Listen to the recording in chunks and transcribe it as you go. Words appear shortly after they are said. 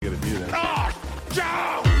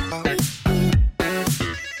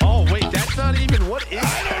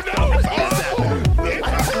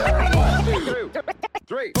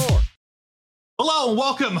and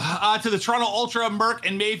welcome to the Toronto Ultra Merk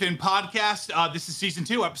and Maven podcast. This is season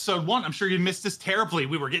 2, episode 1. I'm sure you missed this terribly.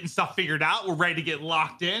 We were getting stuff figured out. We're ready to get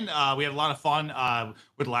locked in. We had a lot of fun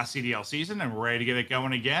with the last CDL season, and we're ready to get it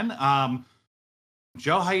going again.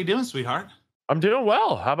 Joe, how you doing, sweetheart? I'm doing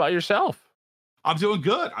well. How about yourself? I'm doing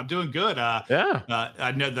good. Yeah.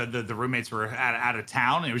 I know the roommates were out of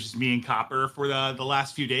town. It was just me and Copper for the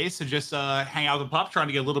last few days to just hang out with the pup, trying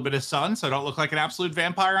to get a little bit of sun so I don't look like an absolute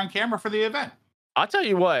vampire on camera for the event. I'll tell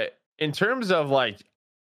you what, in terms of like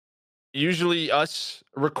usually us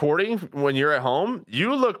recording when you're at home,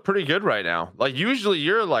 you look pretty good right now. Like usually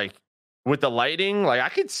you're like with the lighting, like I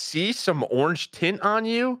could see some orange tint on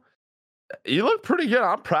you. You look pretty good.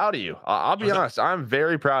 I'm proud of you. I'll be honest. I'm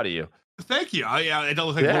very proud of you. Thank you. I don't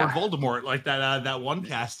look like Lord Voldemort like that one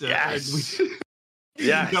cast. Yes.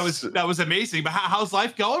 That was amazing. But how's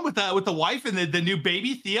life going with the wife and the new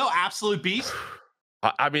baby Theo? Absolute beast.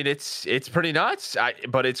 I mean, it's pretty nuts,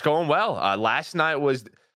 but it's going well. Last night was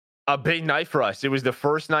a big night for us. It was the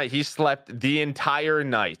first night he slept the entire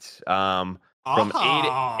night, from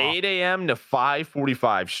 8 a.m. to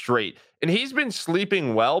 5:45 straight. And he's been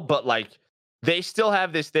sleeping well, but like they still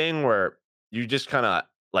have this thing where you just kind of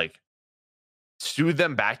like soothe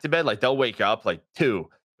them back to bed. Like they'll wake up like 2,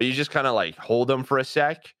 but you just kind of like hold them for a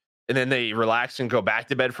sec and then they relax and go back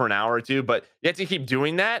to bed for an hour or 2. But you have to keep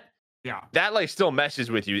doing that. Yeah. That like still messes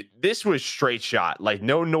with you. This was straight shot, like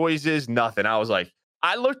no noises, nothing. I was like,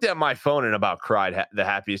 I looked at my phone and about cried the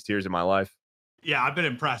happiest tears of my life. Yeah, I've been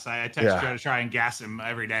impressed. I text Joe to try and gas him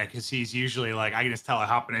every day because he's usually like, I can just tell I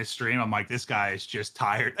hop in his stream. I'm like, this guy is just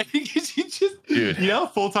tired. He's just, dude,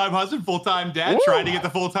 full-time husband, full-time dad, trying to get the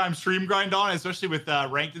full-time stream grind on, especially with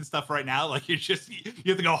ranked and stuff right now. Like you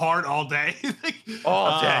have to go hard all day.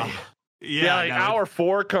 All day. Yeah, like no, hour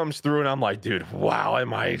 4 comes through and I'm like, dude, wow,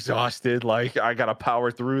 am I exhausted? Like I gotta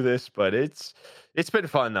power through this, but it's been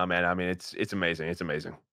fun though, man. I mean, it's amazing. It's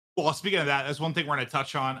amazing. Well, speaking of that, that's one thing we're going to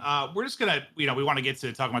touch on. We're just going to, we want to get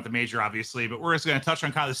to talking about the major, obviously, but we're just going to touch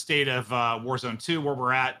on kind of the state of Warzone 2, where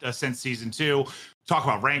we're at since season 2. Talk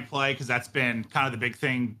about rank play, because that's been kind of the big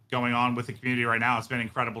thing going on with the community right now. It's been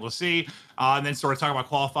incredible to see. And then sort of talk about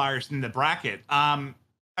qualifiers in the bracket.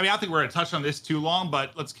 I don't think we're going to touch on this too long,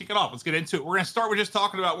 but let's kick it off. Let's get into it. We're going to start with just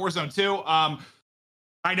talking about Warzone 2.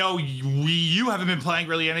 I know you haven't been playing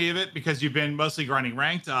really any of it because you've been mostly grinding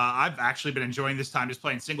ranked. I've actually been enjoying this time just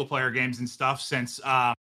playing single player games and stuff since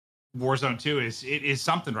Warzone 2 is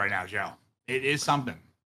something right now, Joe. It is something.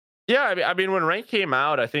 Yeah, I mean, when rank came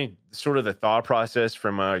out, I think sort of the thought process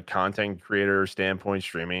from a content creator standpoint,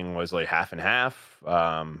 streaming was like half and half.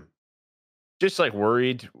 Just like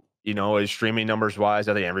worried, as streaming numbers wise.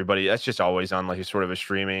 I think everybody, that's just always on like a sort of a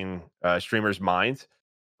streamer's mind.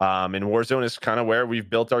 And Warzone is kind of where we've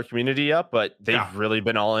built our community up, but they've really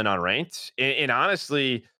been all in on ranked. And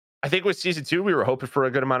honestly, I think with season 2, we were hoping for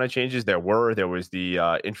a good amount of changes. There was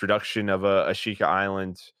the introduction of a Ashika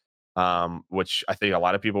Island, which I think a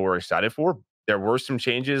lot of people were excited for. There were some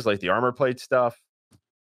changes like the armor plate stuff,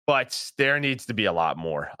 but there needs to be a lot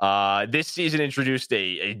more. This season introduced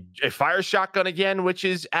a fire shotgun again, which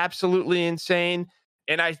is absolutely insane.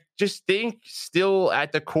 And I just think still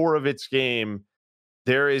at the core of its game,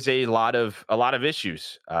 there is a lot of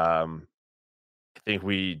issues. I think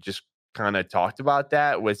we just kind of talked about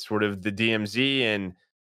that with sort of the DMZ and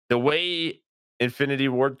the way Infinity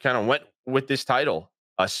Ward kind of went with this title,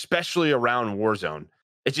 especially around Warzone.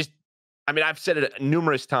 It just, I've said it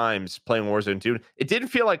numerous times playing Warzone 2. It didn't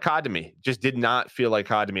feel like COD to me. It just did not feel like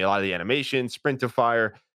COD to me. A lot of the animation, sprint to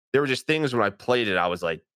fire, there were just things when I played it, I was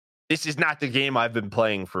like, this is not the game I've been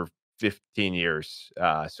playing for 15 years.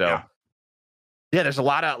 Yeah, there's a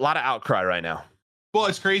lot of outcry right now. Well,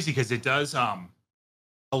 it's crazy because it does a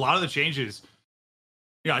lot of the changes.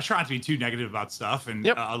 I try not to be too negative about stuff, and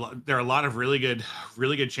there are a lot of really good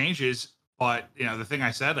changes. But the thing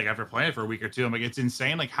I said, like after playing it for a week or two, I'm like, it's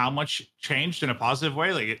insane, like how much changed in a positive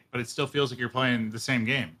way. But it still feels like you're playing the same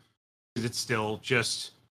game because it's still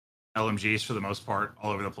just LMGs for the most part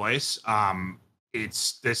all over the place.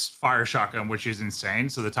 It's this fire shotgun, which is insane.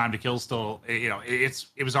 So the time to kill still, it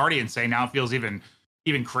was already insane. Now it feels even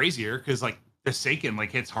crazier because like the Seiken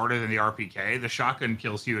like hits harder than the RPK. The shotgun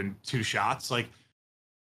kills you in 2 shots. Like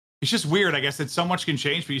it's just weird. I guess that so much can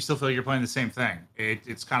change, but you still feel like you're playing the same thing.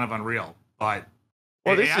 It's kind of unreal. But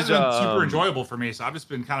this has been super enjoyable for me. So I've just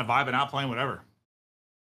been kind of vibing out, playing whatever.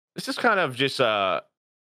 This is kind of just I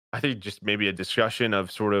think just maybe a discussion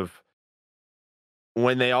of sort of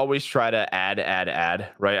when they always try to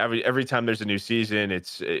add, right? Every time there's a new season,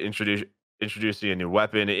 it's introducing a new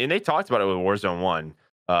weapon. And they talked about it with Warzone 1.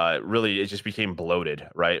 really it just became bloated,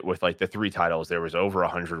 right? With like the 3 titles, there was over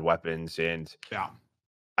 100 weapons, and Yeah.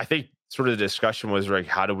 I think sort of the discussion was like,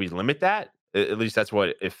 how do we limit that? At least that's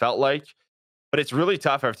what it felt like. But it's really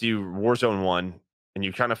tough after you Warzone 1 and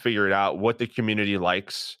you kind of figure it out what the community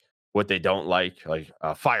likes, what they don't like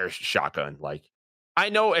fire shotgun. Like, I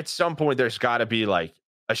know at some point there's got to be like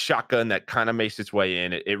a shotgun that kind of makes its way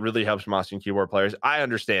in. It really helps mouse and keyboard players. I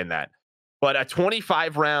understand that. But a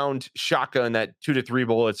 25 round shotgun that 2 to 3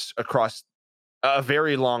 bullets across a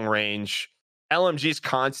very long range, LMGs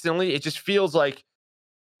constantly, it just feels like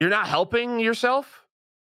you're not helping yourself.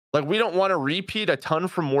 Like, we don't want to repeat a ton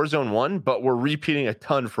from Warzone 1, but we're repeating a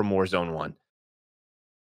ton from Warzone 1.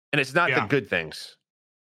 And it's not the good things.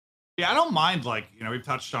 Yeah, I don't mind, like, we've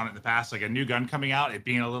touched on it in the past, like a new gun coming out, it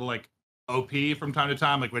being a little like OP from time to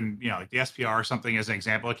time. Like when, like the SPR or something as an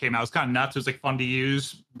example, it came out. It was kind of nuts. It was like fun to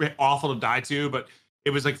use, awful to die to, but it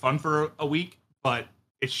was like fun for a week. But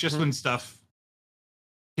it's just when stuff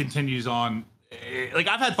continues on. Like,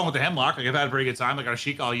 I've had fun with the Hemlock. Like, I've had a pretty good time. Like on a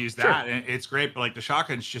Sheik, I'll use that, and it's great. But like the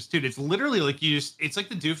shotgun's just, dude, it's literally like it's like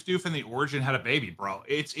the Doof and the Origin had a baby, bro.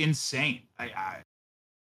 It's insane.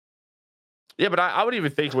 Yeah, but I would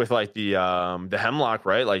even think with like the Hemlock,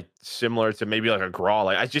 right? Like similar to maybe like a Grawl.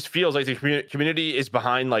 Like, it just feels like the community is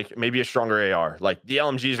behind like maybe a stronger AR. Like the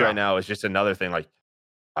LMGs right now is just another thing. Like,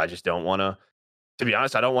 I just don't want to be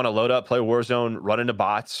honest, I don't want to load up, play Warzone, run into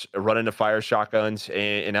bots, run into fire shotguns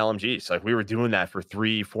and LMGs. Like, we were doing that for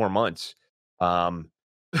 3-4 months.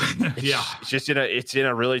 It's just in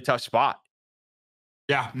a really tough spot.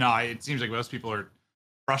 Yeah, no, it seems like most people are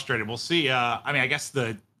frustrated. We'll see. I mean, I guess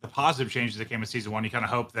the positive changes that came with season 1, you kind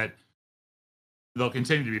of hope that they'll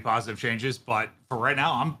continue to be positive changes. But for right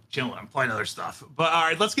now, I'm chilling. I'm playing other stuff. But all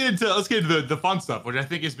right, let's get into the fun stuff, which I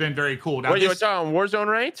think has been very cool. Now, wait, you were talking Warzone,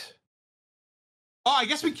 right? Oh, I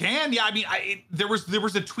guess we can. Yeah, I mean, there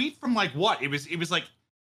was a tweet from like what? It was like,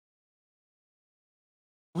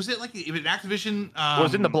 was it like an Activision? It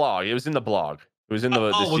was in the blog. It was in the blog. It was in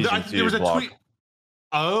the season 2 there was a blog. tweet.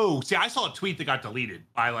 Oh, see, I saw a tweet that got deleted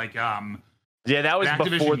by like Yeah, that was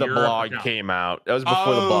before the blog came out. That was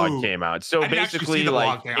before the blog came out. So basically,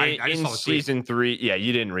 like in season 3, yeah,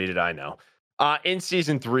 you didn't read it, I know. In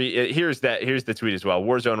season 3, here's the tweet as well.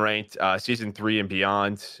 Warzone ranked season 3 and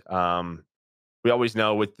beyond. We always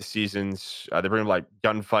know with the seasons, they bring like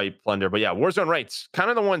gunfight, plunder, but yeah, Warzone ranked, kind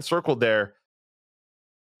of the one circled there.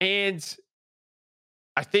 And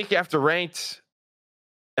I think after ranked,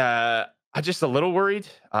 I'm just a little worried.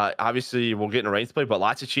 Obviously, we'll get in a ranked play, but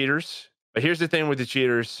lots of cheaters. But here's the thing with the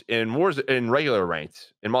cheaters in regular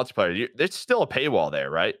ranked, in multiplayer, there's still a paywall there,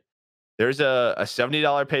 right? There's a $70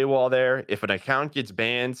 paywall there. If an account gets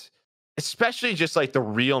banned, especially just like the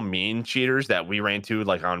real mean cheaters that we ran to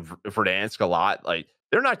like on Verdansk a lot, like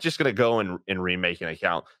they're not just going to go and remake an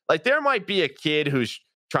account. Like, there might be a kid who's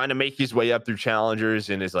trying to make his way up through challengers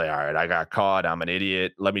and is like, all right, I got caught. I'm an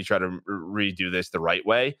idiot. Let me try to redo this the right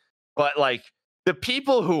way. But like the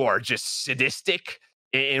people who are just sadistic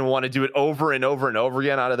and want to do it over and over and over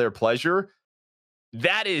again out of their pleasure,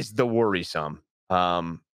 that is the worrisome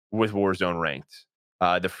with Warzone ranked.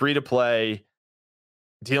 The free to play,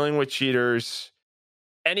 dealing with cheaters,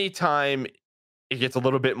 anytime it gets a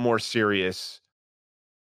little bit more serious,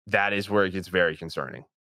 that is where it gets very concerning.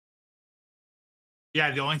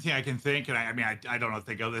 Yeah, the only thing I can think, and I don't know if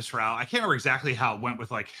they go this route. I can't remember exactly how it went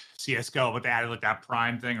with like CS:GO, but they added like that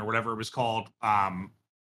Prime thing or whatever it was called.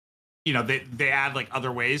 They add like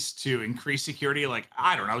other ways to increase security. Like,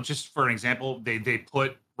 I don't know, just for an example, they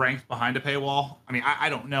put ranked behind a paywall. I mean, I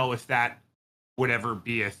don't know if that would ever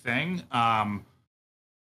be a thing.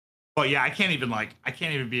 But yeah, I can't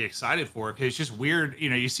even be excited for it because it's just weird.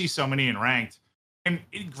 You see so many in ranked, and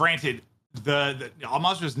granted, the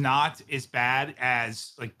Almost was not as bad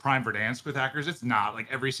as like Prime Verdansk with hackers. It's not like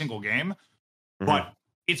every single game, but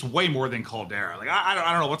it's way more than Caldera. Like, I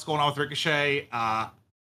don't know what's going on with Ricochet. I'm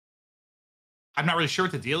not really sure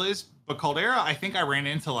what the deal is, but Caldera, I think I ran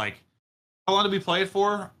into like, how long did we play it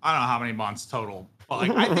for? I don't know how many months total. But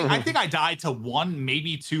like, I think I died to 1,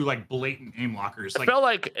 maybe 2 like blatant aim lockers. Like,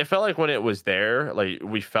 it felt like when it was there, like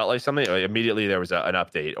we felt like something. Like, immediately there was an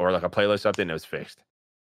update or like a playlist update, and it was fixed.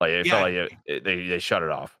 Like, it felt like they shut it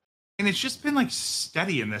off. And it's just been like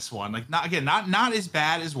steady in this one. Like, not as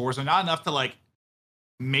bad as Warzone, not enough to like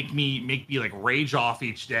make me like rage off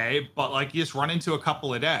each day, but like you just run into a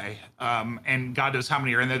couple a day. And God knows how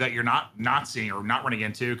many are in there that you're not seeing or not running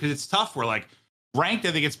into, because it's tough. Where like ranked,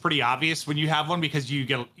 I think it's pretty obvious when you have one, because you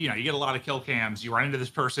get a lot of kill cams. You run into this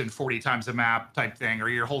person 40 times a map type thing, or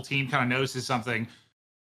your whole team kind of notices something.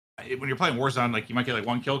 when you're playing Warzone, like you might get like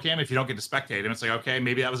one kill cam. If you don't get to spectate him, it's like, okay,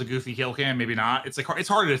 maybe that was a goofy kill cam, maybe not. It's like it's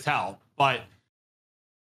harder to tell. But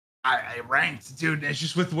I ranked, dude. It's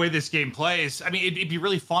just with the way this game plays. I mean, it'd be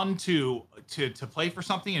really fun to play for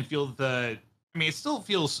something and feel the. I mean, it still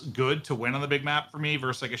feels good to win on the big map for me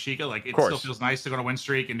versus like a Sheikah. Like it still feels nice to go on a win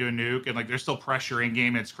streak and do a nuke, and like there's still pressure in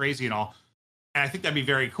game and it's crazy and all. And I think that'd be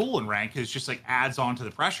very cool in rank because it just like adds on to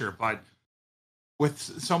the pressure. But with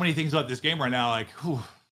so many things about this game right now, like, whew.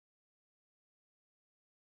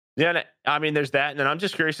 Yeah, I mean, there's that, and then I'm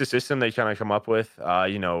just curious the system they kind of come up with.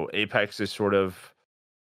 Apex is sort of,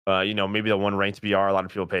 maybe the one ranked BR a lot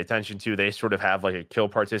of people pay attention to. They sort of have like a kill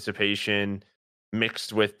participation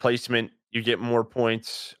mixed with placement. You get more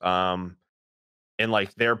points, and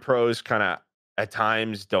like their pros kind of at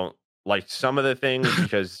times don't like some of the things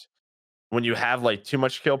because when you have like too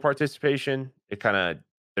much kill participation, it kind of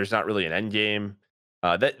there's not really an end game.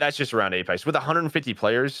 That's just around Apex with 150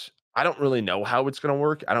 players. I don't really know how it's going to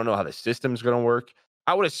work. I don't know how the system's going to work.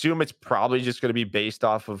 I would assume it's probably just going to be based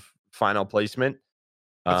off of final placement.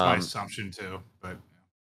 That's my assumption too.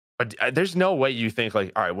 But there's no way you think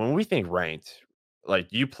like, all right, when we think ranked,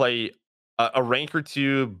 like you play a rank or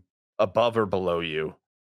two above or below you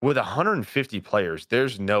with 150 players.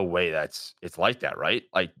 There's no way it's like that, right?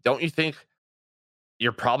 Like, don't you think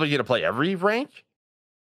you're probably going to play every rank?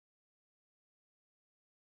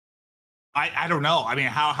 I don't know. I mean,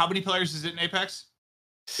 how many players is it in Apex?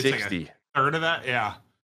 60. Like a third of that, yeah.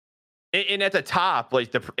 And at the top,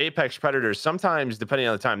 like the Apex Predators, sometimes depending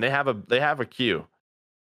on the time, they have a queue.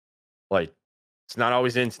 Like it's not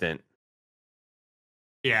always instant.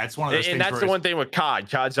 Yeah, it's one of those things. And that's the one thing with COD.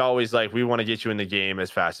 COD's always like, we want to get you in the game as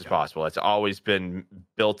fast as possible. It's always been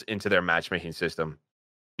built into their matchmaking system.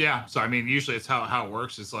 Yeah. So I mean, usually it's how it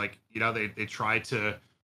works. It's like, they try to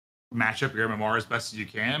match up your MMR as best as you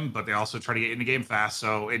can, but they also try to get in the game fast.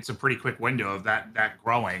 So it's a pretty quick window of that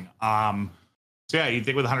growing. So yeah, you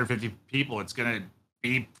think with 150 people, it's gonna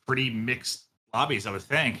be pretty mixed lobbies, I would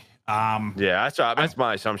think. Yeah, that's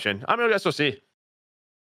my assumption. I guess we'll see.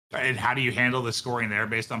 And how do you handle the scoring there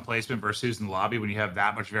based on placement versus who's in the lobby when you have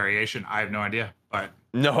that much variation? I have no idea. But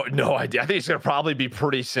no idea. I think it's gonna probably be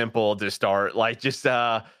pretty simple to start. Like just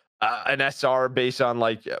an SR based on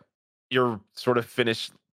like your sort of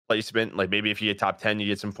finished placement. Like maybe if you get top 10, you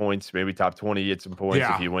get some points. Maybe top 20, you get some points.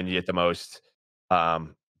 Yeah. If you win, you get the most.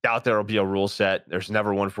 Doubt there'll be a rule set. There's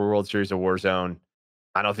never one for World Series of Warzone.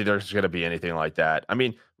 I don't think there's going to be anything like that. I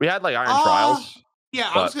mean, we had like Iron Trials. Yeah,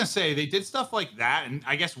 I was going to say they did stuff like that. And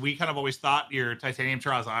I guess we kind of always thought your Titanium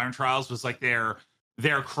Trials, Iron Trials was like their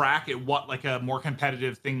crack at what like a more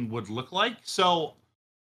competitive thing would look like. So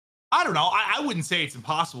I don't know. I wouldn't say it's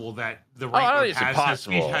impossible that the rank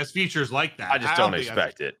has features like that. I just don't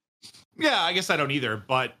expect it. Yeah, I guess I don't either.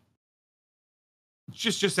 But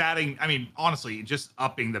just adding, I mean, honestly, just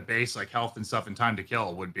upping the base like health and stuff and time to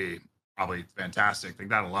kill would be probably fantastic. Like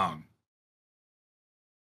that alone.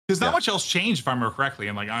 Because not much else changed, if I remember correctly,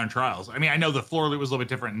 in like Iron Trials. I mean, I know the floor loot was a little bit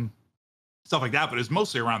different and stuff like that, but it was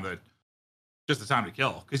mostly around just the time to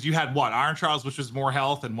kill. Because you had Iron Trials, which was more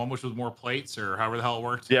health, and one which was more plates, or however the hell it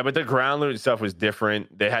worked. Yeah, but the ground loot stuff was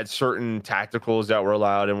different. They had certain tacticals that were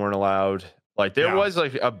allowed and weren't allowed. Like there was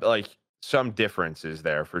like some differences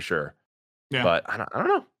there for sure. Yeah, but I don't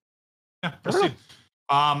know. Yeah, we'll see.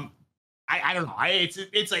 I don't know.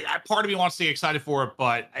 It's like part of me wants to get excited for it,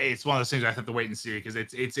 but it's one of those things I have to wait and see because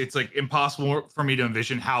it's like impossible for me to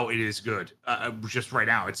envision how it is good. Just right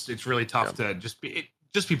now, it's really tough to just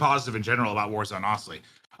be positive in general about Warzone. Honestly,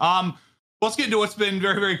 let's get into what's been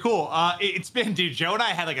very, very cool. It's been, dude. Joe and I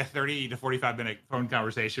had like a 30 to 45 minute phone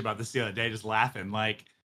conversation about this the other day, just laughing. Like,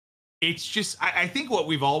 it's just I think what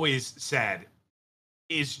we've always said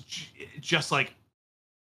is just like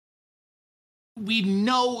we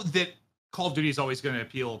know that Call of Duty is always going to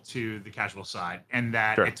appeal to the casual side, and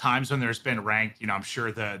that at times when there's been ranked, I'm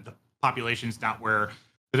sure the population's not where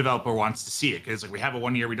the developer wants to see it, because like we have it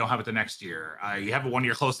 1 year, we don't have it the next year. You have it 1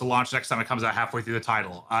 year close to launch, next time it comes out halfway through the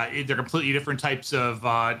title. They're completely different types of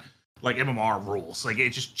like MMR rules. Like it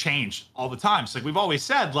just changed all the time. So like we've always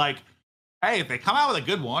said, like, hey, if they come out with a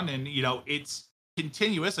good one and it's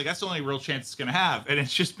continuous, like that's the only real chance it's going to have. And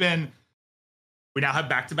it's just been. We now have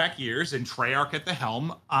back-to-back years and Treyarch at the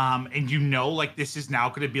helm. And like this is now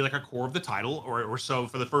going to be like a core of the title or so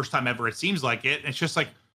for the first time ever. It seems like it. And it's just like,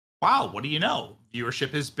 wow, what do you know? Viewership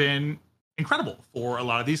has been incredible for a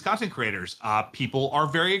lot of these content creators. People are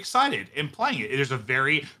very excited and playing it. There's a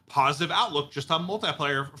very positive outlook just on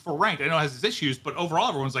multiplayer for ranked. I know it has its issues, but overall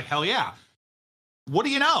everyone's like, hell yeah. what do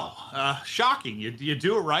you know? Shocking. You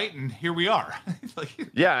do it right, and here we are.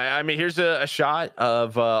 Yeah, I mean, here's a shot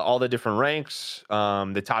of all the different ranks.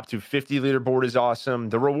 The top 250 leaderboard is awesome.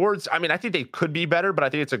 The rewards, I mean, I think they could be better, but I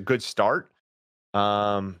think it's a good start.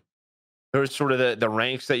 There's sort of the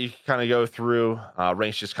ranks that you can kind of go through.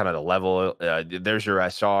 Ranks just kind of the level. There's your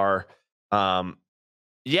SR.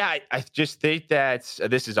 Yeah, I just think that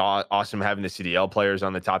this is awesome having the CDL players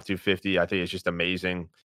on the top 250. I think it's just amazing.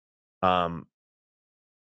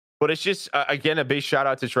 But it's just again a big shout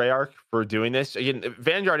out to Treyarch for doing this. Again,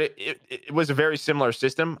 Vanguard, it was a very similar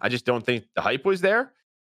system. I just don't think the hype was there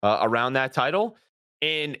around that title,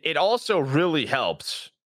 and it also really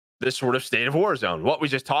helps this sort of state of Warzone. What we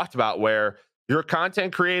just talked about, where your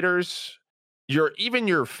content creators, even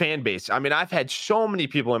your fan base. I mean, I've had so many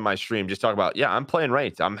people in my stream just talk about, yeah, I'm playing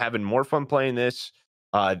ranked. I'm having more fun playing this.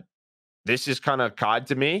 This is kind of COD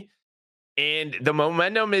to me. And the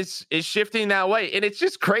momentum is shifting that way. And it's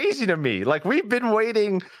just crazy to me. Like, we've been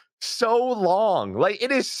waiting so long. Like,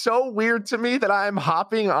 it is so weird to me that I'm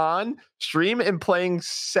hopping on stream and playing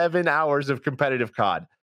 7 hours of competitive COD.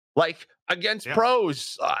 Like, against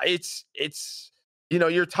pros. It's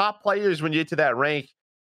your top players when you get to that rank.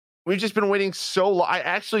 We've just been waiting so long.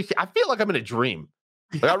 I feel like I'm in a dream.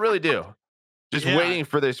 Like, I really do. Just waiting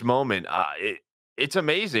for this moment. It's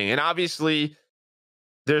amazing. And obviously,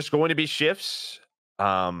 there's going to be shifts.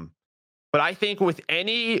 But I think with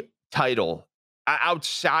any title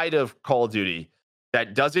outside of Call of Duty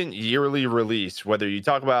that doesn't yearly release, whether you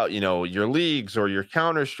talk about, your leagues or your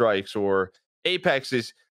Counter-Strikes or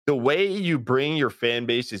Apexes, the way you bring your fan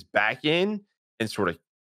bases back in and sort of,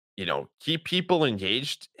 keep people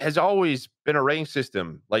engaged has always been a rank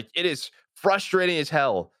system. Like, it is frustrating as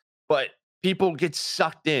hell, but people get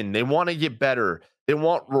sucked in. They want to get better. They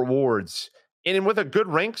want rewards. And with a good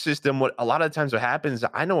rank system, what a lot of times what happens,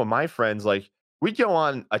 I know with my friends, like, we go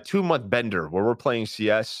on a 2-month bender where we're playing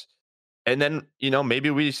CS, and then,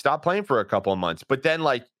 maybe we stop playing for a couple of months. But then,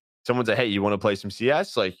 like, someone's like, hey, you want to play some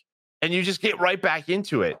CS? Like, and you just get right back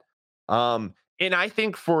into it. And I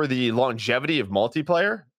think for the longevity of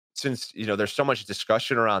multiplayer, since, there's so much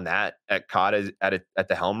discussion around that at COD at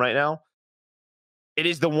the helm right now, it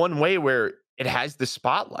is the one way where it has the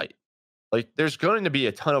spotlight. Like, there's going to be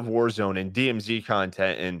a ton of Warzone and DMZ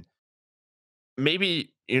content, and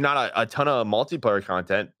maybe you're not a ton of multiplayer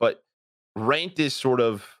content, but ranked is sort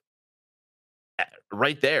of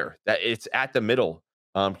right there. That it's at the middle,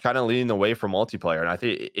 kind of leading the way for multiplayer, and I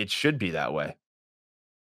think it should be that way.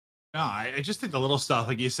 No, I just think the little stuff,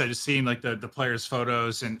 like you said, just seeing like the players'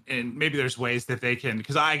 photos and maybe there's ways that they can,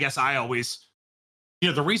 because I guess I always,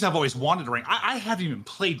 the reason I've always wanted to rank, I haven't even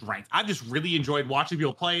played ranked. I've just really enjoyed watching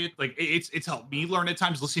people play it. Like, it's helped me learn at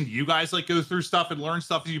times, listening to you guys like go through stuff and learn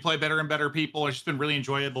stuff as you play better and better people. It's just been really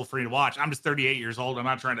enjoyable for me to watch. I'm just 38 years old. I'm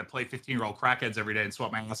not trying to play 15-year-old crackheads every day and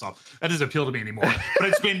sweat my ass off. That doesn't appeal to me anymore.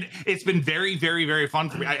 But it's been very, very, very fun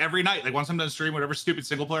for me. Every night, like, once I'm done streaming whatever stupid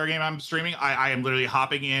single player game I'm streaming, I am literally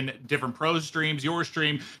hopping in different pros streams, your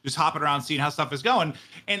stream, just hopping around, seeing how stuff is going.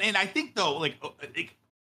 And I think though, like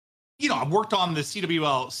I've worked on the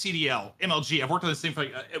CWL, CDL, MLG. I've worked on this thing for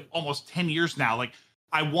like almost 10 years now. Like,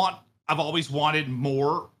 I've always wanted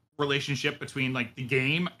more relationship between like the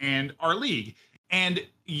game and our league. And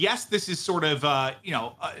yes, this is sort of, a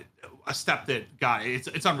step that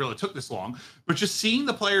it's unreal. It took this long, but just seeing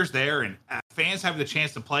the players there and fans having the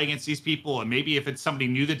chance to play against these people. And maybe if it's somebody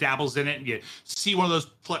new that dabbles in it and you see one of those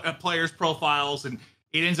players' profiles and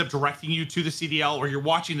it ends up directing you to the CDL, or you're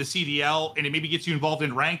watching the CDL and it maybe gets you involved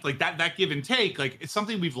in ranked, like that give and take, like, it's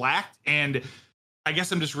something we've lacked. And I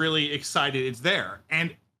guess I'm just really excited it's there.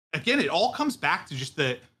 And again, it all comes back to just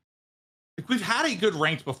we've had a good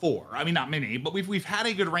ranked before. I mean, not many, but we've had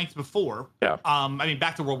a good ranked before. Yeah. I mean,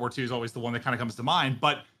 back to World War II is always the one that kind of comes to mind.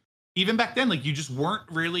 But even back then, like, you just weren't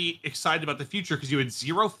really excited about the future because you had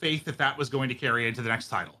zero faith that was going to carry into the next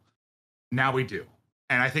title. Now we do.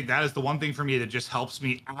 And I think that is the one thing for me that just helps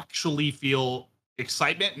me actually feel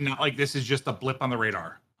excitement, not like this is just a blip on the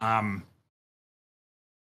radar. And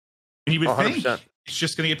you would 100%. Think it's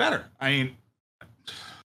just going to get better. I mean,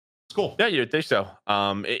 it's cool. Yeah, you'd think so.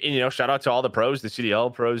 And, shout out to all the pros, the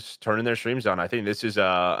CDL pros turning their streams on. I think this is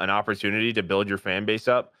an opportunity to build your fan base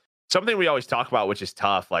up. Something we always talk about, which is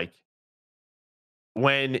tough. Like,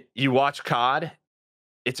 when you watch COD,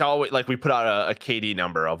 it's always like we put out a KD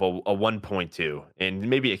number of a 1.2, and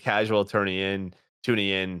maybe a casual tuning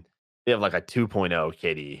in, they have like a 2.0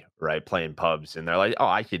 KD, right? Playing pubs, and they're like, oh,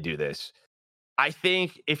 I could do this. I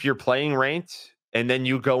think if you're playing ranked and then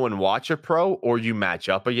you go and watch a pro or you match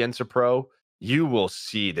up against a pro, you will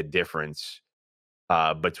see the difference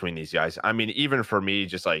between these guys. I mean, even for me,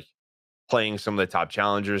 just like playing some of the top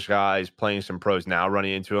challengers guys, playing some pros now,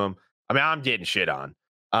 running into them. I mean, I'm getting shit on.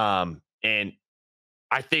 And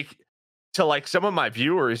I think to like some of my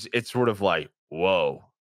viewers, it's sort of like, whoa,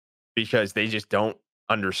 because they just don't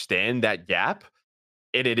understand that gap.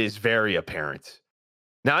 And it is very apparent.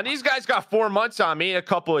 Now, these guys got 4 months on me in a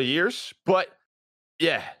couple of years, but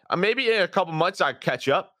yeah, maybe in a couple months I catch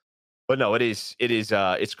up. But no,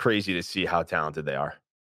 it's crazy to see how talented they are.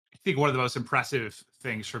 I think one of the most impressive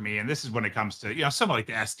things for me, and this is when it comes to, some of like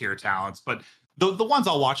the S tier talents, but the ones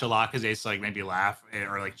I'll watch a lot because it's like maybe laugh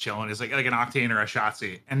or like chilling is like an Octane or a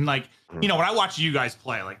Shotzi. And like, when I watch you guys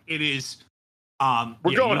play, like it is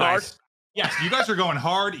we're going hard. Yes, you guys are going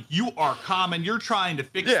hard. You are common. You're trying to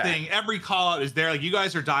fix things. Every call out is there. Like you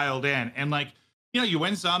guys are dialed in. And like, you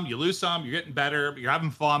win some, you lose some, you're getting better, you're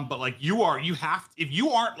having fun. But like if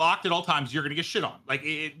you aren't locked at all times, you're gonna get shit on. Like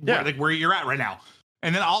like where you're at right now.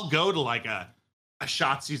 And then I'll go to like a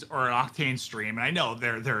Shotzi's or an Octane stream, and I know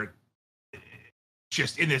they're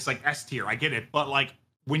just in this like S tier. I get it, but like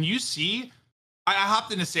when you see, I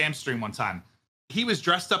hopped into Sam's stream one time. He was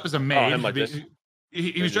dressed up as a maid.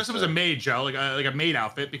 He was dressed up as a maid, Joe, like a maid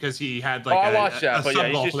outfit because he had like. I watched that, but yeah,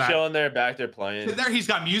 he's just chilling there, back there playing. So there, he's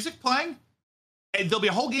got music playing, and there'll be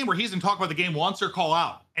a whole game where he doesn't talk about the game once or call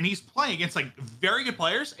out, and he's playing against like very good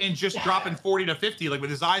players and just dropping 40 to 50 like with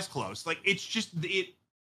his eyes closed. Like it's just it.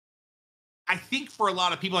 I think for a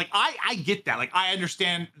lot of people, like I get that, like I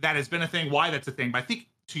understand that has been a thing, why that's a thing, but I think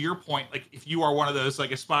to your point, like if you are one of those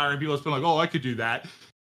like aspiring people that's been like, oh, I could do that.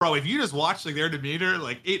 Bro, if you just watch like their demeanor,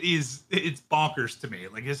 like it's bonkers to me.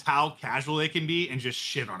 Like just how casual they can be and just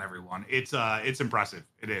shit on everyone. It's impressive.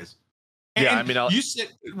 It is. And I mean, you said,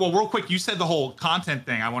 well, real quick, you said the whole content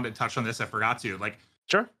thing. I wanted to touch on this. I forgot to. Like,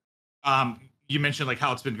 sure. You mentioned like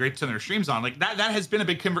how it's been great to turn their streams on. Like that has been a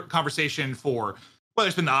big conversation for whether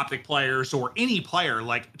it's been the OpTic players or any player,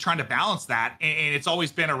 like trying to balance that. And it's always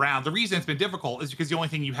been around. The reason it's been difficult is because the only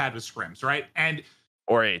thing you had was scrims, right?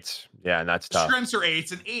 Or eights. Yeah, and that's tough. Scrims are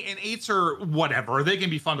eights, and eights are whatever. They can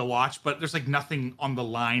be fun to watch, but there's like nothing on the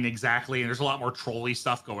line exactly, and there's a lot more trolly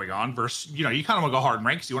stuff going on. Versus, you kind of want to go hard and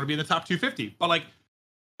rank because you want to be in the top 250. But like,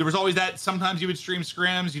 there was always that. Sometimes you would stream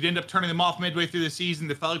scrims, you'd end up turning them off midway through the season.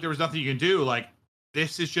 It felt like there was nothing you can do. Like,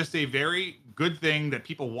 this is just a very good thing that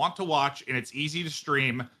people want to watch, and it's easy to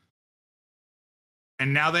stream.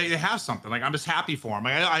 And now they have something. Like, I'm just happy for them.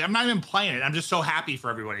 Like, I'm not even playing it. I'm just so happy for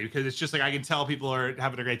everybody because it's just like I can tell people are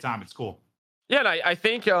having a great time. It's cool. Yeah, and I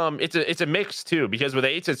think it's a mix too, because with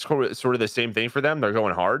eights it's sort of the same thing for them. They're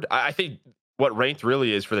going hard. I think what ranked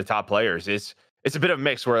really is for the top players is it's a bit of a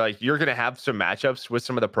mix where like you're going to have some matchups with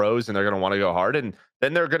some of the pros and they're going to want to go hard, and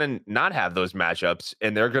then they're going to not have those matchups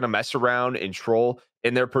and they're going to mess around and troll,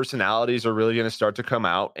 and their personalities are really going to start to come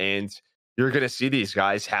out, and you're going to see these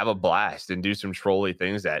guys have a blast and do some trolly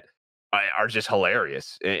things that are just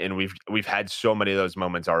hilarious. And we've had so many of those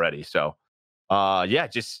moments already. So, yeah,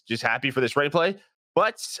 just happy for this raid play.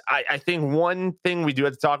 But I think one thing we do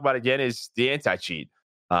have to talk about again is the anti-cheat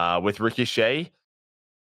with Ricochet.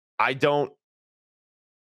 I don't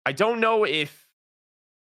know if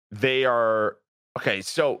they are okay.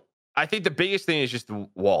 So I think the biggest thing is just the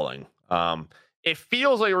walling. It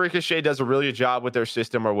feels like Ricochet does a really good job with their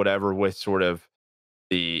system or whatever, with sort of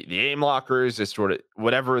the aim lockers, is sort of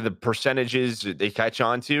whatever the percentages they catch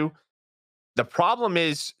on to. The problem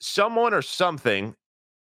is someone or something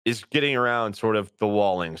is getting around sort of the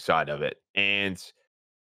walling side of it. And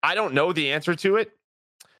I don't know the answer to it.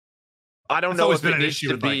 I don't know if it needs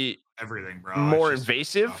to be everything, bro. more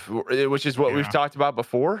invasive, which is what we've talked about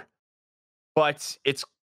before. But it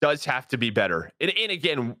does have to be better. And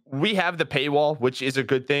again, we have the paywall, which is a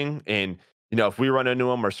good thing. And, if we run into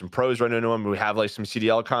them or some pros run into them, we have like some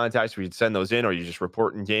CDL contacts, we can send those in, or you just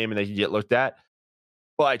report in game and they can get looked at.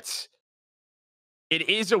 But it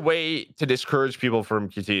is a way to discourage people from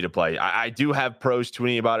continuing to play. I do have pros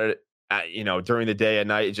tweeting about it, during the day, at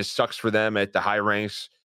night. It just sucks for them at the high ranks.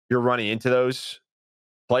 You're running into those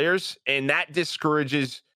players, and that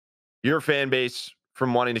discourages your fan base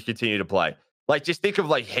from wanting to continue to play. Like, just think of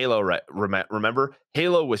like Halo. Remember,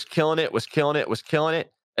 Halo was killing it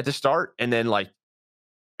at the start, and then like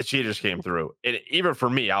the cheaters came through. And even for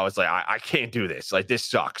me, I was like, I can't do this. Like, this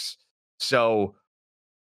sucks. So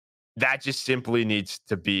that just simply needs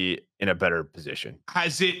to be in a better position.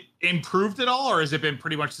 Has it improved at all, or has it been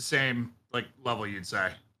pretty much the same like level, you'd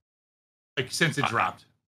say, like since it dropped?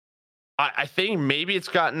 I think maybe it's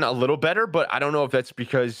gotten a little better, but I don't know if that's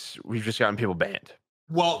because we've just gotten people banned.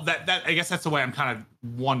 Well, that I guess that's the way I'm kind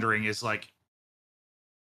of wondering, is like,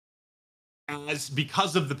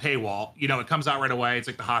 because of the paywall, it comes out right away. It's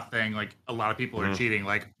like the hot thing. Like, a lot of people are cheating.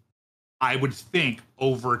 Like, I would think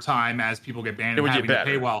over time, as people get banned It and would get having to pay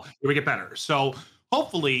better. well, it would get better. So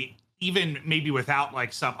hopefully, even maybe without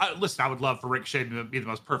like some, listen, I would love for Ricochet to be the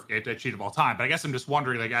most perfect apex cheat of all time. But I guess I'm just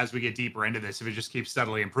wondering, like, as we get deeper into this, if it just keeps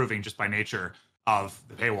steadily improving just by nature of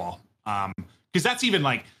the paywall. Because that's even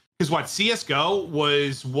like, because what CS:GO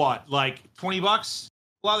was what, like $20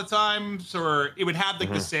 a lot of the times, or it would have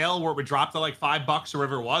like the sale where it would drop to like $5 or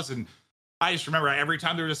whatever it was. And I just remember every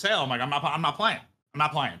time there was a sale, I'm like, I'm not playing. I'm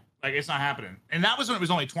not playing. Like, it's not happening. And that was when it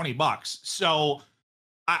was only $20. So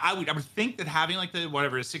I would think that having like the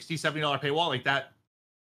whatever $60, $70 paywall like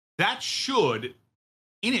that should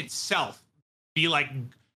in itself be like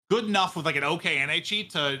good enough with like an okay NA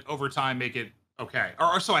cheat to over time make it okay.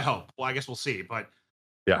 Or so I hope. Well, I guess we'll see. But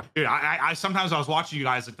yeah, dude, I sometimes I was watching you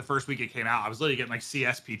guys like the first week it came out. I was literally getting like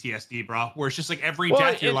CS PTSD, bro. Where it's just like every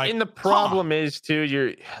death you're like. And the problem is too,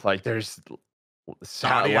 you're like there's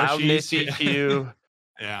loudness EQ.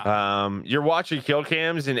 Yeah. You're watching kill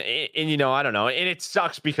cams and you know, I don't know. And it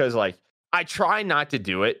sucks because like I try not to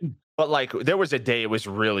do it, but like there was a day it was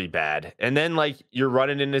really bad. And then like you're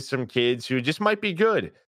running into some kids who just might be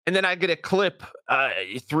good. And then I get a clip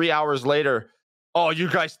 3 hours later. Oh, you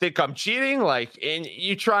guys think I'm cheating? Like, and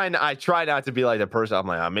I try not to be like the person. I'm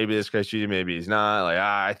like, maybe this guy's cheating, maybe he's not. Like,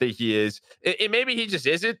 I think he is. Maybe he just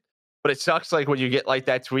isn't. But it sucks like when you get like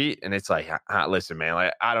that tweet and it's like, listen, man,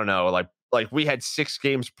 like I don't know, like we had 6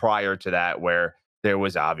 games prior to that where there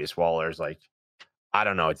was obvious wallers. Like, I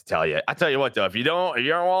don't know what to tell you. I tell you what though, if you're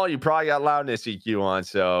on wall, you probably got loudness EQ on.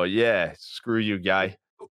 So yeah, screw you, guy.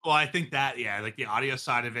 Well, I think that like the audio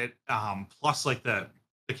side of it, plus like the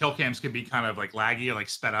kill cams can be kind of like laggy or like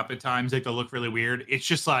sped up at times. Like they'll look really weird. It's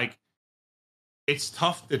just like it's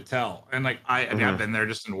tough to tell. And like I mean, I've been there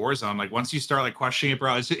just in Warzone. Like once you start like questioning it,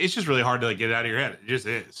 bro, it's just really hard to like get it out of your head. It just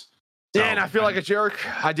is. So, yeah, and I feel like a jerk.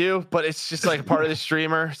 I do, but it's just like part of the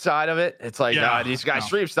streamer side of it. It's like these guys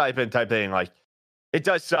stream sniping type thing. Like it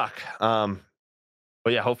does suck. But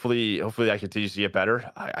yeah, hopefully that continues to get better.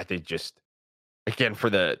 I think just again for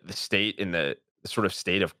the state and the sort of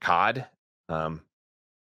state of COD.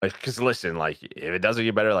 Like, because listen, like if it doesn't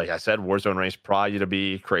get better, like I said, Warzone ranks probably to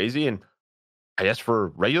be crazy, and I guess for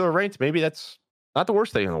regular ranks, maybe that's not the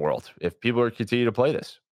worst thing in the world if people are continue to play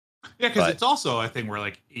this. Yeah, because it's also a thing where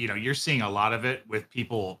like you're seeing a lot of it with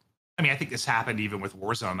people. I mean, I think this happened even with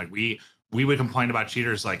Warzone. Like we would complain about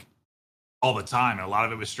cheaters like all the time, and a lot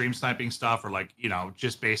of it was stream sniping stuff, or like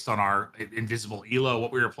just based on our invisible elo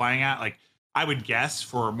what we were playing at. Like I would guess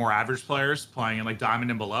for more average players playing in like Diamond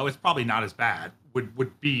and below, it's probably not as bad.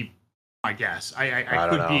 Would be my guess. I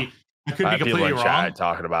could be completely wrong.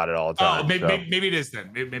 Talking about it all the time. Oh, maybe it is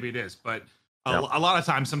then. Maybe it is, but a lot of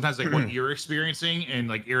times, sometimes like what you're experiencing and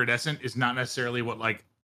like iridescent is not necessarily what like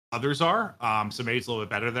others are. So maybe it's a little bit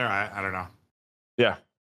better there. I don't know. Yeah.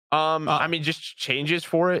 I mean, just changes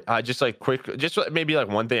for it. Just like quick, just maybe like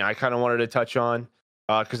one thing I kind of wanted to touch on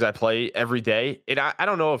because I play every day, and I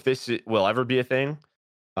don't know if this will ever be a thing,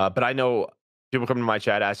 but I know people come to my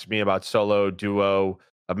chat asking me about solo, duo,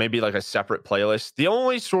 maybe like a separate playlist.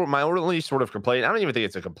 My only sort of complaint, I don't even think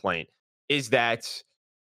it's a complaint, is that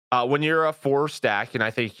when you're a 4 stack, and I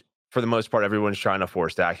think for the most part everyone's trying to 4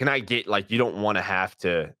 stack, and I get like you don't want to have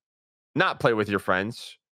to not play with your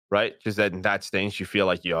friends, right? Because then that stings. You feel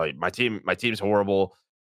like my team's horrible.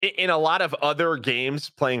 In a lot of other games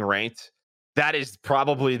playing ranked, that is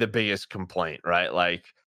probably the biggest complaint, right? Like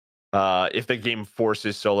if the game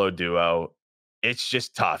forces solo duo, it's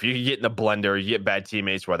just tough. You can get in the blender, you get bad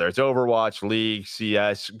teammates, whether it's Overwatch, League,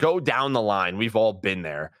 CS, go down the line. We've all been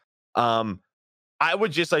there. I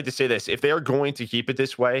would just like to say this. If they are going to keep it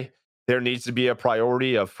this way, there needs to be a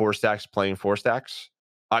priority of 4 stacks playing 4 stacks.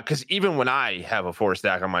 Because even when I have a 4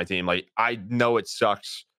 stack on my team, like I know it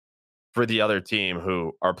sucks for the other team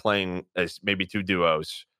who are playing as maybe 2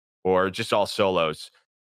 duos or just all solos.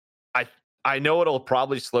 I know it'll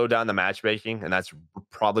probably slow down the matchmaking, and that's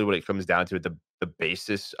probably what it comes down to at the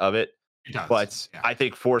basis of it. It does, but yeah. I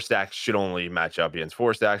think 4 stacks should only match up against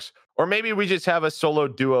 4 stacks, or maybe we just have a solo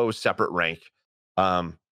duo separate rank.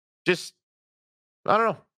 Just I don't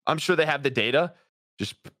know. I'm sure they have the data.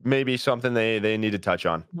 Just maybe something they need to touch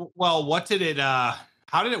on. Well,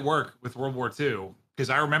 how did it work with World War II? Because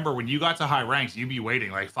I remember when you got to high ranks, you'd be waiting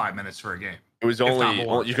like 5 minutes for a game. It was you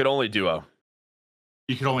could only duo.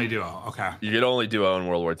 You could only duo. Okay. You could only duo in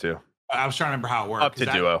World War II. I was trying to remember how it worked. Up to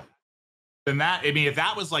duo. Then if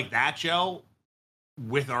that was like that, Joe,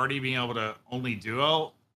 with already being able to only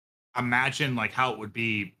duo, imagine like how it would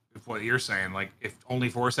be if what you're saying, like if only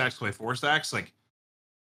 4 stacks play 4 stacks, like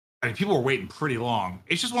I mean, people were waiting pretty long.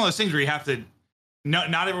 It's just one of those things where you have to.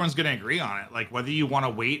 Not everyone's going to agree on it. Like whether you want to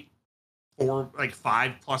wait like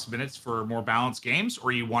 5+ minutes for more balanced games,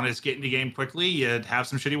 or you want to just get into game quickly, you'd have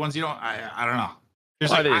some shitty ones. You don't. I don't know.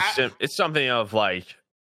 There's Well, I like think it's something of like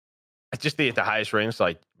I just think at the highest ranks,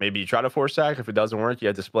 like maybe you try to force sack. If it doesn't work, you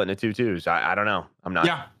have to split into 2-2s. I don't know. I'm not.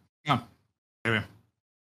 Yeah. Maybe.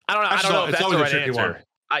 I don't know. I don't know if that's the right answer.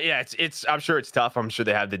 One. Yeah, it's. I'm sure it's tough. I'm sure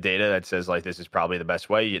they have the data that says like this is probably the best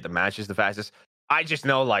way. You get the matches the fastest. I just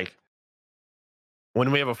know like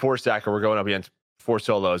when we have a 4-stacker, we're going up against 4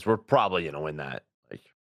 solos. We're probably gonna win that. Like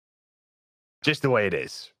just the way it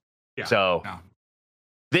is. Yeah. So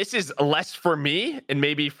this is less for me and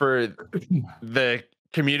maybe for the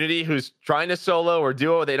community who's trying to solo or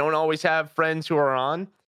duo. They don't always have friends who are on.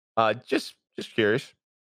 Just curious.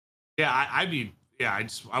 Yeah,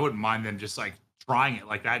 I wouldn't mind them just like trying it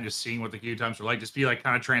like that and just seeing what the queue times are like. Just be like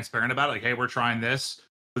kind of transparent about it. Like, hey, we're trying this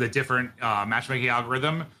with a different matchmaking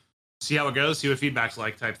algorithm. See how it goes. See what feedback's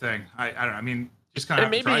like, type thing. I don't know. I mean, just kind of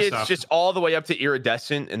maybe it's just all the way up to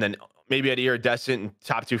iridescent, and then maybe at iridescent and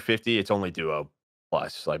top 250, it's only duo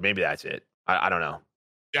plus. Like maybe that's it. I don't know.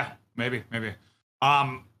 Yeah, maybe. We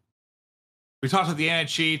talked about the anti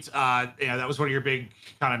cheat. That was one of your big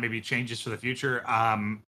kind of maybe changes for the future.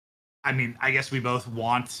 I mean, I guess we both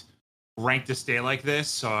want rank to stay like this.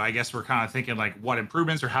 So I guess we're kind of thinking like what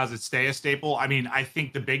improvements or how does it stay a staple? I mean, I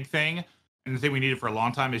think the big thing and the thing we needed for a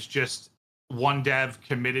long time is just one dev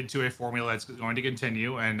committed to a formula that's going to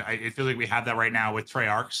continue. And I feel like we have that right now with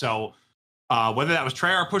Treyarch. So whether that was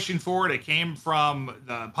Treyarch pushing forward, it came from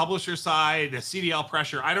the publisher side, the CDL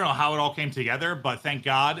pressure. I don't know how it all came together, but thank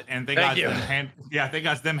God. And thank God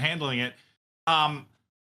it's them handling it.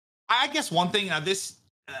 I guess one thing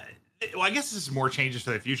I guess this is more changes for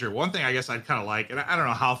the future. One thing I guess I'd kind of like, and I don't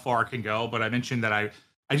know how far it can go, but I mentioned that I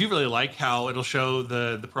do really like how it'll show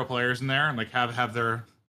the pro players in there and like have their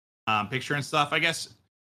picture and stuff. I guess,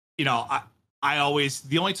 I always,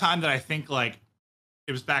 the only time that I think like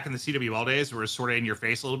it was back in the CWL days where it was sort of in your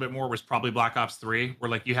face a little bit more was probably Black Ops 3, where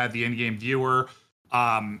like you had the in-game viewer.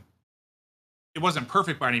 It wasn't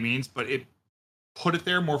perfect by any means, but it put it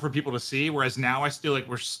there more for people to see. Whereas now I feel like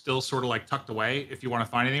we're still sort of like tucked away if you want to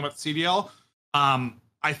find anything about the CDL.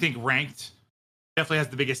 I think ranked definitely has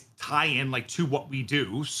the biggest tie-in like to what we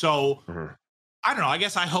do. So I don't know. I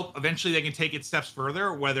guess I hope eventually they can take it steps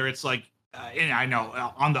further, whether it's like, and I know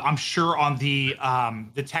I'm sure on the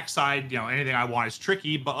tech side, anything I want is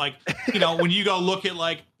tricky, but like, when you go look at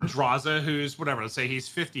like Draza, who's whatever, let's say he's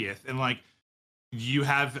 50th, and like, you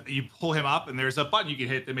pull him up and there's a button you can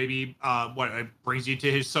hit that maybe it brings you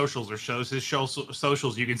to his socials or shows his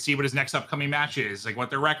socials. You can see what his next upcoming match is, like what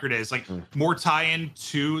their record is, like more tie-in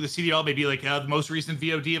to the CDL, maybe like the most recent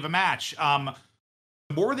VOD of a match.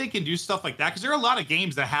 The more they can do stuff like that, because there are a lot of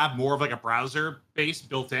games that have more of like a browser base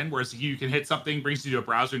built in, whereas you can hit something, brings you to a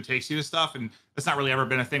browser and takes you to stuff, and that's not really ever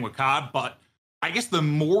been a thing with COD. But I guess the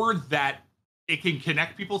more that it can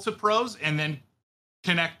connect people to pros and then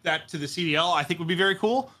connect that to the CDL, I think would be very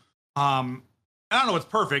cool. I don't know, it's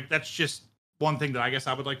perfect. That's just one thing that I guess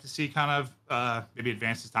I would like to see kind of maybe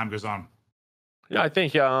advance as time goes on. Yeah, I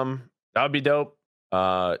think that would be dope.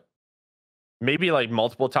 Maybe like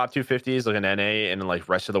multiple top 250s, like an NA and like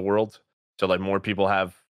rest of the world. So like more people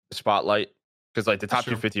have the spotlight, because like the top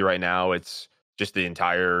 250 right now, it's just the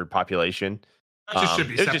entire population. That just should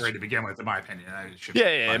be separated to begin with, in my opinion.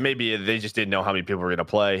 Maybe they just didn't know how many people were going to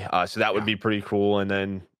play. So that would be pretty cool. And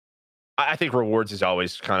then I think rewards is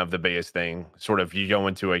always kind of the biggest thing. Sort of you go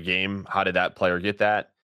into a game, how did that player get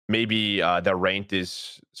that? Maybe the ranked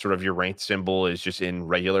is sort of your ranked symbol is just in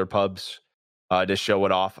regular pubs to show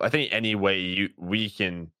it off. I think any way we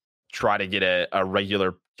can try to get a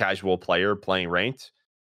regular casual player playing ranked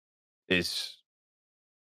is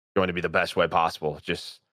going to be the best way possible.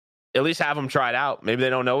 Just at least have them try it out. Maybe they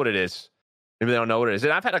don't know what it is. And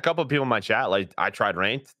I've had a couple of people in my chat, like, I tried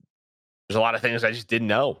ranked. There's a lot of things I just didn't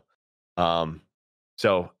know.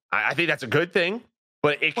 So I think that's a good thing,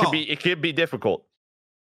 but it could be difficult.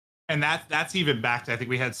 And that's even back to, I think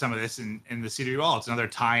we had some of this in the CDL. It's another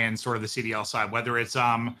tie-in sort of the CDL side, whether it's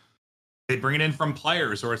they bring it in from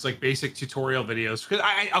players or it's like basic tutorial videos. Because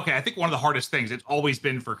I think one of the hardest things it's always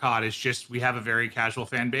been for COD is just we have a very casual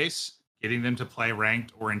fan base. Getting them to play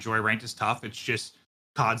ranked or enjoy ranked is tough. It's just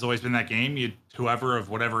COD's always been that game. Whoever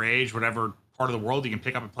of whatever age, whatever part of the world, you can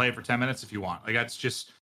pick up and play it for 10 minutes if you want. Like it's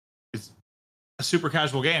a super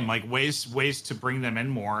casual game. Like ways to bring them in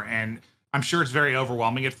more. And I'm sure it's very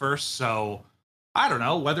overwhelming at first. So I don't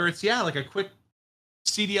know whether it's like a quick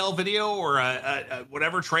CDL video or a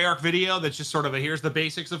whatever Treyarch video that's just sort of here's the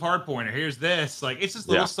basics of Hardpoint or here's this. Like it's just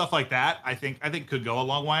little stuff like that. I think could go a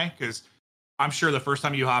long way, because I'm sure the first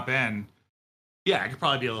time you hop in, Yeah, it could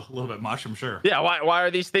probably be a little bit much, I'm sure. Yeah, why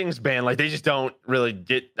are these things banned? Like they just don't really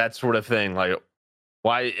get that sort of thing. Like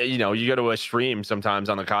why, you go to a stream sometimes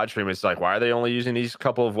on the COD stream, it's like, why are they only using these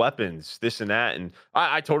couple of weapons, this and that? And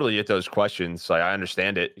I totally get those questions. Like I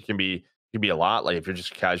understand it. It can be a lot. Like if you're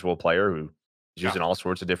just a casual player who is Yeah. using all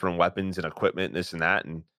sorts of different weapons and equipment, and this and that.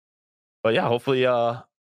 And but yeah, hopefully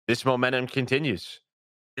this momentum continues.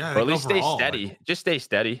 Yeah, I Or at think least stay overall, like, steady. Just stay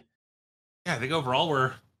steady. yeah, I think overall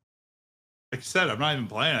we're like I said, I'm not even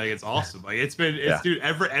playing. I think it's awesome. Like Yeah. dude,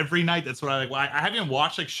 every night. That's what I like. Well, I haven't even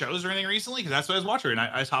watched like shows or anything recently because that's what I was watching. And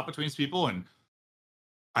I just hop between people and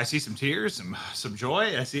I see some tears, some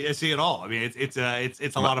joy. I see it all. I mean, it's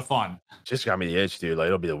a lot of fun. Just got me the itch, dude. Like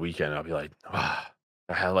it'll be the weekend. I'll be like,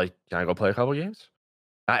 can I go play a couple games?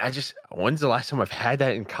 I just when's the last time I've had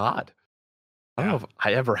that in COD? I don't Yeah. know if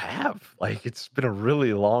I ever have. Like it's been a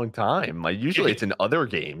really long time. Like usually it's in other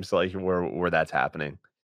games like where that's happening.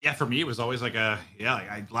 Yeah, for me, it was always like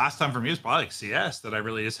last time for me was probably like CS that I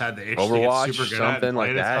really just had the itch to get super Overwatch, good at and something play like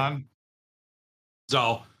it a that. ton.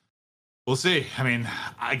 So we'll see. I mean,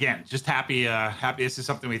 again, just happy this is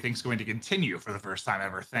something we think is going to continue for the first time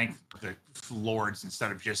ever. Thank the lords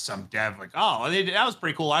instead of just some dev like, oh, that was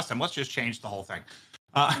pretty cool last time. Let's just change the whole thing.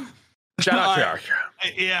 Uh, Shout out all to right.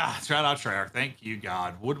 Rokkr. Yeah, shout out Treyarch. Thank you,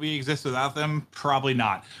 God. Would we exist without them? Probably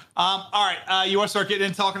not. All right. You want to start getting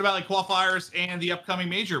into talking about like qualifiers and the upcoming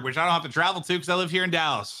major, which I don't have to travel to because I live here in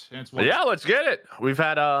Dallas. And it's Yeah, let's get it. We've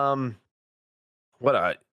had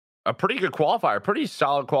what a pretty good qualifier, pretty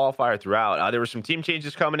solid qualifier throughout. There were some team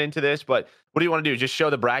changes coming into this, but what do you want to do? Just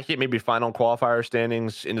show the bracket, maybe final qualifier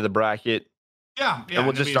standings into the bracket, yeah. and we'll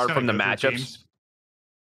then just we start kinda from the go through matchups. teams.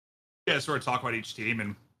 Yeah, sort of talk about each team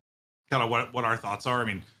and kind of what our thoughts are. I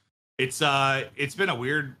mean, it's been a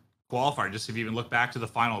weird qualifier. Just if you even look back to the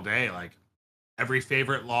final day, like every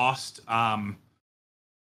favorite lost.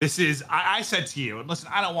 This is I said to you, and listen,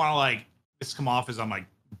 I don't want to like this come off as I'm like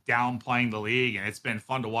downplaying the league, and it's been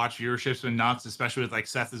fun to watch. Viewership's been nuts, especially with like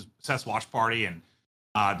Seth's watch party and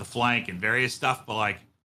the flank and various stuff. But like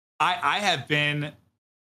I have been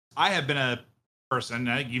a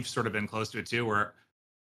person, you've sort of been close to it too, where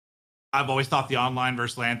I've always thought the online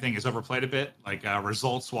versus LAN thing is overplayed a bit. Like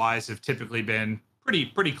results wise, have typically been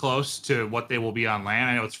pretty close to what they will be on LAN.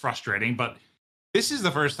 I know it's frustrating, but this is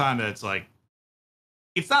the first time that it's like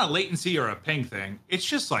it's not a latency or a ping thing. It's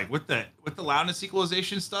just like with the loudness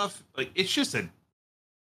equalization stuff, like it's just a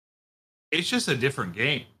different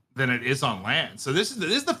game than it is on LAN. So this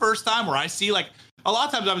is the first time where I see like a lot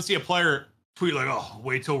of times I would see a player tweet like, "Oh,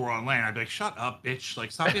 wait till we're on LAN." I'd be like, "Shut up, bitch!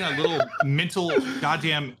 Like, stop being a little mental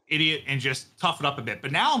goddamn idiot and just tough it up a bit."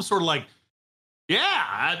 But now I'm sort of like,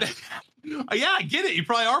 "Yeah, yeah, I get it. You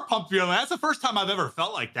probably are pumped for you. That's the first time I've ever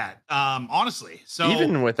felt like that, honestly." So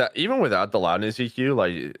Even without the loudness EQ,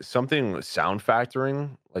 like something with sound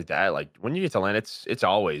factoring like that, like when you get to LAN, it's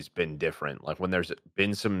always been different. Like when there's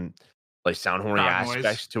been some like sound horny crowd aspects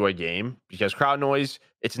noise. to a game, because crowd noise,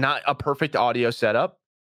 it's not a perfect audio setup.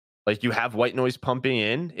 Like you have white noise pumping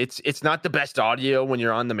in. It's not the best audio when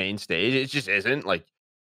you're on the main stage. It just isn't. Like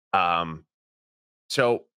um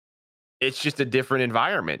so it's just a different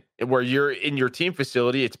environment where you're in your team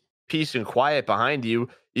facility. It's peace and quiet behind you.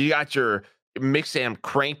 You got your mix amp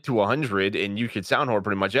cranked to 100, and you could sound horn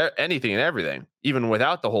pretty much anything and everything, even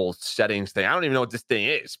without the whole settings thing. I don't even know what this thing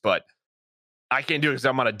is, but I can't do it because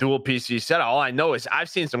I'm on a dual PC setup. All I know is I've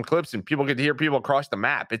seen some clips and people get to hear people across the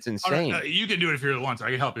map. It's Oh, no, insane. you can do it if you're the one. So I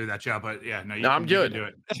can help you with that, job. But yeah, no, No, I'm you can good. do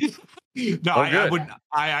it. No, I'm I good. wouldn't.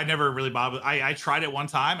 I never really bothered. I tried it one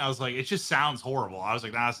time. I was like, it just sounds horrible. I was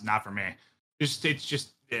like, nah, this is not for me. It's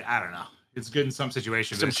just I don't know. It's good in some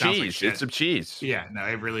situations, but Some it sounds like cheese. shit. It's some cheese. Yeah, no,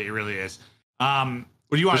 it really is. What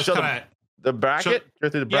do you want Just to show kind the bracket. Go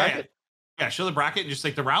through the of? Yeah, bracket. yeah, show the bracket. Just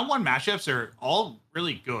like the round one matchups are all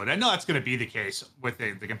really good. I know that's going to be the case with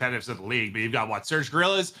the competitives of the league, but you've got what Surge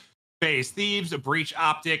Gorillas, FaZe Thieves, Breach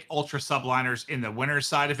OpTic, Ultra Subliners in the winners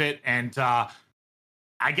side of it, and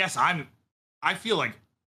I guess I feel like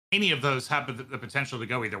any of those have the potential to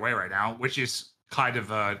go either way right now, which is kind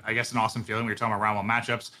of I guess an awesome feeling. We were talking about round one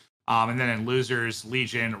matchups, and then in losers,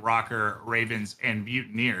 Legion, Rokkr, Ravens, and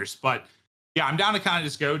Mutineers, but. Yeah, I'm down to kind of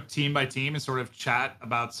just go team by team and sort of chat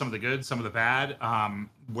about some of the good, some of the bad,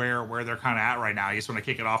 where they're kind of at right now. I just want to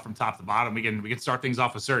kick it off from top to bottom. We can start things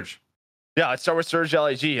off with Surge. Yeah, let's start with Surge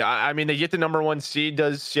LAG. I mean, they get the number one seed,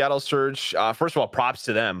 does Seattle Surge. First of all, props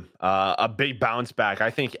to them. A big bounce back.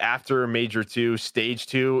 I think after Major 2, Stage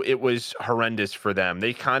 2, it was horrendous for them.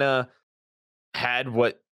 They kind of had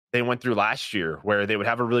what they went through last year, where they would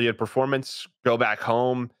have a really good performance, go back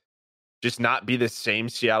home, just not be the same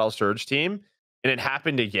Seattle Surge team. And it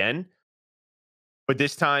happened again. But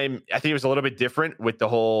this time, I think it was a little bit different with the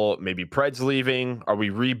whole maybe Preds leaving. Are we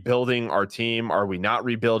rebuilding our team? Are we not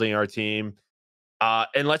rebuilding our team?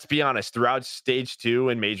 And let's be honest, throughout stage 2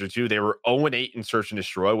 and major 2, they were 0-8 in search and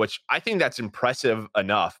destroy, which I think that's impressive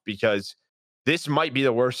enough because this might be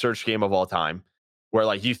the worst search game of all time, where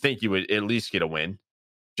like you think you would at least get a win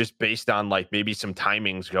just based on like maybe some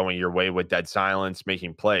timings going your way with dead silence,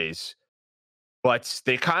 making plays. But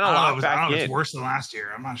they kind of locked back I don't know if in. it's worse than last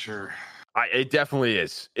year. I'm not sure. It definitely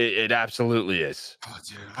is. It absolutely is. Oh,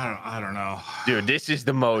 dude, I don't know. Dude, this is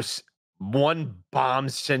the most one bomb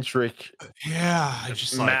centric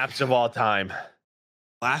just maps of all time.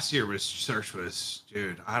 Last year search was,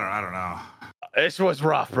 dude, I don't know. This was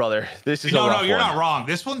rough, brother. This is no, you're not wrong.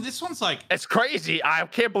 This one's like, it's crazy. I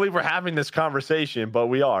can't believe we're having this conversation, but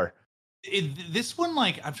we are. This one,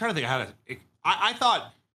 like, I'm trying to think how to. I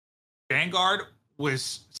thought Vanguard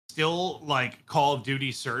was still like Call of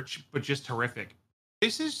Duty search, but just horrific.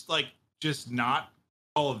 This is like just not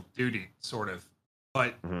Call of Duty, sort of.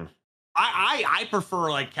 But I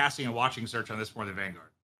prefer like casting and watching search on this more than Vanguard.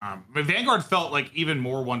 But Vanguard felt like even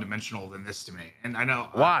more one-dimensional than this to me, and I know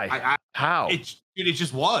why. How it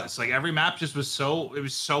just was like every map just was so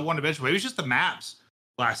one-dimensional. It was just the maps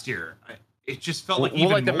last year. It just felt like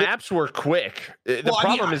the maps were quick. The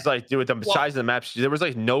problem is like, dude, with the size of the maps, there was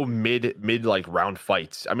like no mid like round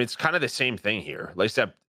fights. I mean, it's kind of the same thing here, like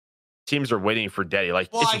except teams are waiting for Daddy. Like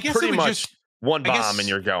it's pretty much one bomb and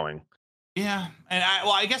you're going. Yeah, and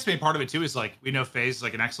I guess maybe part of it too is like we know FaZe is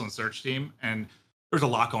like an excellent search team, and there's a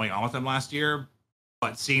lot going on with them last year,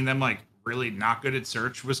 but seeing them like really not good at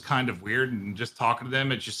search was kind of weird. And just talking to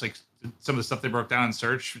them, it's just like some of the stuff they broke down in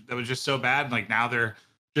search that was just so bad. And like now they're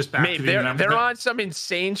just back to they're on some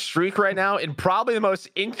insane streak right now and probably the most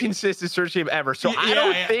inconsistent search team ever. So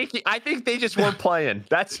I think they just weren't playing.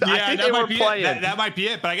 I think they weren't playing. That might be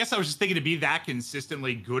it. But I guess I was just thinking to be that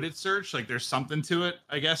consistently good at search, like there's something to it.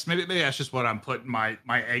 I guess maybe that's just what I'm putting my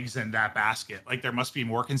eggs in that basket. Like there must be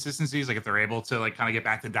more consistencies, like if they're able to like kind of get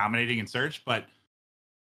back to dominating in search. But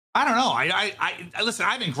I don't know. I listen.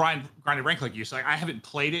 I haven't grinded rank like you, so I haven't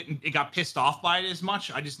played it and it got pissed off by it as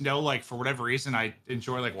much. I just know, like for whatever reason, I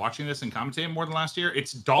enjoy like watching this and commentating more than last year.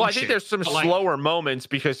 It's dog shit. I think there's some slower moments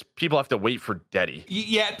because people have to wait for Deddy.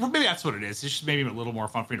 Yeah, maybe that's what it is. It's just maybe a little more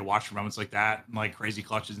fun for me to watch for moments like that, and like crazy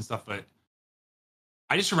clutches and stuff. But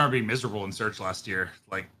I just remember being miserable in search last year.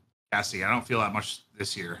 Like Cassie, I don't feel that much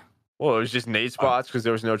this year. Well, it was just nade spots because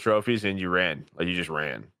there was no trophies and you ran. Like you just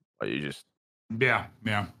ran. Like you just. Yeah.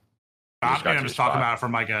 I'm just talking about it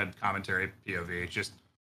from like a commentary POV. It just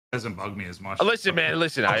doesn't bug me as much. Listen, man.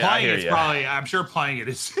 I hear you. I'm sure playing it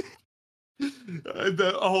is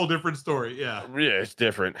a whole different story. Yeah, it's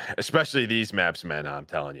different, especially these maps, man. I'm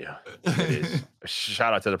telling you, it is.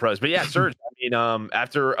 Shout out to the pros, but yeah, Surge. I mean,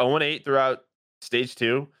 after 0-8 throughout stage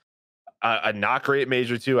 2, a not great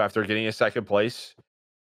major 2 after getting a second place,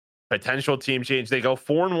 potential team change. They go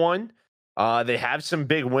 4-1. They have some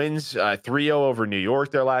big wins, 3-0 over New York,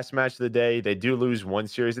 their last match of the day. They do lose one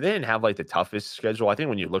series. They didn't have like the toughest schedule. I think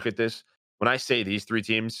when you look at this, when I say these 3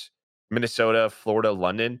 teams, Minnesota, Florida,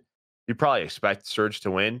 London, you probably expect Surge to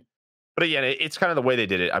win. But again, it's kind of the way they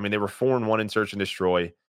did it. I mean, they were 4-1 in Search and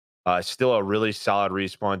Destroy. Still a really solid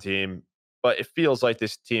respawn team. But it feels like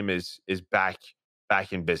this team is back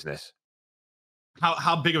in business.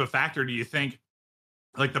 How big of a factor do you think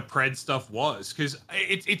like the Pred stuff was? Because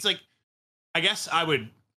it's like, I guess I would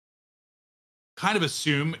kind of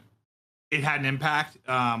assume it had an impact.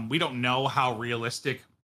 We don't know how realistic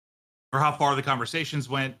or how far the conversations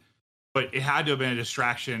went, but it had to have been a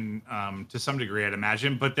distraction to some degree, I'd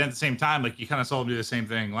imagine. But then at the same time, like you kind of saw them do the same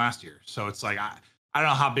thing last year. So it's like, I don't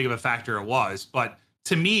know how big of a factor it was. But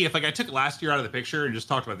to me, if like I took last year out of the picture and just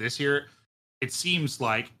talked about this year, it seems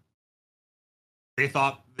like they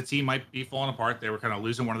thought the team might be falling apart. They were kind of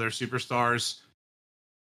losing one of their superstars.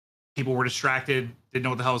 People were distracted, didn't know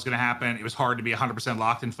what the hell was going to happen. It was hard to be 100%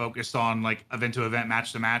 locked and focused on like event to event,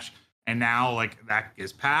 match to match. And now like that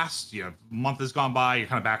is past, a month has gone by, you're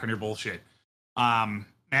kind of back on your bullshit. And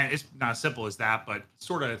it's not as simple as that, but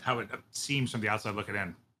sort of how it seems from the outside looking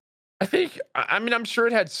in. I mean, I'm sure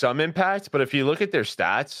it had some impact, but if you look at their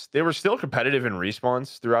stats, they were still competitive in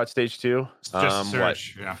respawns throughout stage 2. Just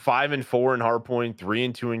search, 5-4 in hardpoint,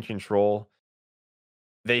 3-2 in control.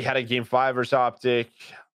 They had a game 5 versus OpTic.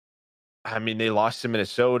 I mean, they lost to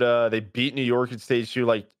Minnesota. They beat New York at stage 2.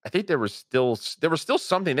 Like, I think there was still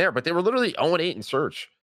something there, but they were literally 0-8 in search.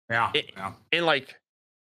 Yeah. And like,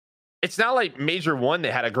 it's not like major 1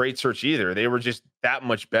 they had a great search either. They were just that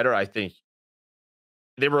much better. I think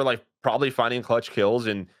they were like probably finding clutch kills,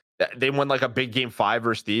 and they won like a big game 5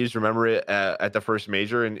 versus Thieves. Remember it at the first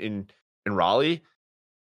major in Raleigh.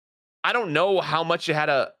 I don't know how much it had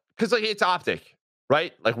because like it's OpTic,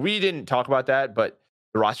 right? Like we didn't talk about that, but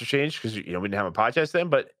the roster changed because we didn't have a podcast then.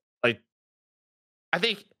 But like I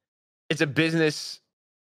think it's a business,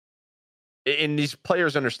 and these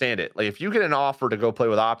players understand it. Like if you get an offer to go play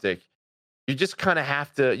with OpTic, you just kind of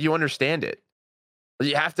have to understand it.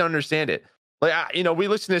 You have to understand it. Like we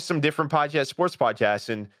listen to some different podcasts, sports podcasts,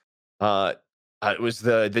 and it was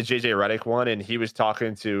the JJ Redick one, and he was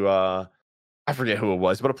talking to I forget who it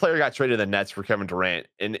was, but a player got traded to the Nets for Kevin Durant,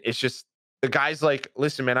 and it's just the guy's like,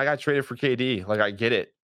 listen, man, I got traded for KD. Like I get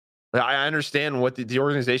it. Like, I understand what the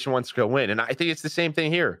organization wants to go win, and I think it's the same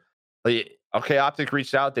thing here. Like, okay, OpTic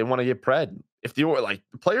reached out; they want to get pred. If the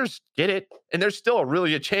players get it, and there's still a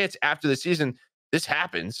really good chance after the season this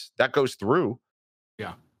happens, that goes through.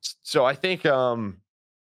 Yeah. So I think,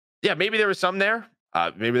 maybe there was some there.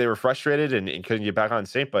 Maybe they were frustrated and couldn't get back on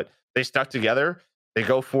sync, but they stuck together. They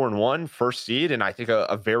go 4-1, first seed, and I think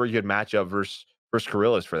a very good matchup versus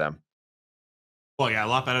Gorillas for them. Well, yeah, a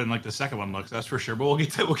lot better than like the second one looks, that's for sure. But we'll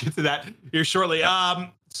get to that here shortly.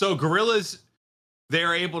 So Gorillas,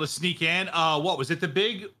 they're able to sneak in. What was it? The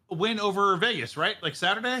big win over Vegas, right? Like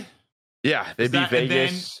Saturday? Yeah, they beat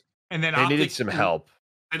Vegas. And then they needed some help.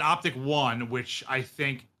 And OpTic won, which I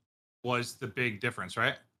think was the big difference,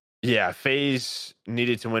 right? Yeah, FaZe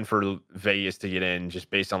needed to win for Vegas to get in, just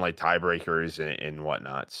based on like tiebreakers and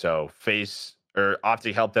whatnot. So FaZe or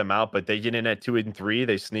OpTic helped them out, but they get in at 2 and 3.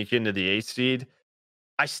 They sneak into the 8th seed.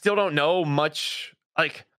 I still don't know much.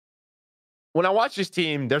 Like when I watch this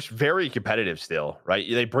team, they're very competitive still, right?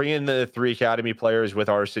 They bring in the 3 academy players with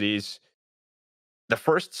RCDs. The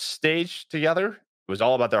first stage together was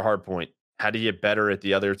all about their hard point. How do you get better at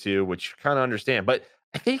the other 2, which you kind of understand. But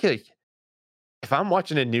I think like if I'm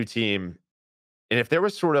watching a new team, and if there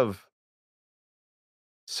was sort of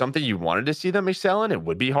something you wanted to see them excel in, it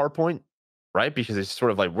would be hardpoint, right? Because it's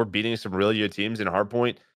sort of like we're beating some really good teams in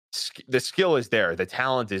hardpoint. The skill is there, the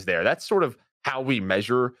talent is there. That's sort of how we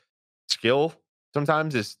measure skill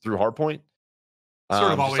sometimes is through hardpoint.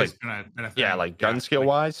 Sort of always been a thing. Yeah, like gun skill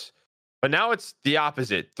wise. But now it's the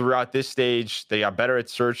opposite. Throughout this stage, they got better at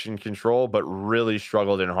search and control, but really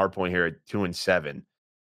struggled in hardpoint here at 2 and 7.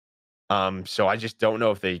 So I just don't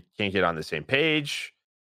know if they can't get on the same page.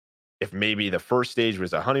 If maybe the first stage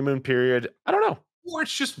was a honeymoon period, I don't know. Or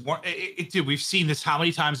it's just dude. We've seen this how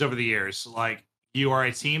many times over the years. Like you are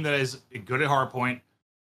a team that is good at hardpoint,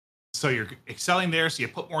 so you're excelling there. So you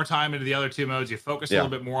put more time into the other 2 modes. You focus a little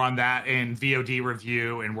bit more on that in VOD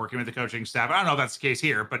review and working with the coaching staff. I don't know if that's the case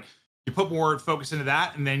here, but you put more focus into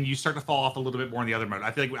that, and then you start to fall off a little bit more in the other mode.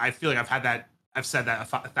 I feel like I've had that. I've said that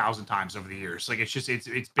 1,000 times over the years. Like it's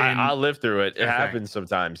been. I live through it. It happens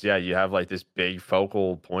sometimes. Yeah, you have like this big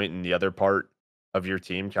focal point, and the other part of your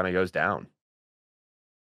team kind of goes down.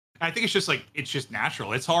 I think it's just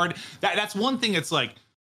natural. It's hard. That's one thing. That's like,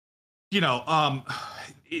 we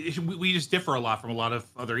just differ a lot from a lot of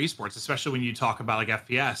other esports, especially when you talk about like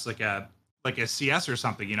FPS, like a CS or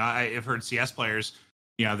something. I've heard CS players.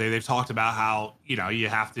 They've talked about how you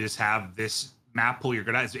have to just have this map pool you're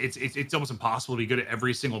good at. It's almost impossible to be good at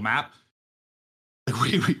every single map.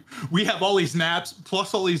 Like we have all these maps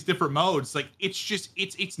plus all these different modes. Like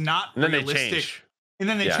it's not realistic. And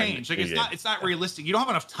then they change. Like it's not realistic. You don't have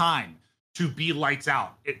enough time to be lights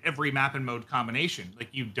out at every map and mode combination. Like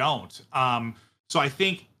you don't. So I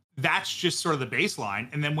think that's just sort of the baseline.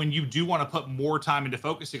 And then when you do want to put more time into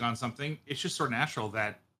focusing on something, it's just sort of natural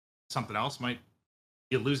that something else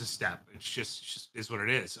you lose a step. It's just is what it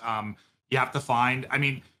is. You have to find,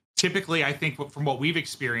 typically, I think from what we've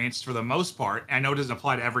experienced for the most part, and I know it doesn't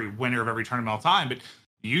apply to every winner of every tournament all the time, but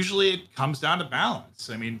usually it comes down to balance.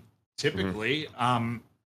 Typically,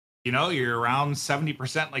 you're around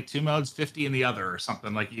 70%, like 2 modes, 50 in the other or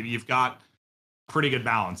something. Like you've got pretty good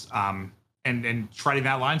balance. And treading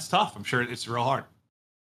that line's tough. I'm sure it's real hard.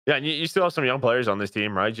 Yeah, and you still have some young players on this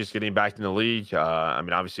team, right? Just getting back in the league.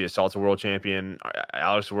 Obviously, Assault's a world champion,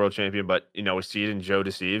 Alex a world champion, but with Seed and Joe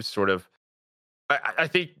Deceives, sort of. I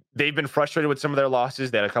think they've been frustrated with some of their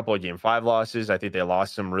losses. They had a couple of Game 5 losses. I think they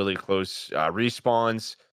lost some really close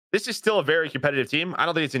respawns. This is still a very competitive team. I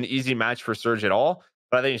don't think it's an easy match for Surge at all,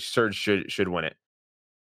 but I think Surge should win it.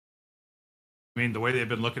 The way they've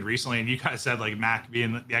been looking recently, and you kind of said like Mac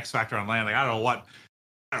being the X factor on land. Like I don't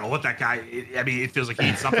know what that guy. It feels like he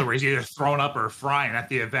needs something where he's either thrown up or frying at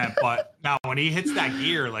the event. But now when he hits that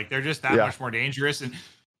gear, like they're just that much more dangerous. And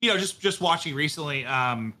just watching recently,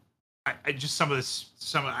 I heard some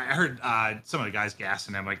of the guys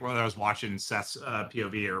gassing him. Like, I was watching Seth's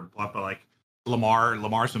POV or what, but like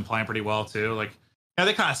Lamar's been playing pretty well too. Like,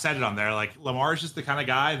 they kind of said it on there. Like, Lamar's just the kind of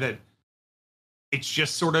guy that it's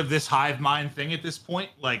just sort of this hive mind thing at this point.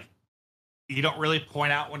 Like, you don't really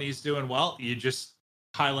point out when he's doing well. You just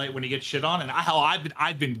highlight when he gets shit on. And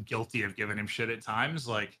I've been guilty of giving him shit at times,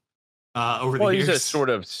 like over the Well, he's a years. sort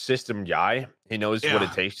of system guy. He knows what it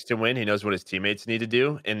Yeah. takes to win. He knows what his teammates need to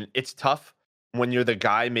do. And it's tough when you're the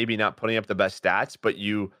guy maybe not putting up the best stats, but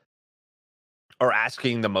you are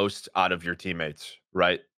asking the most out of your teammates,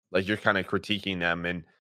 right? Like you're kind of critiquing them. And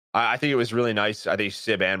I think it was really nice. I think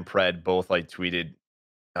Sib and Pred both like tweeted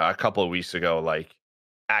a couple of weeks ago, like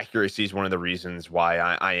accuracy is one of the reasons why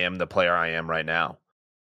I am the player I am right now.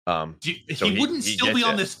 So He wouldn't he still be gets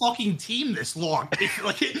on it. this fucking team this long.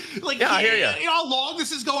 Yeah, I hear you. You know how long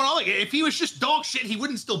this is going on. Like, if he was just dog shit, he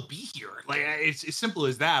wouldn't still be here. Like, it's as simple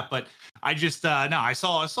as that. But I just no, I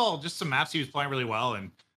saw just some maps he was playing really well,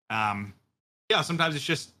 and yeah, sometimes it's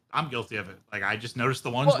just I'm guilty of it. Like, I just noticed the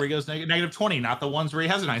ones Well, where he goes negative 20, not the ones where he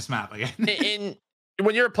has a nice map again. and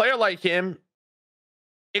when you're a player like him,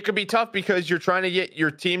 it could be tough because you're trying to get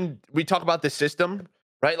your team. We talk about the system,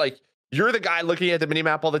 right? Like you're the guy looking at the mini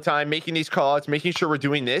map all the time, making these calls, making sure we're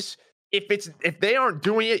doing this. If they aren't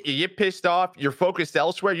doing it, you get pissed off. You're focused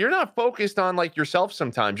elsewhere. You're not focused on like yourself.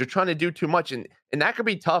 Sometimes you're trying to do too much, and that could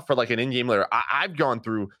be tough for like an in-game player. I've gone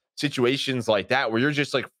through situations like that where you're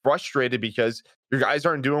just like frustrated because your guys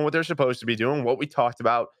aren't doing what they're supposed to be doing. What we talked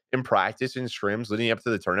about in practice and scrims leading up to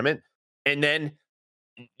the tournament, and then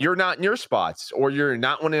you're not in your spots or you're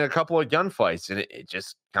not winning a couple of gunfights, and it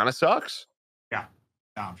just kind of sucks. Yeah,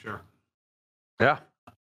 no, I'm sure. Yeah.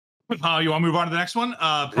 You want to move on to the next one?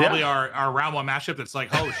 Probably Yeah. our round one matchup. That's like,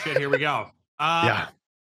 oh shit, here we go. Yeah.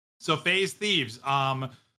 So FaZe Thieves.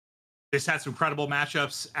 This had some incredible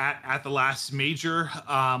matchups at the last major.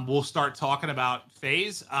 We'll start talking about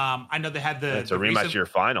FaZe. I know they had It's a rematch of your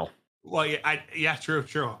final. well, yeah, true.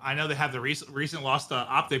 I know they have the recent loss to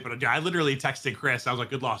OpTic, but I literally texted Chris. I was like,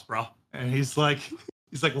 "Good loss, bro," and he's like,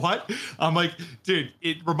 "What?" I'm like, "Dude,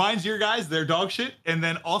 it reminds your guys they're dog shit, and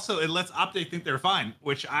then also it lets OpTic think they're fine,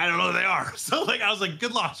 which I don't know they are." So like, I was like,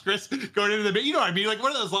 "Good loss, Chris." Going into the, you know what I mean? Like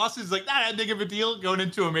one of those losses, like not that big of a deal going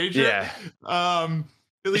into a major. Yeah.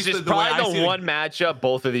 At This least is the way I probably see the it. one matchup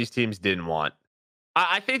both of these teams didn't want.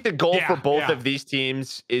 I think the goal for Yeah, both yeah. of these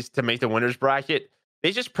teams is to make the winners bracket.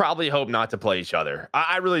 They just probably hope not to play each other.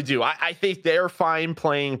 I really do. I think they're fine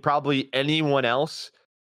playing probably anyone else.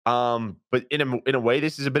 But in a way,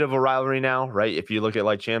 this is a bit of a rivalry now, right? If you look at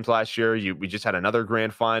like champs last year, we just had another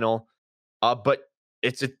grand final. But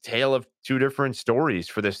it's a tale of two different stories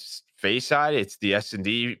for this FaZe side. It's the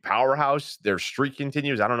S&D powerhouse. Their streak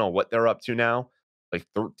continues. I don't know what they're up to now, like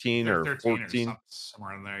 13 They're or 13 or 14. something,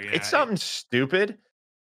 somewhere in there. It's Yeah, something stupid,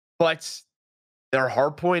 but their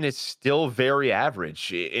hard point is still very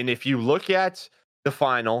average. And if you look at the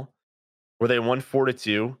final where they won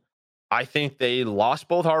 4-2, I think they lost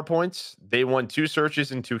both hard points. They won 2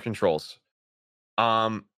 searches and 2 controls.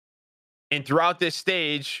 Um, and throughout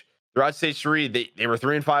stage 3, they were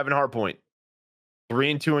 3-5 in hard point,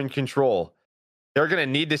 3-2 in control. They're gonna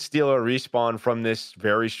need to steal a respawn from this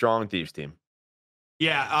very strong Thieves team.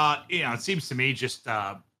 yeah. It seems to me just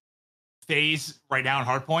FaZe right now in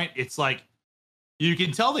hardpoint, it's like you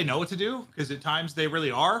can tell they know what to do because at times they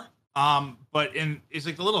really are. But it's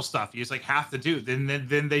like the little stuff you just like have to do.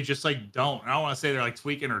 Then they just like don't. I don't want to say they're like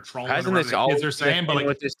tweaking or trolling Hasn't or this whatever the kids always are saying, but like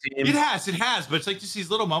with this team? it has. But it's like just these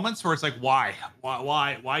little moments where it's like, why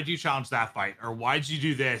do you challenge that fight or why'd you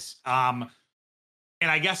do this? And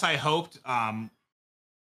I guess I hoped, kind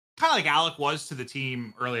of like Alec was to the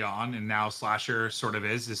team early on, and now Slasher sort of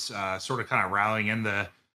is sort of kind of rallying in the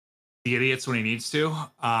idiots when he needs to.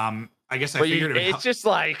 I guess I But figured it would it's just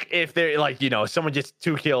like if they're like, someone gets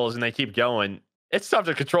 2 kills and they keep going, it's tough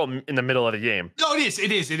to control in the middle of the game. No, it is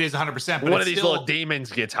 100%. But One it's of these still, little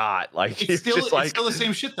demons gets hot. Like it's still, just like, it's still the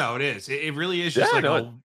same shit though. It is. It really is just yeah, like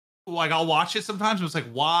no, like I'll watch it sometimes. And it's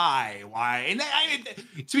like why, and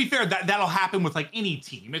to be fair, that'll happen with like any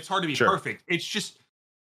team. It's hard to be sure. perfect. It's just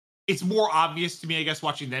it's more obvious to me, I guess,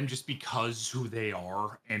 watching them just because who they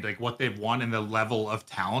are and like what they've won and the level of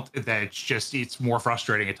talent that it's more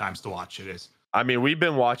frustrating at times to watch. It is. I mean, we've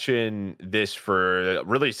been watching this for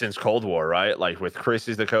really since Cold War, right? Like with Chris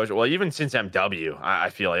as the coach. Well, even since MW, I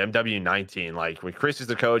feel like MW19, like with Chris as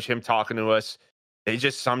the coach, him talking to us, they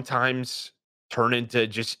just sometimes turn into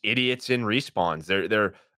just idiots in respawns.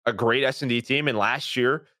 They're a great S&D team, and last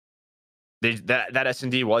year that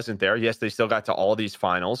S&D wasn't there. Yes, they still got to all these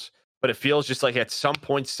finals, but it feels just like at some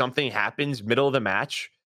point something happens middle of the match.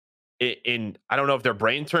 In I don't know if their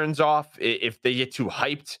brain turns off, if they get too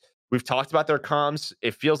hyped. We've talked about their comms.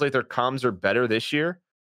 It feels like their comms are better this year,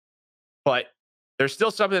 but there's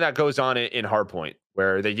still something that goes on in Hardpoint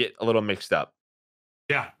where they get a little mixed up.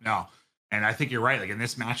 Yeah, no. And I think you're right. Like in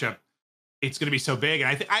this matchup, it's going to be so big.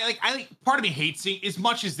 And I like part of me hates seeing, as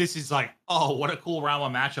much as this is like, oh, what a cool round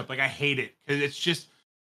one matchup. Like I hate it because it's just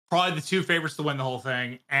probably the two favorites to win the whole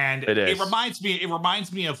thing. And It is. it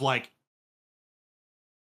reminds me of like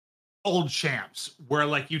old champs where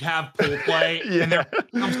like you'd have pool play and there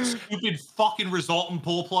some stupid fucking result in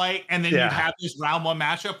pool play. And then you'd have this round one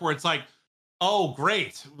matchup where it's like, oh,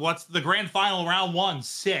 great. What's the grand final round one?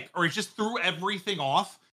 Sick. Or he just threw everything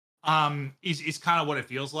off. Is kind of what it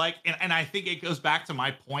feels like. And I think it goes back to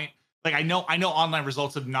my point. Like I know online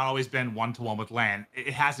results have not always been 1-to-1 with LAN.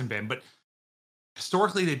 It hasn't been, but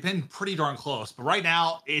historically they've been pretty darn close. But right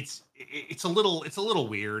now it's a little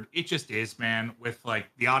weird. It just is, man, with like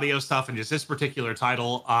the audio stuff and just this particular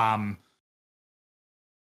title.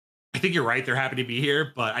 I think you're right. They're happy to be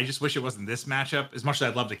here, but I just wish it wasn't this matchup. As much as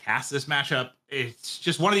I'd love to cast this matchup, it's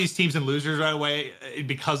just one of these teams and losers right away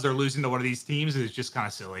because they're losing to one of these teams. It's just kind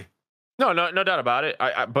of silly. No doubt about it.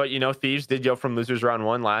 But you know, Thieves did go from losers round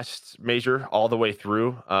one last major all the way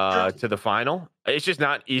through to the final. It's just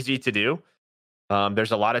not easy to do.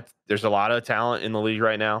 There's a lot of talent in the league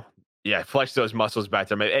right now. Yeah, flex those muscles back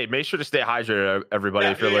there. Hey, make sure to stay hydrated, everybody,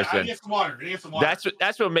 if you're listening. Get some water. That's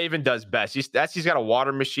what Maven does best. He's got a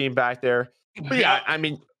water machine back there. But yeah, I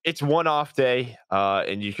mean, it's one off day,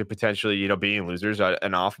 and you could potentially, you know, being losers,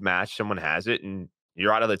 an off match, someone has it, and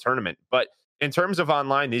you're out of the tournament. But in terms of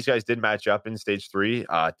online, these guys did match up in stage 3.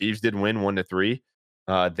 Thieves did win 1-3.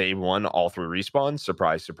 They won all 3 respawns.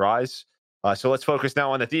 Surprise, surprise. So let's focus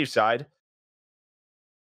now on the Thieves side.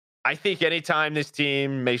 I think anytime this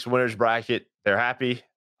team makes winners bracket, they're happy.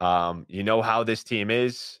 You know how this team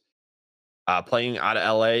is playing out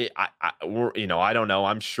of LA. I don't know.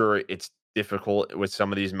 I'm sure it's difficult with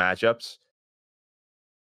some of these matchups.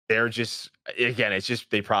 They're just, again, it's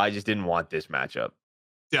just they probably just didn't want this matchup.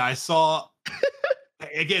 Yeah, I saw.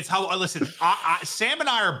 Again, it's how listen. Sam and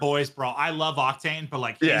I are boys, bro. I love Octane, but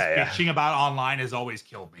like his bitching about online has always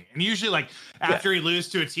killed me. And usually, like after he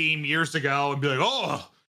loses to a team years ago, and be like, oh.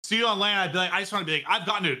 See you on LAN, I'd be like, I just want to be like, I've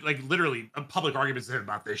gotten to like literally a public arguments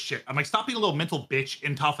about this shit. I'm like, stop being a little mental bitch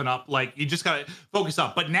and toughen up. Like, you just gotta focus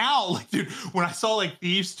up. But now, like, dude, when I saw like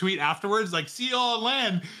Thieves tweet afterwards, like, see you on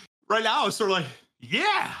LAN, right now, it's sort of like,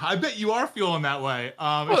 yeah, I bet you are feeling that way.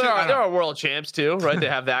 Well, there are world champs too, right? They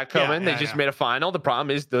have that coming. They just made a final. The problem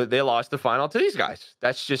is they lost the final to these guys.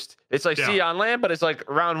 That's just, it's like see you on LAN, but it's like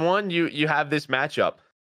round one, you have this matchup.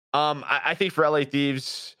 I think for LA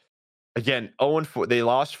Thieves. Again, 0-4. They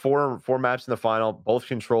lost four maps in the final, both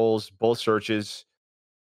controls, both searches.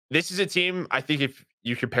 This is a team, I think if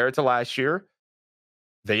you compare it to last year,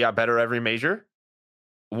 they got better every major.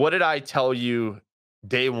 What did I tell you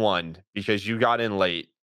day one? Because you got in late.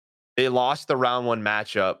 They lost the round one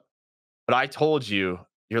matchup, but I told you,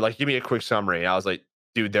 you're like, give me a quick summary. And I was like,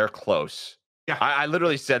 dude, they're close. Yeah. I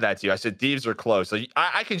literally said that to you. I said, Thieves are close. Like,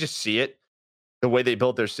 I can just see it, the way they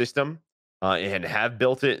built their system. And have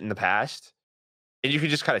built it in the past, and you can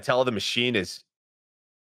just kind of tell the machine it's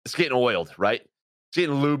getting oiled, right? It's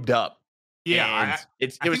getting lubed up. Yeah,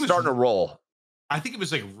 it was starting to roll. I think it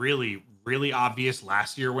was like really, really obvious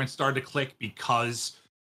last year when it started to click because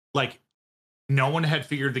like no one had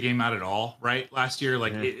figured the game out at all, right? Last year,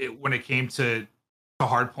 like when it came to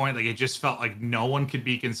hardpoint, like it just felt like no one could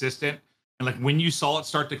be consistent. And like when you saw it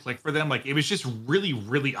start to click for them, like it was just really,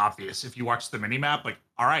 really obvious if you watched the mini map, like,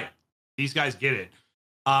 all right. These guys get it.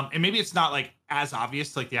 And maybe it's not like as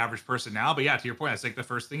obvious to like the average person now, but yeah, to your point, that's like the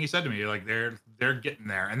first thing you said to me. You're like, they're getting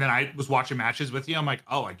there. And then I was watching matches with you. I'm like,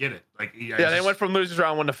 oh, I get it. Like, they went from losers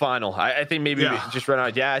round one to final. I think maybe just run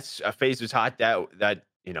out. Yeah, it's a FaZe was hot. That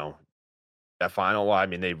you know, that final. Well, I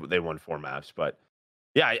mean, they won 4 maps, but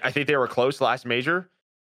yeah, I think they were close last major.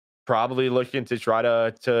 Probably looking to try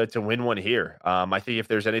to win one here. I think if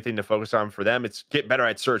there's anything to focus on for them, it's get better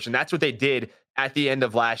at search, and that's what they did at the end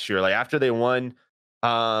of last year. Like after they won,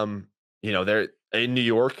 they're in New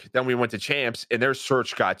York. Then we went to champs, and their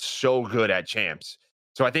search got so good at champs.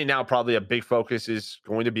 So I think now probably a big focus is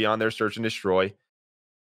going to be on their search and destroy.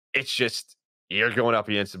 It's just you're going up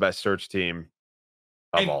against the best search team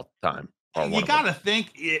of all time. You gotta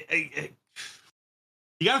think.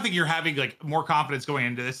 You got to think you're having like more confidence going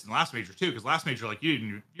into this than last major too, because last major, like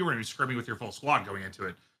you weren't even scrimming with your full squad going into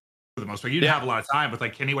it for the most part. You didn't have a lot of time with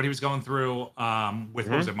like Kenny, what he was going through with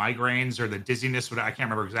what was it, migraines or the dizziness? What I can't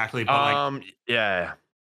remember exactly, but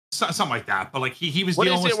something like that. But like he was. What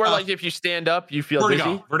dealing is it? With where stuff. Like if you stand up, you feel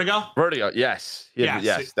dizzy? Vertigo. Yes.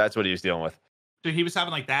 Yes. That's what he was dealing with. So he was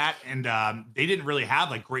having like that, and they didn't really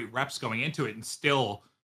have like great reps going into it, and still.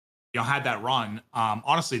 Had that run.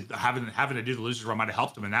 Honestly, having to do the losers run might have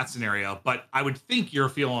helped him in that scenario. But I would think you're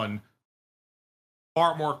feeling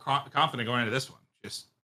far more confident going into this one. Just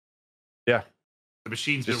Yeah. The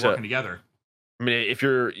machine's Just been working together. I mean, if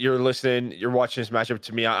you're listening, you're watching this matchup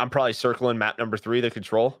to me, I'm probably circling map number 3, the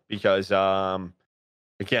control, because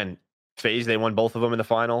again, FaZe, they won both of them in the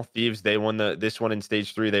final. Thieves, they won this one in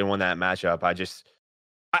stage 3. They won that matchup.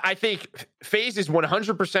 I think FaZe is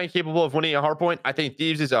 100% capable of winning a hardpoint. I think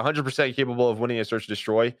Thieves is 100% capable of winning a search and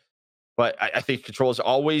destroy. But I think control is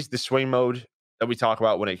always the swing mode that we talk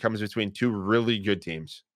about when it comes between two really good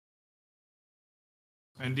teams.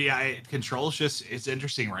 And yeah, control's just it's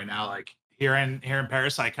interesting right now. Like here in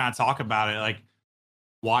Paris, I kind of talk about it, like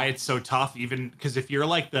why it's so tough. Even because if you're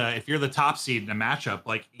the top seed in a matchup,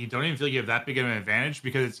 like you don't even feel you have that big of an advantage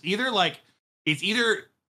because it's either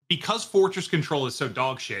because Fortress control is so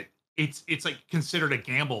dog shit. It's like considered a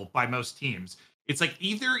gamble by most teams. It's like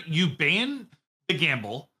either you ban the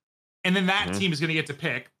gamble, and then that team is going to get to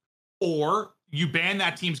pick, or you ban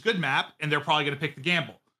that team's good map, and they're probably going to pick the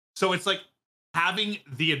gamble. So it's like having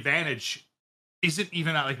the advantage isn't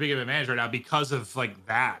even that like big of an advantage right now because of like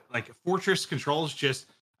that. Like Fortress control is just.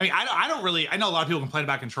 I mean, I don't really. I know a lot of people complain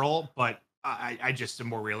about control, but I just am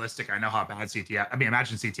more realistic. I know how bad CTF. I mean,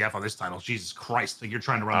 imagine CTF on this title. Jesus Christ! Like you're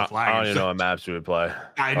trying to run the flag. I don't even know what maps we would play.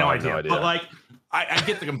 I had no idea. But like, I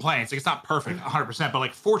get the complaints. Like it's not perfect, 100%. But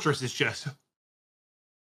like Fortress is just.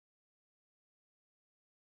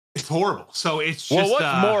 It's horrible. So it's just. Well,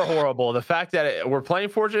 what's more horrible? The fact that we're playing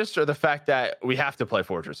Fortress or the fact that we have to play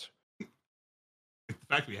Fortress? The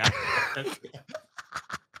fact we have to.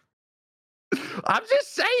 I'm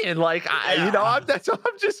just saying, like, I'm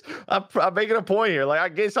making a point here. Like, I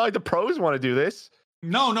guess like the pros want to do this.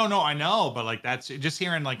 No, I know. But like, that's just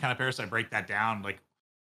hearing like kind of Parasite break that down, like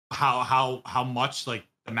how much like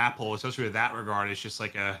the map pool, especially with that regard, is just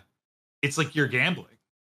like it's like you're gambling.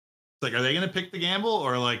 Like, are they going to pick the gamble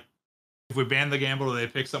or like if we ban the gamble, do they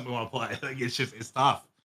pick something we want to play? Like, it's tough.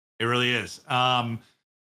 It really is.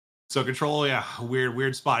 So control, yeah,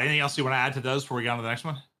 weird spot. Anything else you want to add to those before we get on to the next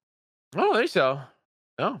one? I don't think so.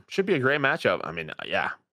 No, should be a great matchup. I mean, yeah,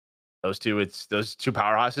 those two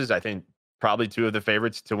powerhouses. I think probably two of the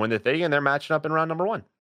favorites to win the thing, and they're matching up in round number 1.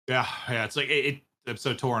 Yeah. It's like I'm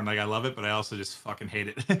so torn. Like I love it, but I also just fucking hate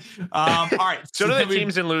it. All right. So do the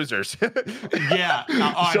teams and losers. Yeah.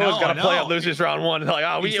 Someone's got to play up losers round 1.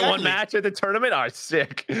 Like, we get one match at the tournament. Oh,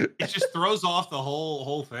 sick. It just throws off the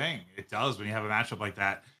whole thing. It does when you have a matchup like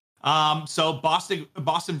that. So Boston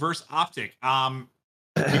versus OpTic.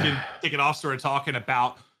 We can kick it off sort of talking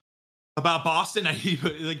about Boston.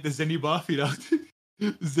 Like the Zinni buff,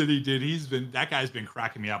 Zinni, dude, that guy's been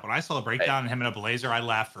cracking me up. When I saw the breakdown and him in a blazer, I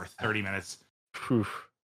laughed for 30 minutes.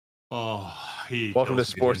 Oh, welcome to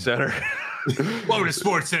Sports Center. Welcome to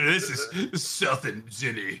Sports Center. This is something,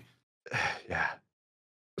 Zinni. Yeah,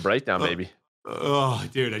 the breakdown, baby. Oh,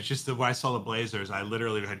 dude, when I saw the blazers, I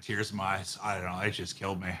literally had tears in my eyes. I don't know, it just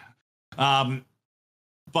killed me.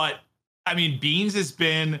 But I mean, Beans it's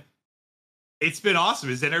been awesome.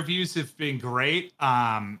 His interviews have been great.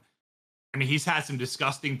 I mean, he's had some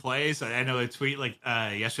disgusting plays. I know a tweet like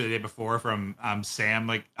yesterday, the day before from Sam,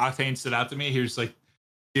 like Octane stood out to me. He was like,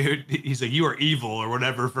 dude, he's like, you are evil or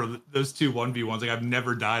whatever for those 2 1v1s. Like I've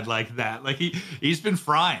never died like that. Like he's been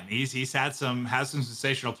frying. He's had some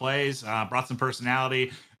sensational plays, brought some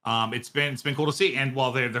personality. It's been cool to see. And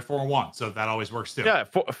they're 4-1, so that always works too. Yeah,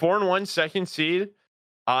 4-1 second seed.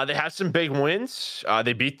 They have some big wins.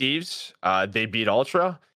 They beat Thieves. They beat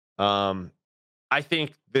Ultra. I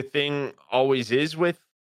think the thing always is with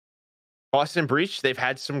Boston Breach, they've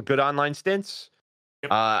had some good online stints.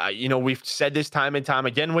 Yep. We've said this time and time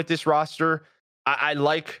again with this roster. I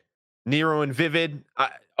like Nero and Vivid.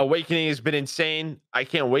 Awakening has been insane. I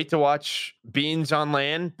can't wait to watch Beans on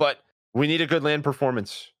LAN, but we need a good LAN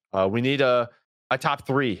performance. We need a top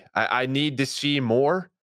 3. I need to see more.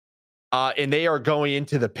 And they are going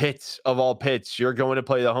into the pits of all pits. You're going to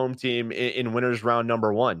play the home team in winners round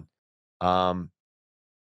number 1.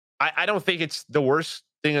 I don't think it's the worst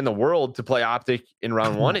thing in the world to play OpTic in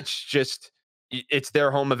round 1. It's just, it's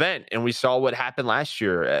their home event. And we saw what happened last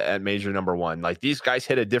year at major number 1. Like these guys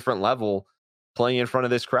hit a different level playing in front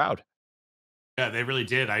of this crowd. Yeah, they really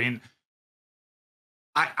did. I mean,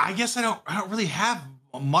 I guess I don't really have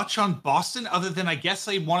much on Boston other than I guess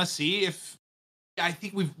I want to see if I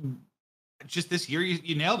think we've just this year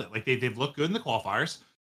you nailed it. Like they've looked good in the qualifiers.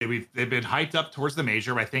 They've been hyped up towards the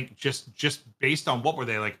major. But I think just based on what were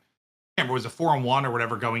they like? I can't remember, it was a 4-1 or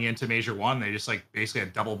whatever going into major 1. They just like basically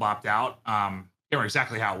had double bopped out. Can't remember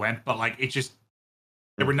exactly how it went, but like it just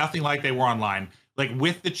they were nothing like they were online. Like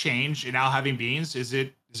with the change and now having Beans, is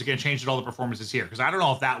it going to change at all the performances here? Because I don't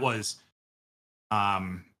know if that was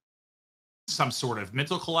some sort of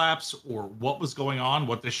mental collapse or what was going on,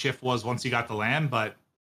 what the shift was once you got the LAN, but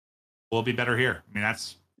we'll be better here. I mean,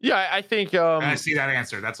 that's Yeah, I think I see that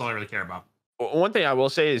answer. That's all I really care about. one thing I will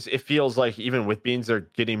say is it feels like even with Beans, they're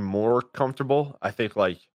getting more comfortable. I think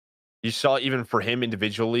like you saw even for him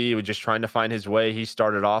individually, he was just trying to find his way. He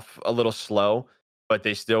started off a little slow, but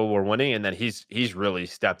they still were winning, and then he's really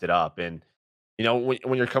stepped it up. And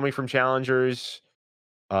when you're coming from challengers,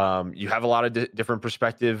 you have a lot of different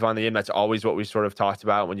perspective on the game. That's always what we sort of talked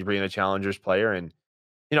about when you bring in a challengers player. And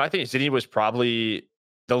I think Zinni was probably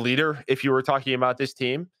the leader if you were talking about this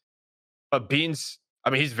team. But Beans, I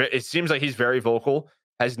mean, it seems like he's very vocal,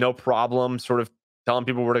 has no problem sort of telling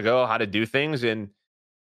people where to go, how to do things. And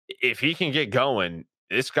if he can get going,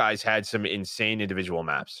 this guy's had some insane individual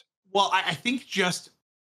maps. Well, I think just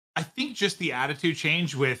the attitude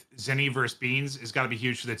change with Zinni versus Beans has got to be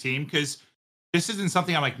huge for the team, because this isn't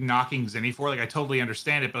something I'm like knocking Zinni for. Like, I totally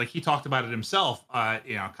understand it, but like he talked about it himself,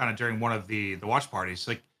 kind of during one of the watch parties.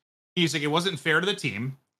 Like, he's like, it wasn't fair to the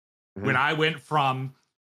team when I went from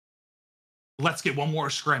let's get one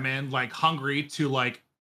more scrim in, like hungry, to like,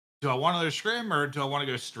 do I want another scrim or do I want to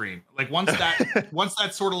go stream? Like once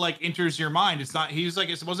that sort of like enters your mind, it's not. He's like,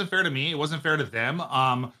 it wasn't fair to me. It wasn't fair to them.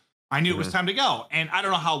 I knew it was time to go, and I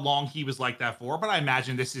don't know how long he was like that for, but I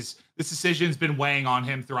imagine this decision's been weighing on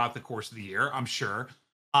him throughout the course of the year, I'm sure.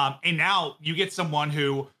 And now you get someone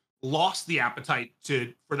who lost the appetite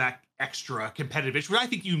for that extra competitive itch, which I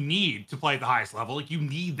think you need to play at the highest level. Like, you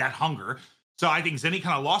need that hunger. So I think Zinni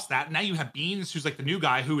kind of lost that. Now you have Beans, who's like the new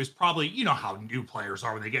guy, who is probably, how new players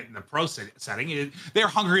are when they get in the pro setting. They're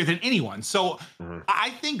hungrier than anyone. So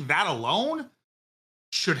I think that alone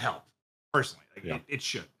should help, personally. Like, it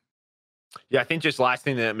should. Yeah, I think just last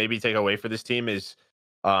thing that maybe take away for this team is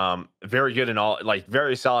very good in all, like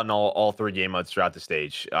very solid in all three game modes throughout the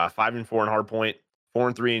stage. 5-4 in hardpoint,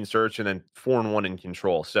 4-3 in search, and then 4-1 in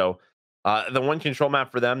control. So the one control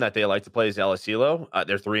map for them that they like to play is El Asilo.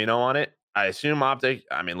 They're 3-0 on it. I assume OpTic.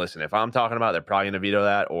 I mean, listen, if I'm talking about, they're probably going to veto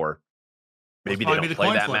that, or maybe they don't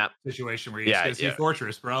play that map situation where you just see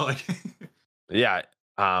Fortress, bro. Like, yeah.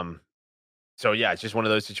 So yeah, it's just one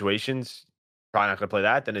of those situations. Probably not going to play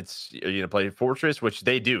that. Then it's you're going to play Fortress, which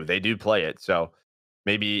they do. They do play it. So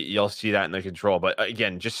maybe you'll see that in the control. But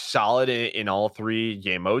again, just solid in all three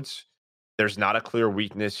game modes. There's not a clear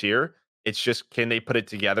weakness here. It's just, can they put it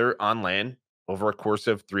together on LAN over a course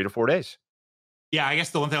of 3 to 4 days? Yeah, I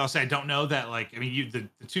guess the one thing I'll say, I don't know that, like, I mean,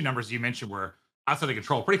 the two numbers you mentioned were outside of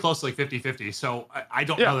control, pretty close to like 50-50. So I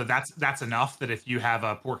don't know that that's enough, that if you have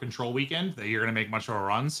a poor control weekend, that you're going to make much of a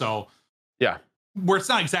run. So yeah, where it's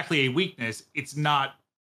not exactly a weakness, it's not,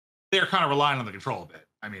 they're kind of relying on the control a bit.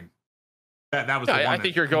 I mean, that was the one I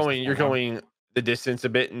think you're going the distance a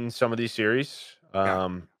bit in some of these series.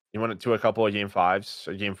 You went to a couple of game 5s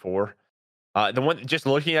or game 4. The one, just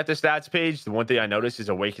looking at the stats page, the one thing I noticed is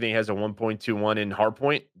Awakening has a 1.21 in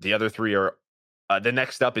hardpoint. The other three are the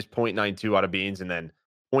next up is 0.92 out of Beans, and then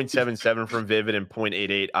 0.77 from Vivid and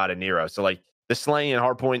 0.88 out of Nero. So like the slaying and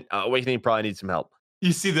hardpoint, Awakening probably needs some help.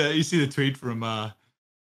 You see the tweet from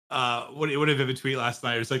what did Vivid tweet last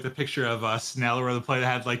night? It was like the picture of Snell, where the play that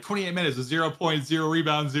had like 28 minutes with 0.0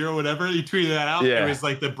 rebounds, 0 whatever. He tweeted that out. Yeah. It was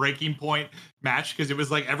like the breaking point match, because it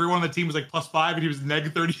was like everyone on the team was like +5 and he was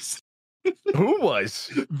 -36. Who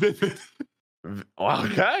was? Vivid.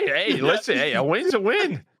 Okay, hey, listen, hey, a win's a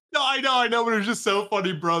win. No, I know, but it was just so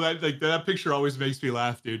funny, bro. That picture always makes me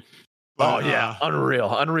laugh, dude. But,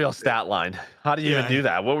 unreal stat line. How do you even do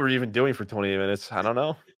that? What were you even doing for 28 minutes? I don't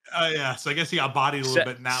know. Yeah, so I guess he got bodied a little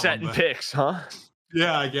bit in that setting one. Picks, huh?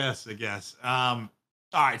 Yeah, I guess. All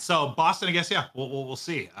right, so Boston, I guess, we'll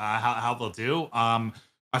see how they'll do.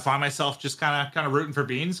 I find myself just kind of rooting for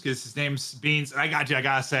Beans, because his name's Beans. And I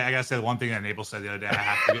gotta say the one thing that Enable said the other day.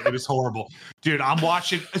 It was horrible, dude. I'm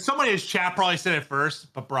watching. Somebody in his chat probably said it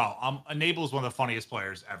first, but bro, Enable is one of the funniest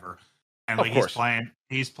players ever, and like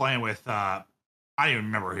he's playing with I don't even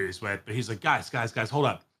remember who he's with, but he's like, guys, hold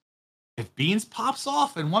up. If Beans pops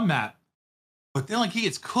off in one map, but then like he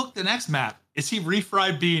gets cooked the next map, is he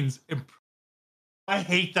refried Beans? I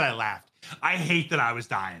hate that I laughed. I hate that I was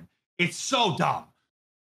dying. It's so dumb.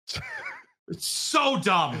 It's so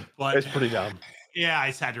dumb, but it's pretty dumb. Yeah, I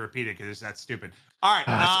just had to repeat it because that's stupid. All right,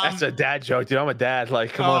 that's a dad joke, dude. I'm a dad.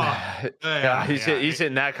 Like, come on. He's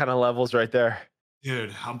hitting that kind of levels right there,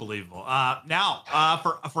 dude. Unbelievable. Now,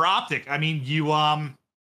 for OpTic, I mean, you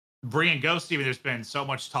bring in Ghost. Even there's been so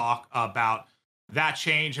much talk about that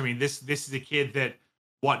change. I mean, this is a kid that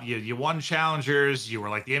you won challengers. You were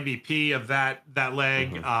like the MVP of that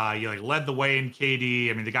leg. You like led the way in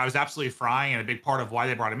KD. I mean, the guy was absolutely frying, and a big part of why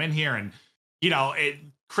they brought him in here. And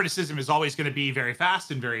criticism is always going to be very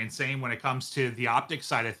fast and very insane when it comes to the OpTic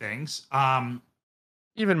side of things.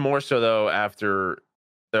 Even more so though after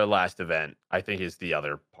their last event, I think, is the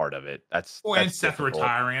other part of it. And That's Seth difficult.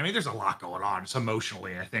 retiring. I mean, there's a lot going on just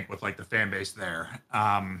emotionally, I think, with like the fan base there.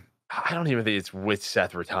 I don't even think it's with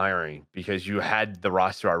Seth retiring because you had the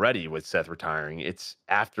roster already with Seth retiring. It's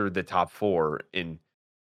after the top 4 in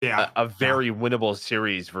Yeah, a yeah, very winnable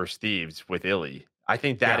series versus Thieves with Illy. I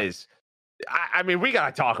think that yeah. is I mean, we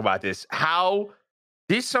gotta talk about this. How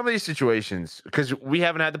some of these situations, because we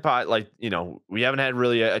haven't had the pot, like, we haven't had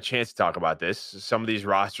really a chance to talk about this. Some of these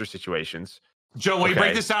roster situations. Joe, when you break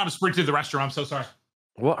Okay. this down, I'm sprinting to the restroom. I'm so sorry.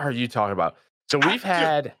 What are you talking about? So we've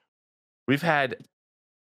had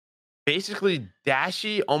basically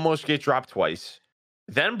Dashy almost get dropped twice,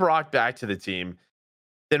 then brought back to the team,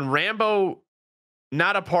 then Rambo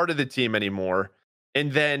not a part of the team anymore,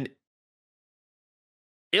 and then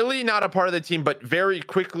Illy not a part of the team, but very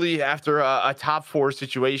quickly after a top 4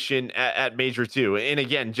 situation at Major 2. And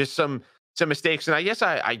again, just some mistakes. And I guess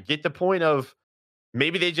I get the point of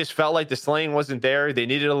maybe they just felt like the slaying wasn't there. They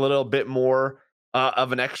needed a little bit more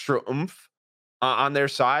of an extra oomph on their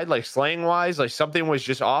side, like slaying wise, like something was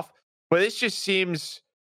just off. But this just seems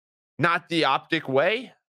not the OpTic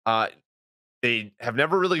way. They have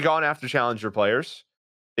never really gone after challenger players.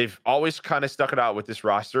 They've always kind of stuck it out with this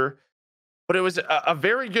roster. But it was a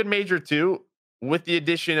very good Major 2 with the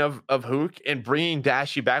addition of Hook and bringing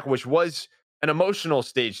Dashy back, which was an emotional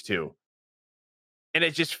stage 2. And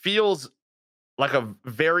it just feels like a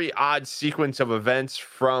very odd sequence of events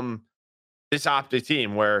from this OpTic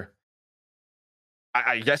team where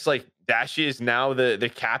I guess like Dashy is now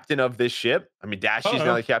the captain of this ship. I mean, Dashy is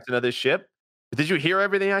now the captain of this ship. Did you hear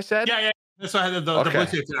everything I said? Yeah, yeah. That's why I had the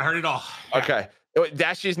Bluetooth. I heard it all. Yeah. Okay.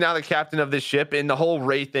 Dashy is now the captain of this ship, and the whole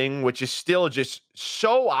Ray thing, which is still just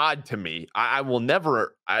so odd to me. I will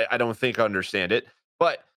never, I don't think, understand it.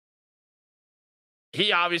 But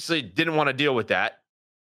he obviously didn't want to deal with that.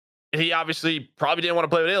 And he obviously probably didn't want to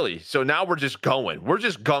play with Illy. So now we're just going. We're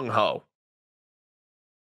just gung ho.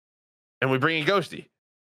 And we bring in Ghosty.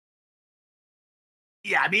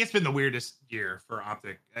 Yeah, I mean, it's been the weirdest year for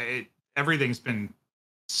OpTic. Everything's been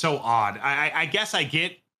so odd. I guess I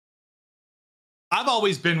get. I've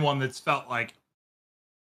always been one that's felt like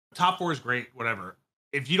top 4 is great, whatever.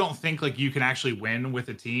 If you don't think like you can actually win with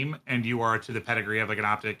a team and you are to the pedigree of like an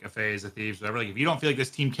OpTic, a FaZe, a Thieves, whatever, like if you don't feel like this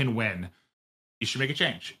team can win, you should make a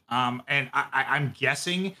change. And I'm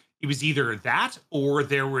guessing it was either that or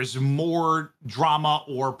there was more drama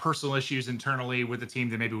or personal issues internally with the team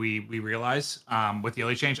than maybe we realize with the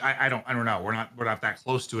early change. I don't know. We're not that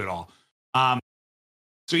close to it all.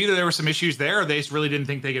 So either there were some issues there or they just really didn't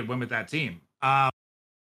think they could win with that team.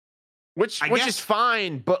 Which is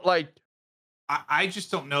fine, but like I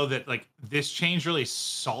just don't know that like this change really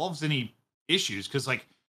solves any issues because like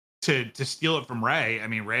to steal it from Ray. I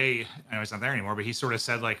mean, Ray, I know he's not there anymore, but he sort of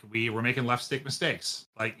said like we were making left stick mistakes.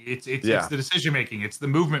 Like it's the decision making, it's the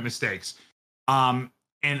movement mistakes. And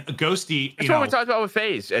Ghosty, that's what we talked about with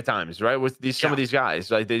FaZe at times, right? With some of these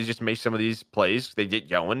guys, like they just make some of these plays, they get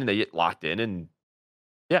going and they get locked in, and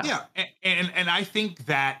yeah. And I think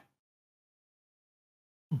that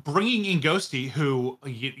bringing in Ghosty, who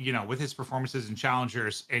you know, with his performances in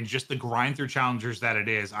challengers and just the grind through challengers that it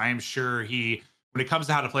is, I am sure he, when it comes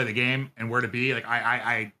to how to play the game and where to be, like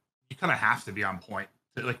you kind of have to be on point.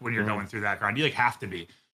 Like when you're going through that grind, you like have to be.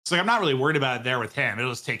 So like I'm not really worried about it there with him.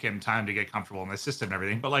 It'll just take him time to get comfortable in the system and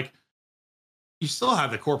everything. But like you still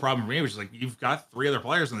have the core problem for me, which is like you've got 3 other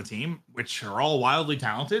players on the team, which are all wildly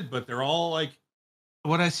talented, but they're all like,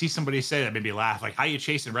 what I see somebody say that made me laugh, like how you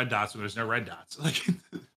chasing red dots when there's no red dots,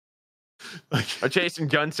 like chasing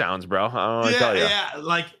gun sounds, bro. I don't know what to tell you. Yeah,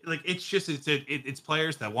 like it's just it's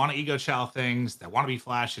players that want to ego chow things, that want to be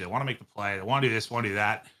flashy, that want to make the play, that want to do this, want to do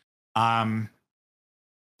that. I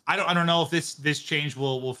don't know if this change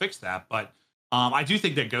will fix that, but I do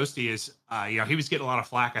think that Ghosty is he was getting a lot of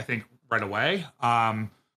flack, I think, right away.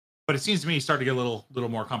 But it seems to me he's starting to get a little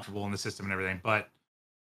more comfortable in the system and everything. But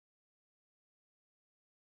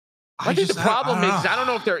I think the problem is I don't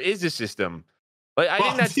know if there is a system. Like I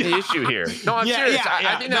think that's the issue here. No, I'm serious.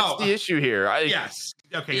 I think that's the issue here. Yes.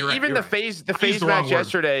 Okay, you're right. Even the FaZe match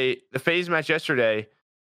yesterday,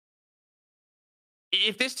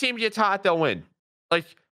 if this team gets hot, they'll win. Like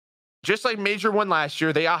just like Major 1 last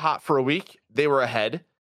year, they got hot for a week. They were ahead.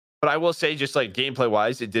 But I will say, just like gameplay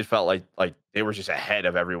wise, it did felt like they were just ahead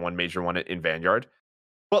of everyone Major 1 in Vanguard.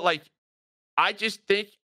 But like I just think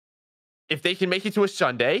if they can make it to a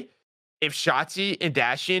Sunday, if Shotzi and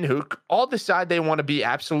Dashy and Hook all decide they want to be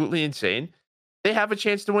absolutely insane, they have a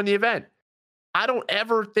chance to win the event. I don't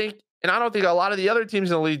ever think, and I don't think a lot of the other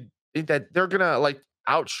teams in the league think that they're gonna like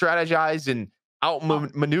out strategize and out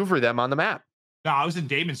maneuver them on the map. No, I was in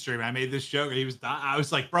Damon's stream. I made this joke. I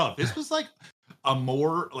was like, bro, if this was like a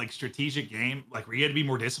more like strategic game, like where you had to be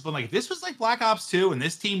more disciplined, like if this was like Black Ops 2 and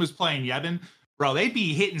this team was playing Yevon, bro, they'd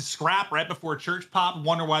be hitting scrap right before church pop and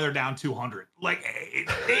wonder why they're down 200. Like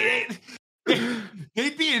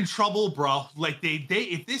they'd be in trouble, bro. Like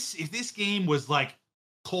if this game was like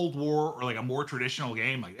Cold War or like a more traditional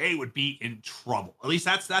game, like they would be in trouble. At least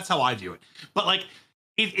that's how I view it. But like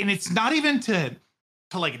and it's not even to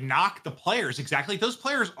like knock the players exactly. Those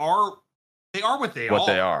players are what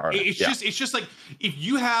they are. It's just like if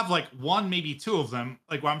you have like one, maybe two of them,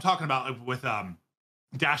 like what I'm talking about like with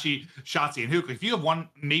Dashy, Shotzi, and Hook. Like if you have one,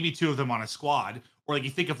 maybe two of them on a squad, or like you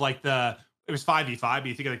think of like it was 5v5, but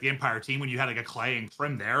you think of like the Empire team when you had like a Clay and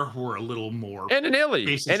Trim there who were a little more and an Illy,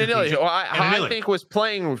 who I think was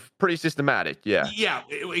playing pretty systematic. Yeah,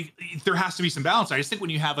 there has to be some balance. I just think when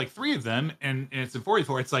you have like three of them and it's in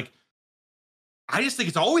 44, it's like I just think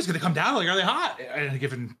it's always going to come down to like, are they hot in a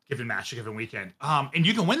given match, a given weekend? And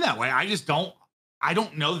you can win that way. I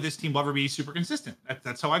don't know that this team will ever be super consistent.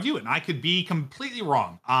 That's how I view it. And I could be completely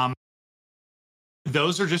wrong.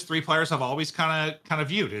 Those are just three players I've always kind of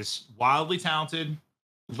viewed as wildly talented,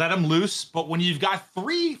 let them loose. But when you've got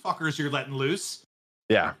three fuckers you're letting loose,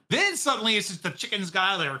 then suddenly it's just the chickens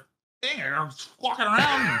guy there. They're walking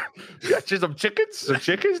around. Got you some chickens,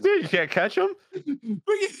 dude. You can't catch them.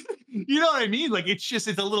 You know what I mean? Like it's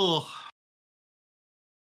a little.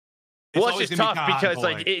 It's just tough because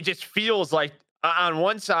like it just feels like on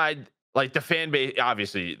one side, like the fan base.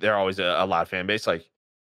 Obviously, they're always a lot of fan base. Like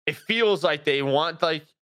it feels like they want like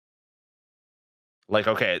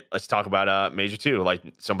okay, let's talk about Major 2. Like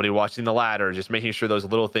somebody watching the ladder, just making sure those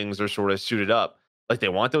little things are sort of suited up. Like they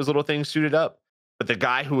want those little things suited up. But the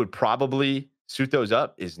guy who would probably suit those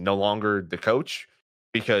up is no longer the coach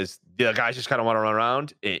because the guys just kind of want to run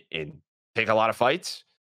around and take a lot of fights.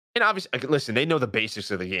 And obviously, listen, they know the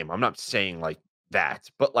basics of the game. I'm not saying like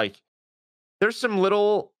that, but like there's some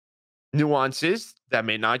little nuances that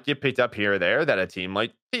may not get picked up here or there that a team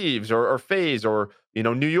like Thieves or FaZe or,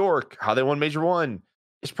 New York, how they won Major 1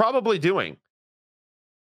 is probably doing.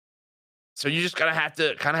 So you just kind of have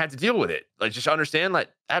to deal with it. Like, just understand like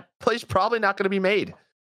that play's probably not going to be made.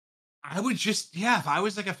 I would just, if I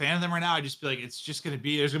was like a fan of them right now, I'd just be like, there's going to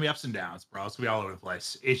be ups and downs, bro. It's going to be all over the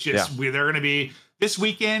place. It's just, they're going to be this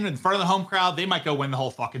weekend in front of the home crowd. They might go win the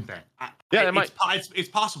whole fucking thing. They might. It's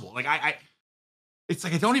possible. Like it's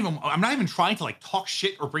like, I'm not even trying to like talk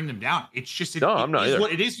shit or bring them down. It's just, I'm not either.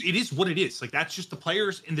 It is what it is. Like, that's just the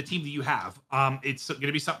players in the team that you have. It's going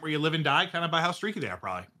to be something where you live and die kind of by how streaky they are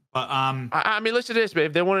probably. But I mean, listen to this,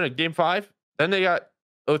 babe. They won in a game 5, then they got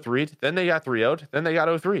 0-3'd, then they got 3-0'd, then they got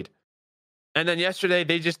 0-3'd. And then yesterday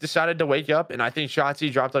they just decided to wake up, and I think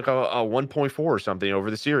Shotzi dropped like a 1.4 or something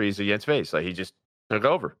over the series against FaZe. Like he just took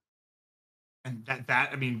over. And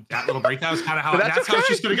that little breakdown is kind of how that's how it's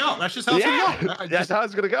just gonna go. That's just how it's gonna go. That's how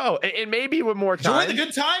it's gonna go. And maybe with more time, enjoy the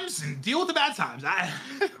good times and deal with the bad times.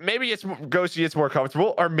 Maybe Ghosty gets more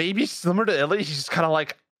comfortable, or maybe similar to Illy, he's just kind of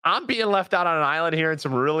like, I'm being left out on an island here in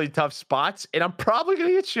some really tough spots, and I'm probably going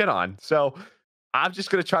to get shit on. So I'm just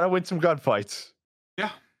going to try to win some gunfights. Yeah.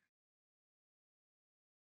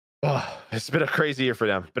 Oh, it's been a crazy year for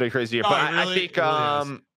them. But I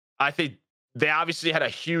think they obviously had a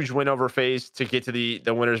huge win over FaZe to get to the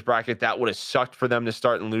winners bracket. That would have sucked for them to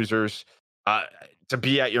start in losers. To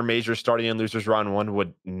be at your major starting in losers round 1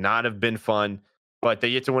 would not have been fun. But they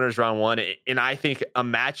get to winners round 1. And I think a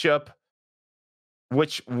matchup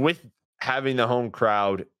which with having the home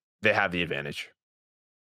crowd, they have the advantage.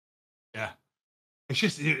 Yeah. It's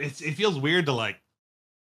just, it feels weird to like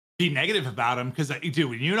be negative about them. Cause dude,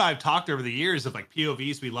 when you and I have talked over the years of like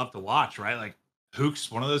POVs we love to watch, right? Like Hook's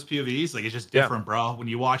one of those POVs. Like it's just different, bro. When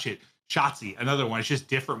you watch it, Shotzi, another one. It's just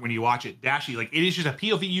different when you watch it. Dashy, like it is just a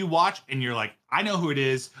POV you watch and you're like, I know who it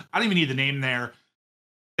is. I don't even need the name there.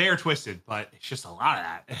 They are twisted, but it's just a lot of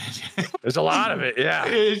that. There's a lot of it, yeah.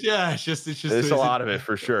 It's just a lot of it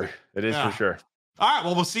for sure. It is for sure. All right,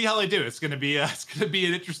 well, we'll see how they do. It's gonna be an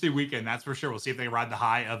interesting weekend, that's for sure. We'll see if they can ride the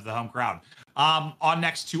high of the home crowd. On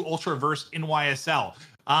next to Ultra versus NYSL.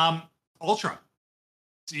 Ultra.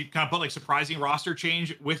 So you kind of put like surprising roster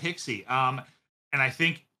change with Hixie. And I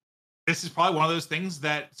think this is probably one of those things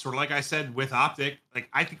that sort of like I said with OpTic, like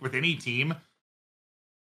I think with any team,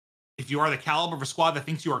 if you are the caliber of a squad that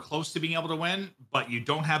thinks you are close to being able to win, but you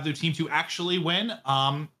don't have the team to actually win,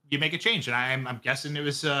 you make a change. And I'm guessing it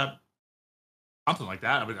was something like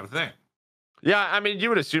that, I would think. Yeah, I mean, you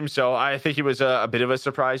would assume so. I think it was a bit of a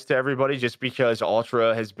surprise to everybody just because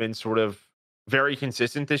Ultra has been sort of very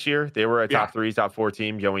consistent this year. They were a top 3, top 4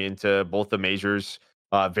 team going into both the majors.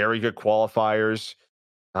 Very good qualifiers.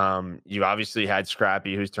 You obviously had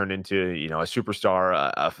Scrappy, who's turned into, you know, a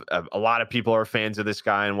superstar. A lot of people are fans of this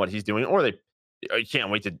guy and what he's doing, or they you can't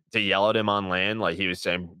wait to yell at him on land, like he was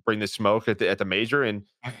saying, "Bring the smoke at the major." And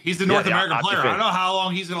He's the yeah, North the American player. I OpTic don't know how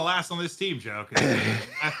long he's going to last on this team, Joe.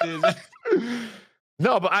 'Cause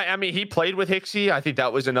No, but I mean, he played with Hixie. I think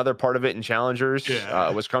that was another part of it in challengers. Yeah.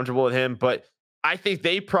 Was comfortable with him, but I think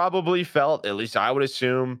they probably felt, at least I would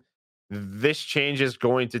assume, this change is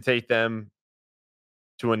going to take them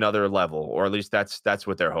to another level, or at least that's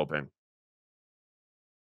what they're hoping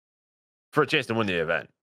for a chance to win the event.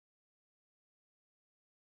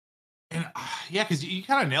 And yeah, because you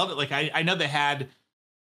kind of nailed it. Like I know they had,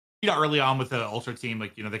 early on with the Ultra team,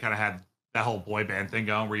 like, they kind of had that whole boy band thing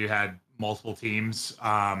going where you had multiple teams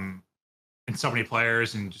and so many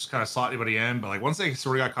players and just kind of slot anybody in. But like once they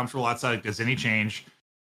sort of got comfortable outside, like, does any change?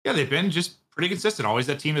 Yeah, they've been just pretty consistent. Always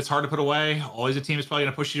that team that's hard to put away. Always a team that's probably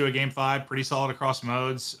going to push you to a game 5. Pretty solid across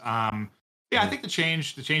modes. Yeah, I think the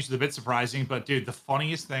change is a bit surprising. But dude, the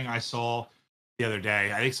funniest thing I saw the other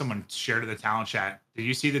day, I think someone shared it in the talent chat. Did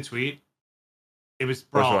you see the tweet? It was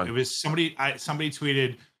it was somebody. Somebody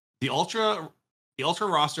tweeted the ultra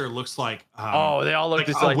roster looks like they all look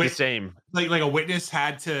like the same. Like a witness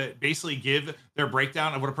had to basically give their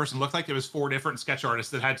breakdown of what a person looked like. There was 4 different sketch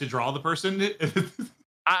artists that had to draw the person.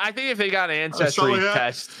 I think if they got an ancestry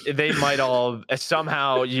test, they might all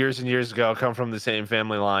somehow years and years ago come from the same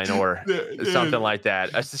family line or something like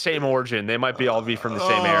that. It's the same origin. They might all be from the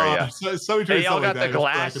same area. They all got the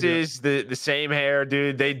glasses, the same hair,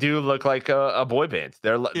 dude. They do look like a boy band.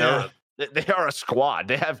 They are a squad.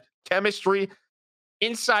 They have chemistry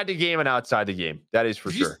inside the game and outside the game. That is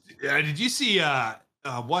for sure. Did you see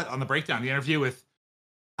what on the breakdown, the interview with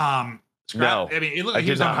No, I mean, it looked like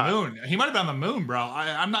he was on the moon. He might have been on the moon, bro.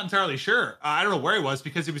 I'm not entirely sure. I don't know where he was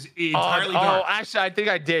because it was entirely dark. Actually, I think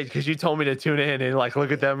I did because you told me to tune in and like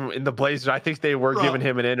look at them in the Blazers. I think they were giving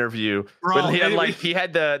him an interview, but he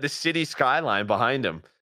had the city skyline behind him.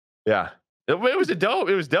 Yeah, it was dope.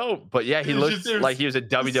 It was dope. But yeah, he looked like he was a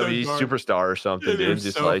WWE superstar or something, dude.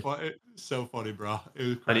 Just so like so funny, bro.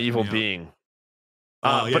 An evil being.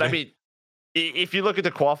 But I mean, if you look at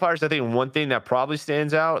the qualifiers, I think one thing that probably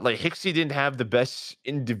stands out, like Hixie didn't have the best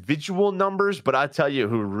individual numbers, but I tell you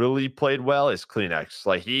who really played well is Kleenex.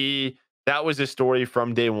 Like that was a story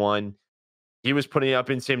from day one. He was putting up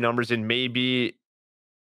insane numbers, and maybe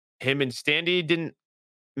him and Standy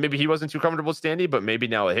maybe he wasn't too comfortable with Standy, but maybe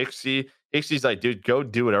now with Hixie's like, dude, go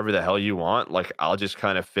do whatever the hell you want. Like, I'll just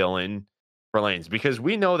kind of fill in for lanes because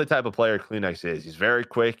we know the type of player Kleenex is. He's very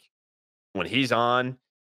quick. When he's on,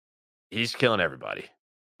 he's killing everybody.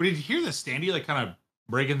 But did you hear the Standy like kind of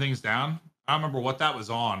breaking things down? I don't remember what that was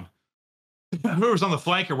on. Who was on the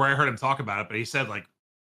flanker where I heard him talk about it, but he said like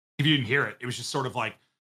if you didn't hear it, it was just sort of like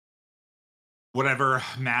whatever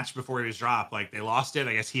match before he was dropped. Like they lost it.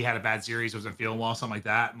 I guess he had a bad series, wasn't feeling well, something like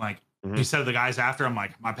that. And like he said to the guys after him,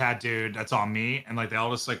 like, my bad, dude, that's on me. And like they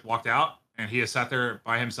all just like walked out and he just sat there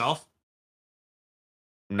by himself.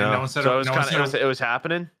 No one said it was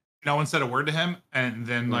happening. No one said a word to him, and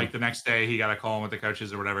then like the next day he got a call in with the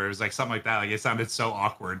coaches or whatever. It was like something like that. Like it sounded so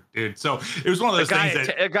awkward, dude. So it was one of those things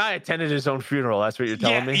that a guy attended his own funeral. That's what you're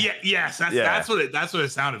telling me. Yes, that's what it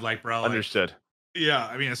sounded like, bro. Understood. Like, yeah,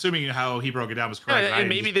 I mean, assuming how he broke it down was correct. Yeah, and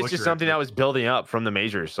maybe this is something that was building up from the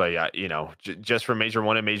majors. So yeah, just from major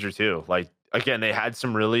 1 and major 2. Like again, they had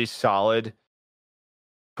some really solid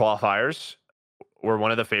qualifiers. Were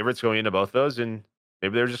one of the favorites going into both those, and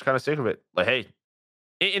maybe they were just kind of sick of it. Like, hey.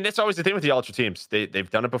 And that's always the thing with the Ultra teams. They've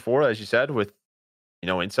done it before, as you said, with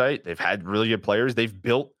Insight. They've had really good players. They've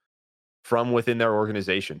built from within their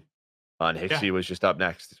organization. And Hixie was just up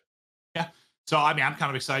next. Yeah. So I mean, I'm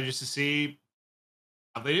kind of excited just to see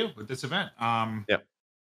how they do with this event.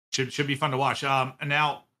 Should be fun to watch. And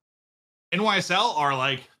now NYSL are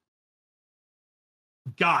like,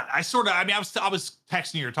 God, I was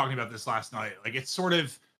texting you or talking about this last night. Like it's sort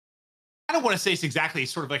of, I don't want to say it's exactly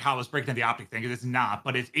sort of like how I was breaking down the OpTic thing, because it's not,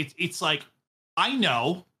 but it's like I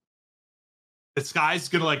know that Sky's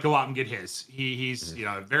gonna like go out and get his. He's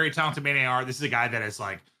a very talented main AR. This is a guy that has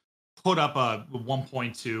like put up a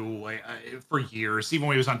 1.2 for years, even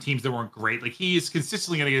when he was on teams that weren't great. Like he is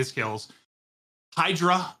consistently gonna get his kills.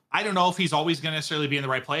 Hydra, I don't know if he's always gonna necessarily be in the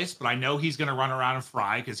right place, but I know he's gonna run around and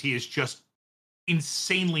fry because he is just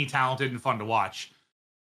insanely talented and fun to watch.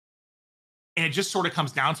 And it just sort of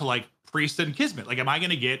comes down to like Priest and Kismet. Like, am I going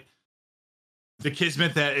to get the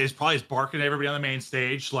Kismet that is probably barking at everybody on the main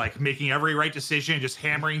stage, like making every right decision, just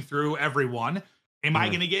hammering through everyone? Am I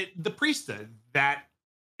going to get the Priest that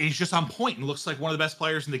is just on point and looks like one of the best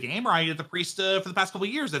players in the game? Or I get the Priest for the past couple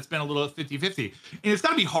of years that's been a little 50-50. And it's got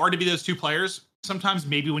to be hard to be those two players sometimes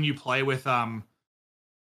maybe when you play with I don't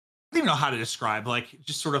even know how to describe, like,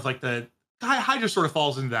 just sort of like the Hydra sort of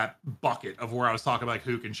falls into that bucket of where I was talking about like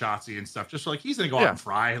Hook and Shotzi and stuff. Just like he's gonna go out Yeah. and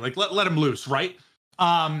fry, like let him loose, right?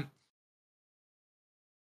 Um,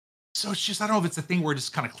 so it's just I don't know if it's a thing where it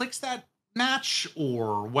just kind of clicks that match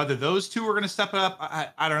or whether those two are gonna step it up.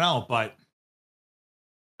 I don't know, but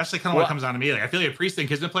that's like kind of what it Well, comes down to me. Like I feel like a Priest thing,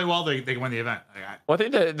 kids didn't play well, they can win the event. well, I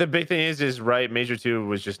think the big thing is right. Major 2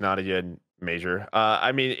 was just not a good major.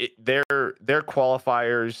 I mean, their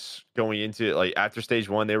qualifiers going into like after stage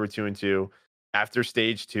 1, they were 2-2. After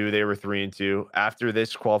stage 2, they were 3-2. After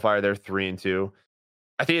this qualifier, they're 3-2.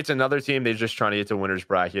 I think it's another team. They're just trying to get to winners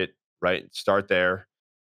bracket, right? Start there.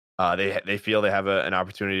 They feel they have an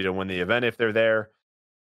opportunity to win the event if they're there.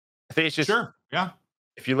 I think it's just Sure, yeah.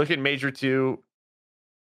 if you look at Major 2,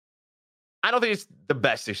 I don't think it's the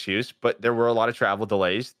best excuse, but there were a lot of travel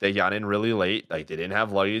delays. They got in really late. Like they didn't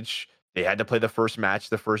have luggage. They had to play the first match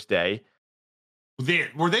the first day.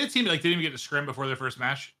 Were they a team that like didn't even get to scrim before their first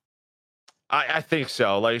match? I think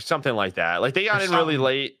so. Like something like that. Like they got in really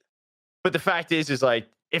late. But the fact is like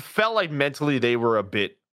it felt like mentally they were a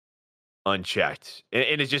bit unchecked.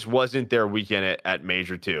 And it just wasn't their weekend at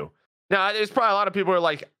Major 2. Now, there's probably a lot of people who are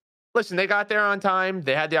like, listen, they got there on time.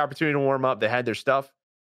 They had the opportunity to warm up. They had their stuff.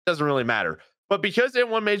 Doesn't really matter. But because they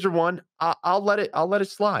won Major 1, I'll let it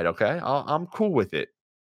slide. Okay, I'm cool with it.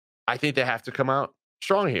 I think they have to come out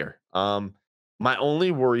strong here. My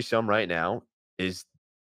only worrisome right now is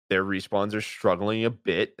their respawns are struggling a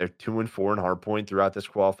bit. They're 2-4 in hardpoint throughout this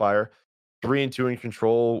qualifier, 3-2 in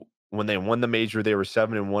control. When they won the major, they were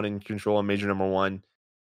 7-1 in control in major number 1.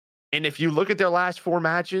 And if you look at their last 4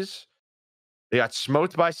 matches, they got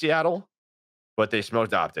smoked by Seattle, but they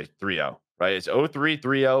smoked OpTic 3-0. Right? It's 0-3,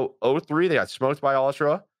 3-0, 0-3. They got smoked by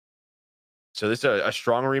Ultra. So this is a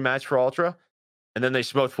strong rematch for Ultra. And then they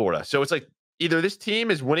smoked Florida. So it's like either this team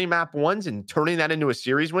is winning map 1s and turning that into a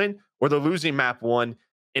series win, or they're losing map 1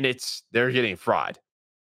 and they're getting fried.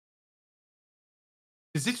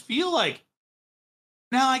 Does it feel like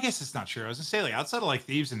no, I guess it's not true. I was gonna say like outside of like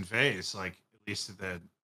Thieves and FaZe, like at least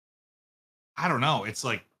I don't know. It's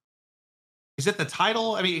like is it the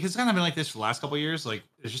title? I mean, it's kind of been like this for the last couple of years. Like,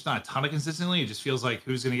 there's just not a ton of consistently. It just feels like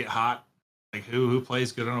who's going to get hot, like who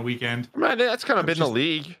plays good on a weekend. I mean, that's kind of been the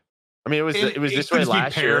league. I mean, it was this way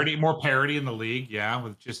last year. More parity in the league, yeah.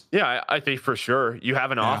 With just I think for sure you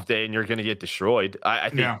have an off day and you're going to get destroyed. I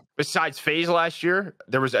think besides FaZe last year,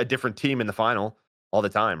 there was a different team in the final all the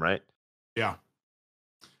time, right? Yeah.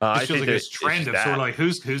 It feels like this trend of sort of like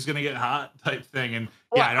who's going to get hot type thing, and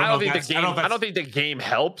I don't think the game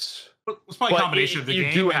helps. It's probably a combination of the game.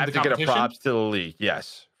 You do have to get a props to the league,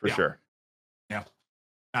 yes, for sure. Yeah,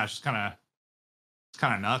 it's just kind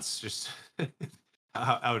of nuts, just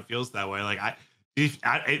how it feels that way. Like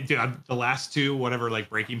the last 2 whatever like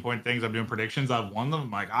breaking point things I'm doing predictions. I've won them.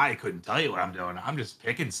 I'm like I couldn't tell you what I'm doing. I'm just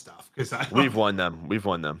picking stuff because we've won them.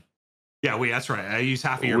 Yeah, that's right. I use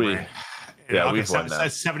half of your brain. Yeah, we've won them.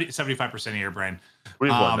 75% of your brain. We've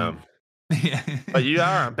won them. Yeah. But you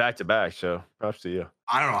are on back-to-back, so props to you.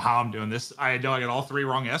 I don't know how I'm doing this. I know I got all 3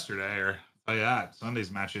 wrong yesterday, or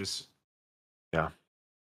Sunday's matches. Yeah,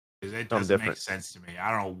 it doesn't make sense to me.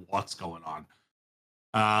 I don't know what's going on.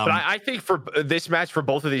 But I think for this match for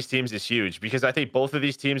both of these teams is huge because I think both of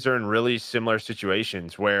these teams are in really similar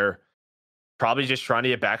situations where probably just trying to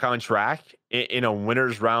get back on track in a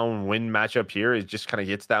winners round win matchup here. It just kind of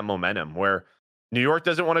gets that momentum where New York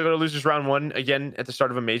doesn't want to go to losers round 1 again at the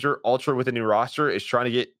start of a major. Ultra with a new roster is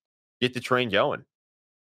trying to get the train going.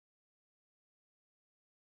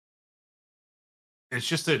 It's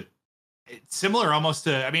just it's similar almost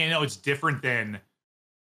to, I mean, I know it's different than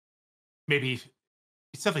maybe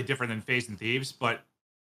it's definitely different than FaZe and Thieves, but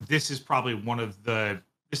this is probably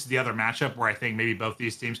this is the other matchup where I think maybe both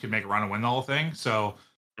these teams could make a run and win the whole thing. So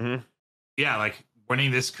like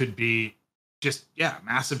winning this could be just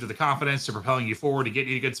massive to the confidence, to propelling you forward, to get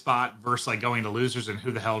you a good spot versus like going to losers and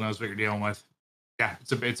who the hell knows what you're dealing with. Yeah,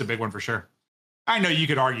 it's a big one for sure. I know you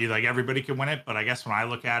could argue like everybody could win it, but I guess when I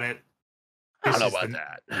look at it, I don't know about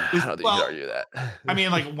that. I don't think you could argue that. I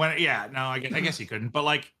mean, like I guess you couldn't, but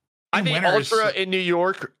like I think Ultra in New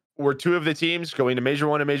York were 2 of the teams going to Major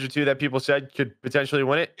 1 and Major 2 that people said could potentially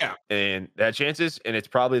win it. Yeah, and they had chances, and it's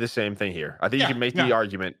probably the same thing here. I think you can make the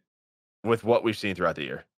argument with what we've seen throughout the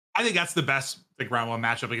year. I think that's the best like round 1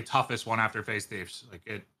 matchup, like the toughest one after FaZe Thieves. Like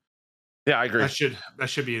it. Yeah, I agree. That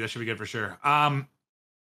should be good for sure.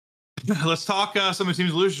 Let's talk some of the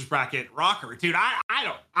teams' losers bracket. Rokkr, dude.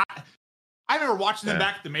 I remember watching them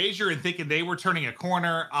back at the major and thinking they were turning a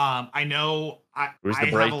corner. I know. It was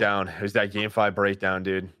the breakdown. It was that game 5 breakdown,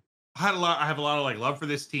 dude. I have a lot of like love for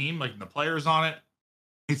this team, like the players on it.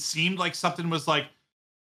 It seemed like something was like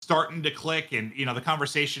starting to click, and the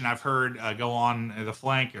conversation I've heard go on the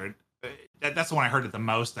flank, or that's the one I heard it the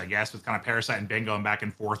most, I guess, with kind of Parasite and Ben going back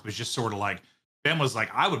and forth, was just sort of like Ben was like,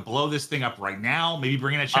 I would blow this thing up right now, maybe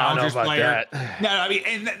bring in a I don't know challengers about player. that. No, I mean,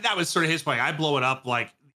 and that was sort of his point. I blow it up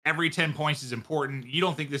like every 10 points is important. You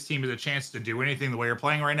don't think this team has a chance to do anything the way you're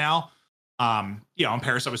playing right now. And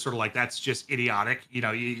Parasite was sort of like, that's just idiotic.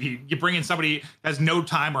 You bring in somebody that has no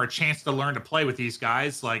time or a chance to learn to play with these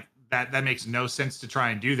guys, like that makes no sense to try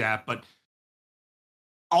and do that. But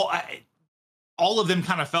all of them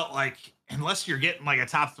kind of felt like, unless you're getting like a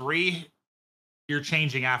top 3, you're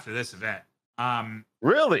changing after this event.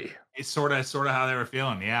 Really? It's sort of how they were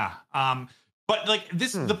feeling. Yeah. But like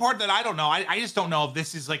this, the part that I don't know, I just don't know if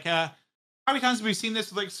this is like how many times have we seen this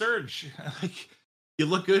with like Surge? Like, you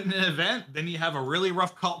look good in an event, then you have a really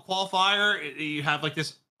rough qualifier. You have like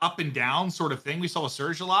this up and down sort of thing. We saw a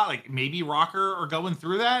Surge a lot. Like maybe Rokkr are going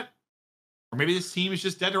through that, or maybe this team is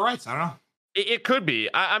just dead to rights. I don't know. It could be.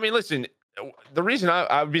 I mean, listen. The reason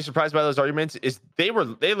I would be surprised by those arguments is they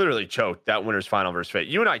literally choked that winners final versus Fate.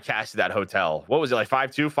 You and I casted that hotel. What was it, like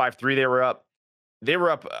 5-2, 5-3? They were up. They were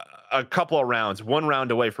up a couple of rounds, one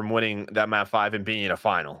round away from winning that map 5 and being in a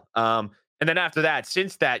final. And then after that,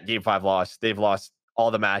 since that game 5 loss, they've lost all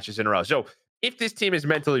the matches in a row. So if this team is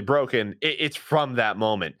mentally broken, it's from that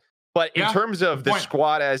moment. But in terms of the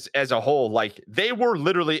squad as a whole, like they were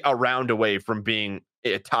literally a round away from being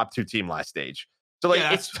a top 2 team last stage. So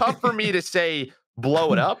like it's tough for me to say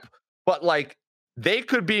blow it up, but like they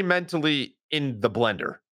could be mentally in the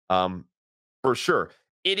blender. For sure.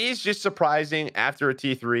 It is just surprising after a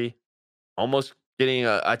T3, almost getting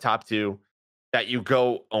a top 2, that you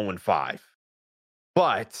go 0-5.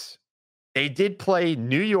 But they did play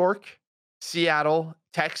New York, Seattle,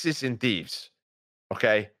 Texas, and Thieves.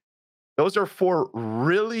 Okay. Those are 4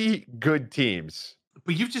 really good teams.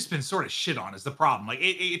 But you've just been sort of shit on is the problem. Like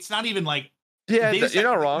it's not even like, yeah, you're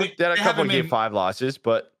not wrong. They had a couple of game 5 losses,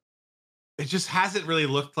 but it just hasn't really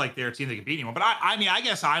looked like they're a team that can beat anyone. But I mean, I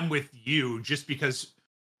guess I'm with you just because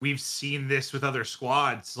we've seen this with other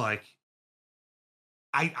squads. Like,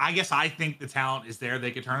 I guess I think the talent is there;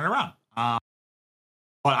 they could turn it around.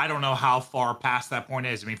 But I don't know how far past that point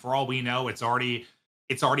is. I mean, for all we know, it's already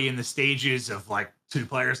in the stages of like 2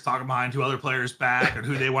 players talking behind 2 other players back and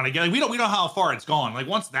who they want to get. Like, we don't know how far it's gone. Like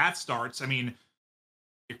once that starts, I mean,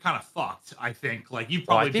 you're kind of fucked. I think like you've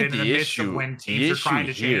probably been in the midst of when teams are trying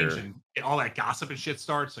to change and all that gossip and shit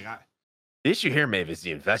starts. Like the issue here, Maven, is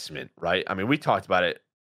the investment, right? I mean, we talked about it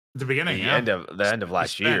at the beginning, the end of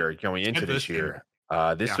last year, going into this year.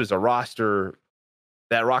 This was a roster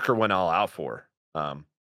that Rokkr went all out for.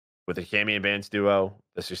 With the Cammy and Vance duo,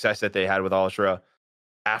 the success that they had with Ultra,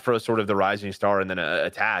 Afro sort of the rising star, and then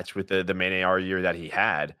attached with the main AR year that he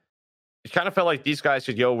had. It kind of felt like these guys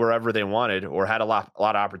could go wherever they wanted or had a lot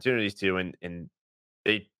of opportunities to, and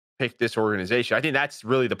they picked this organization. I think that's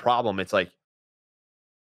really the problem. It's like,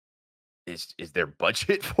 is there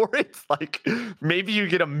budget for it? Like maybe you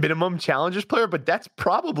get a minimum challengers player, but that's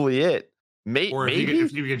probably it. Or maybe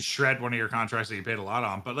if you can shred one of your contracts that you paid a lot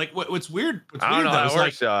on. But like what's weird? I don't know how it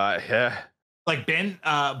works. Like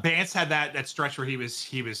Vance had that stretch where he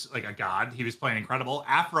was like a god. He was playing incredible.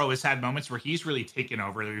 Afro has had moments where he's really taken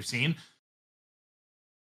over that we've seen.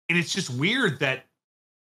 And it's just weird that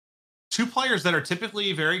 2 players that are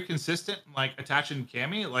typically very consistent, like Attach and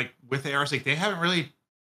Cammy, like with ARs, like they haven't really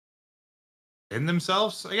been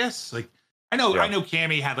themselves, I guess. Like I know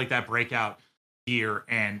Cammy had like that breakout year,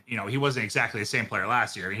 and he wasn't exactly the same player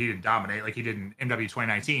last year. He didn't dominate like he did in MW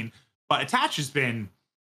 2019. But Attach has been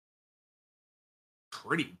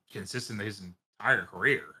pretty consistent his entire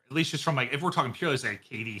career, at least just from like if we're talking purely as like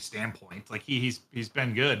a KD standpoint. Like he's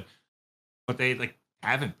been good, but they like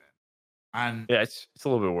haven't been. And yeah, it's a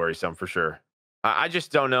little bit worrisome for sure. I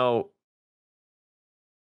just don't know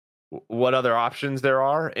what other options there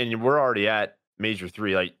are, and we're already at Major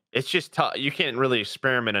 3. Like it's just tough. You can't really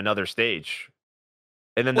experiment another stage.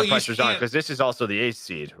 And then the pressure's on because this is also the 8th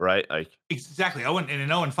seed, right? Like exactly. And an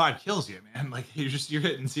 0-5 kills you, man. Like you're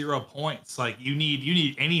hitting 0 points. Like you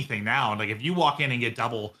need anything now. Like if you walk in and get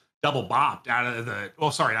double bopped out of the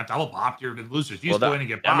not double bopped, you're the losers. You just go in and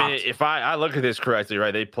get bopped. I mean, if I look at this correctly,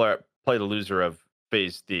 right? They play the loser of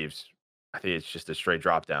FaZe Thieves. I think it's just a straight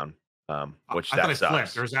drop down. Which I thought it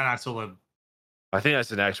sucks. Flipped, or is that not still I think that's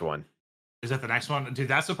the next one. Is that the next one? Dude,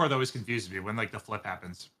 that's the part that always confuses me when like the flip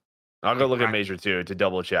happens. I'll go look at Major 2 to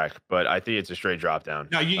double check, but I think it's a straight drop down.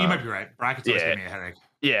 No, you might be right. Brackets always give me a headache.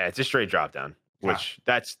 Yeah, it's a straight drop down, which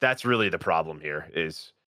that's really the problem here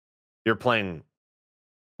is you're playing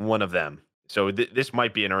one of them. So this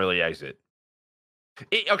might be an early exit.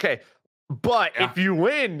 Okay. But Yeah. if you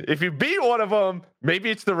win, if you beat one of them, maybe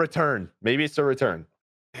it's the return. Maybe it's the return.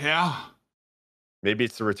 Yeah. Maybe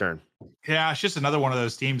it's the return. Yeah, it's just another one of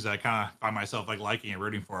those teams that I kind of find myself like liking and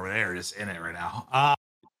rooting for. They're just in it right now.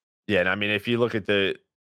 Yeah, and I mean, if you look at their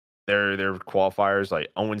qualifiers,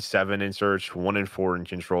 like 0-7 in search, 1-4 in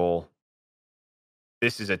control.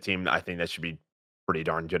 This is a team that I think that should be pretty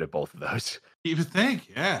darn good at both of those. You would think,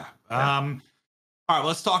 yeah. All right,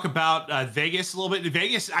 let's talk about Vegas a little bit.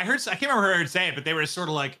 Vegas, I can't remember who I heard say it, but they were sort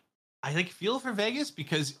of like, I think feel for Vegas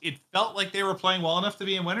because it felt like they were playing well enough to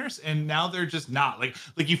be in winners, and now they're just not. Like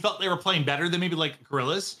you felt they were playing better than maybe like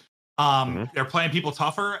Gorillas. They're playing people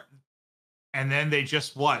tougher, and then they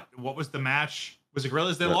just what was the match? Was it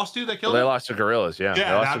Gorillas they lost to that killed? They lost to Gorillas, yeah. They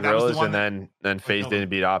lost to Gorillas, and then FaZe didn't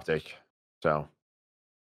beat OpTic. So,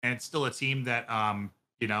 and it's still a team that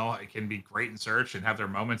it can be great in search and have their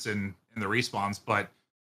moments in the respawns, but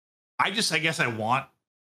I guess I want.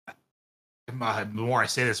 The more I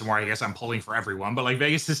say this, the more I guess I'm pulling for everyone. But like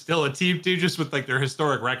Vegas is still a team too, just with like their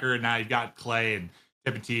historic record. Now you've got Clay and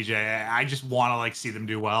Tip and TJ. I just want to like see them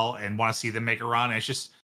do well and want to see them make a run. And it's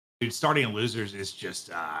just, dude, starting in losers is just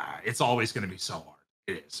it's always going to be so hard.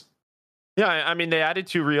 It is. Yeah, I mean they added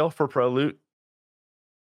 2 real for pro loot,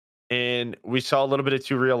 and we saw a little bit of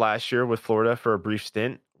 2 real last year with Florida for a brief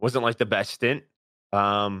stint. Wasn't like the best stint.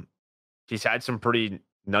 He's had some pretty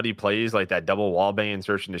nutty plays like that double wall bang and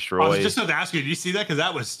search and destroy. I was just about to ask you, did you see that? Because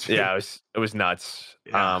that was it was nuts.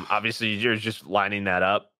 Yeah. Obviously you're just lining that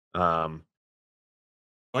up. Well,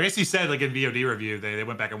 I guess he said like in VOD review they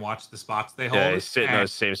went back and watched the spots they hold. Yeah, they sit in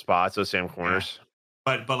those same spots, those same corners.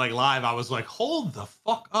 Yeah. But like live, I was like, hold the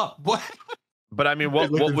fuck up. What? But I mean,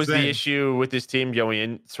 what was the issue with this team going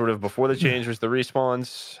in sort of before the change was the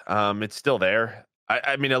respawns? It's still there.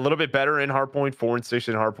 I mean, a little bit better in hardpoint, 4-6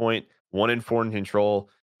 in hardpoint, 1-4 in control.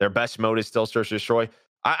 Their best mode is still search destroy.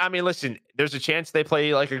 I mean, listen, there's a chance they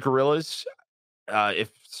play like a Gorillas. If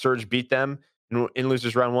Surge beat them in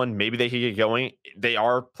losers round 1, maybe they could get going. They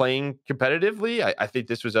are playing competitively. I think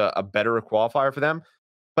this was a better qualifier for them,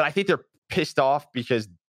 but I think they're pissed off because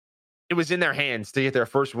it was in their hands to get their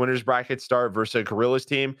first winners bracket start versus a Gorillas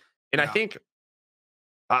team. And yeah. I think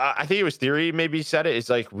it was Theory maybe said it. It's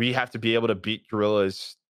like, we have to be able to beat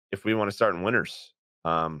Gorillas if we want to start in winners.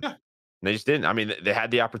 Yeah. They just didn't. I mean, they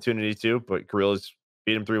had the opportunity to, but Gorillas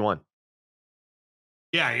beat them 3-1.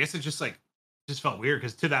 Yeah, I guess it just felt weird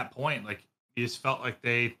because to that point, like you just felt like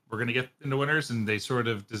they were going to get into winners and they sort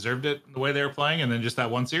of deserved it the way they were playing. And then just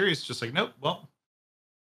that one series, just like, nope, well,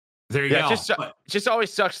 there you go. It just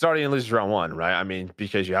always sucks starting and losing round 1, right? I mean,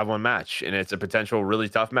 because you have one match and it's a potential really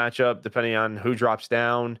tough matchup depending on who drops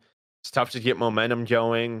down. It's tough to get momentum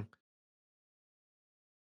going.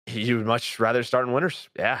 You would much rather start in winners.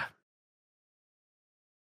 Yeah.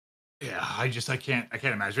 Yeah, I can't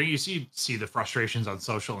imagine. You see the frustrations on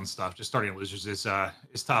social and stuff. Just starting losers is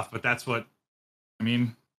tough, but that's what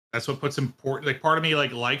puts important. Like part of me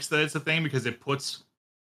likes that it's a thing because it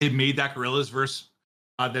made that Gorillas versus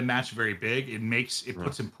the match very big. It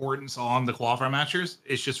puts importance on the qualifier matchers.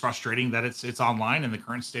 It's just frustrating that it's online and the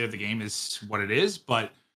current state of the game is what it is.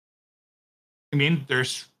 But I mean,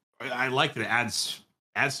 I like that it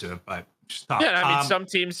adds to it, but. Yeah, I mean, some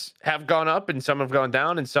teams have gone up and some have gone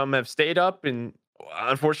down and some have stayed up. And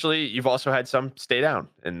unfortunately, you've also had some stay down.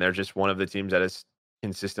 And they're just one of the teams that has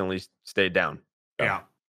consistently stayed down. So. Yeah.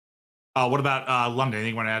 What about London?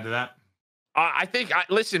 Anything you want to add to that? I think,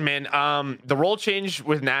 listen, man, the role change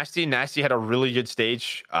with Nasty. Nasty had a really good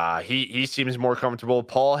stage. He seems more comfortable.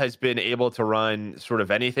 Paul has been able to run sort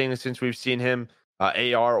of anything since we've seen him,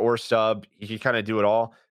 AR or sub. He can kind of do it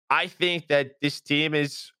all. I think that this team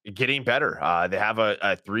is getting better. They have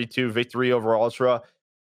a 3-2 victory over Ultra.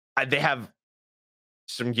 They have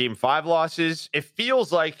some game 5 losses. It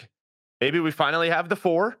feels like maybe we finally have the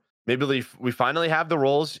 4. Maybe we finally have the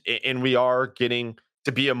roles, and we are getting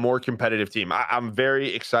to be a more competitive team. I'm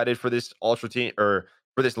very excited for this Ultra team or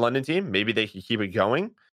for this London team. Maybe they can keep it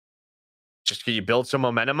going. Just can you build some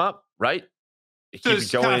momentum up, right? Keep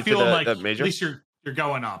it going into the major. At least you're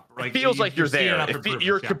going up. Like, it feels like you're there. If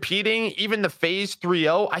you're competing, even the FaZe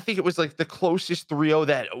 3-0, I think it was like the closest 3-0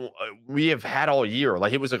 that we have had all year.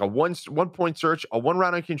 Like it was like a 1-point search, a 1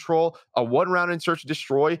 round in control, a 1 round in search and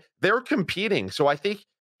destroy. They're competing. So I think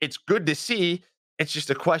it's good to see. It's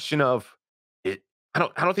just a question of it. I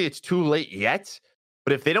don't think it's too late yet,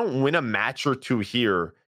 but if they don't win a match or 2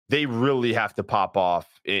 here, they really have to pop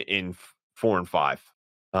off in 4 and 5.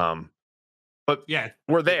 But yeah,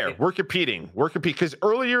 we're there. We're competing. We're because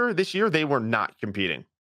earlier this year they were not competing.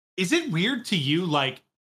 Is it weird to you, like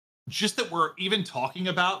just that we're even talking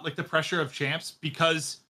about like the pressure of champs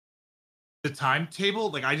because the timetable,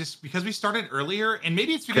 like because we started earlier, and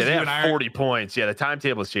maybe it's because they you have and I 40 points. Yeah, the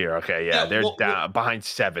timetable's here. Okay, yeah, they're down behind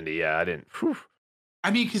 70. Yeah, I didn't. Whew. I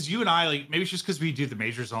mean, because you and I, like, maybe it's just because we do the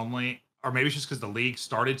majors only, or maybe it's just because the league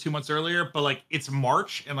started 2 months earlier. But like, it's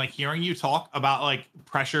March, and like hearing you talk about like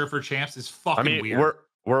pressure for champs is fucking weird.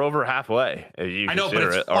 We're over halfway. You I know, but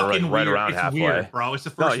it's it, or fucking like right weird. around It's halfway. weird, bro. It's the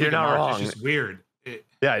first week of March. Wrong. It's just weird.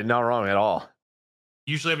 Yeah, you're not wrong at all.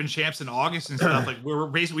 Usually having champs in August and stuff, like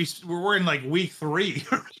we're in like week 3.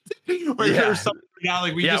 Yeah.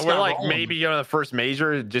 Like we're like rolling. Maybe the first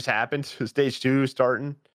major just happened. Stage 2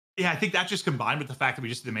 starting. Yeah, I think that just combined with the fact that we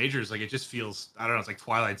just did the majors, like it just feels, I don't know, it's like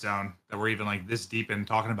Twilight Zone that we're even like this deep in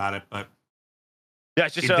talking about it. But yeah,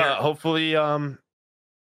 it's just hopefully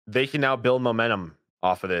they can now build momentum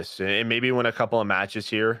off of this and maybe win a couple of matches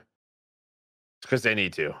here because they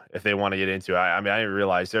need to if they want to get into it. I mean, I didn't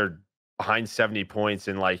realize they're behind 70 points,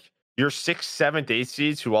 and like your 6th, 7th, 8th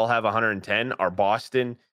seeds who all have 110 are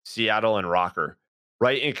Boston, Seattle, and Rokkr,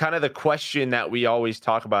 right? And kind of the question that we always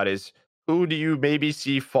talk about is who do you maybe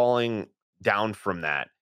see falling down from that?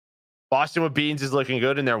 Boston with Beans is looking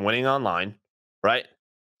good and they're winning online, right?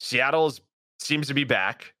 Seattle seems to be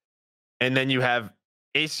back. And then you have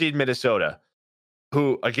 8th seed Minnesota,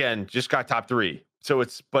 who again just got top 3.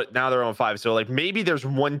 But now they're on 5. So like maybe there's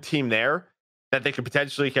one team there that they could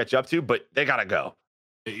potentially catch up to, but they gotta go.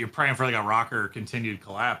 You're praying for like a Rokkr continued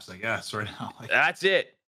collapse, I guess, right now. Like, that's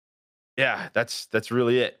it. Yeah, that's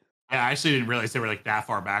really it. Yeah, I actually didn't realize they were like that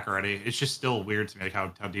far back already. It's just still weird to me like how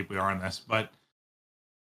deep we are in this. But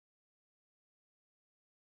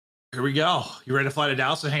here we go. You ready to fly to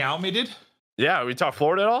Dallas and hang out with me, dude? Yeah, we talk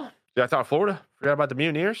Florida at all? Did I talk Florida? Forgot about the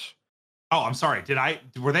Mutineers. Oh, I'm sorry.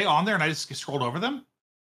 Were they on there and I just scrolled over them?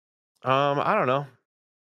 I don't know.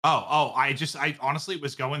 I honestly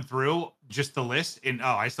was going through just the list and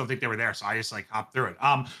I still think they were there. So I just like hopped through it.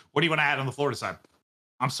 What do you want to add on the Florida side?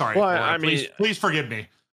 I'm sorry. Well, Florida. Please forgive me.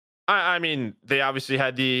 I mean, they obviously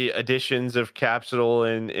had the additions of Capsule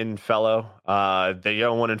and Fellow. They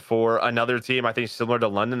go 1-4. Another team, I think, similar to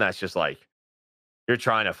London, that's just like you're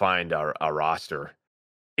trying to find a roster.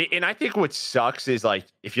 And I think what sucks is like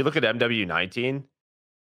if you look at MW19,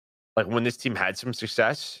 like when this team had some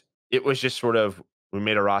success, it was just sort of we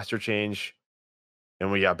made a roster change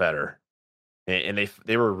and we got better. And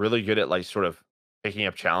they were really good at like sort of picking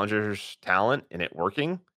up challengers' talent and it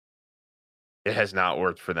working. It has not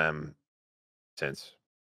worked for them since.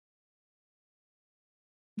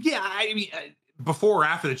 Yeah, I mean, before or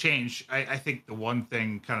after the change, I think the one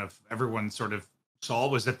thing kind of everyone sort of saw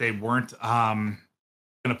was that they weren't going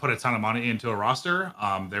to put a ton of money into a roster.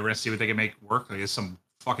 They were going to see what they can make work. Like it's some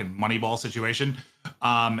fucking Moneyball situation.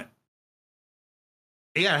 Yeah,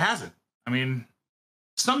 it hasn't. I mean,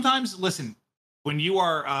 sometimes, listen, when you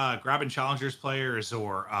are grabbing challengers players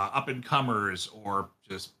or up and comers or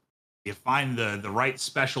just you find the right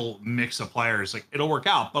special mix of players, like it'll work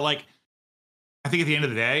out. But like, I think at the end of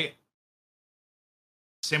the day,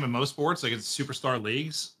 same with most sports, like it's superstar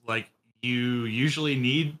leagues, like you usually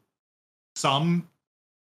need some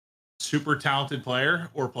super talented player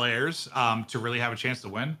or players to really have a chance to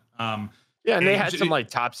win. Yeah, and they had some like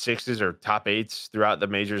top 6s or top 8s throughout the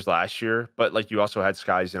majors last year, but like you also had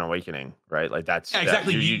Skies and Awakening, right? Like that's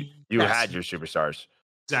exactly. You had your superstars.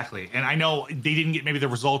 Exactly. And I know they didn't get maybe the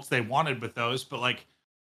results they wanted with those, but like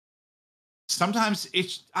sometimes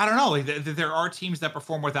it's, I don't know, like there are teams that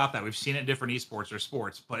perform without that. We've seen it in different esports or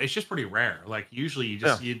sports, but it's just pretty rare. Like usually you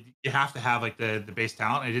just, you have to have like the base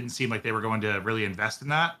talent. And it didn't seem like they were going to really invest in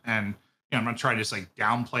that. And you know, I'm not trying to just like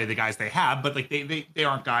downplay the guys they have, but like they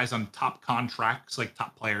aren't guys on top contracts, like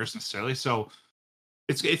top players necessarily. So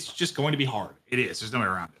it's just going to be hard. It is. There's no way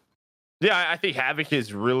around it. Yeah, I think Havoc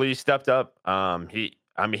has really stepped up.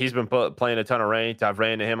 He's been playing a ton of ranked. I've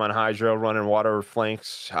ran into him on Hydro, running water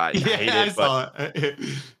flanks. I hate it, but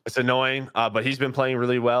it's annoying. But he's been playing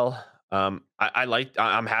really well. I'm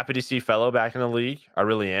happy to see Fellow back in the league. I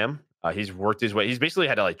really am. He's worked his way. He's basically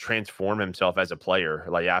had to like transform himself as a player,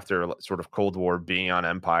 like after sort of Cold War being on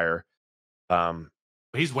Empire.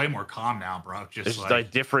 He's way more calm now, bro. Just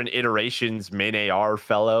like different iterations. Main AR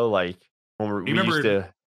Fellow, like when we used to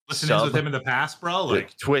listen with him in the past, bro.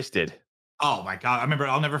 Like Twisted. Oh my god! I remember.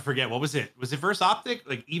 I'll never forget. What was it? Was it versus OpTic?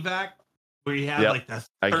 Like evac, where he had like the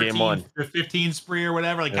 13 or 15 spree or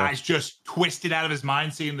whatever. Like guys just twisted out of his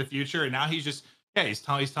mind, seeing the future, and now he's just he's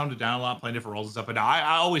toned it down a lot, playing different roles and stuff. But now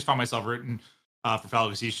I always find myself rooting for Fellow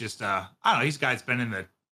because he's just I don't know. He's a guy that's been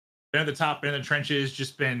at the top, been in the trenches,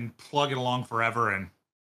 just been plugging along forever, and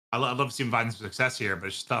I'd love to see him finding some success here, but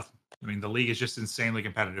it's just tough. I mean, the league is just insanely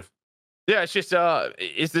competitive. Yeah, it's just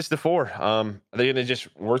is this the 4? Are they gonna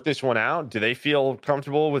just work this one out? Do they feel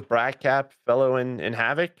comfortable with Brad Cap, Fellow, and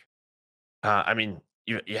Havoc? I mean,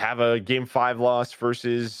 you have a game 5 loss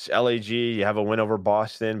versus LAG, you have a win over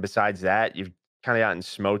Boston. Besides that, you've kind of gotten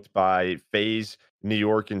smoked by FaZe, New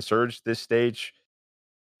York, and Surge this stage.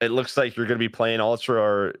 It looks like you're gonna be playing Ultra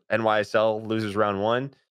or NYSL loses round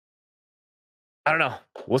 1. I don't know.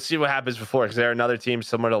 We'll see what happens before because they're another team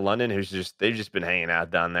similar to London they've just been hanging out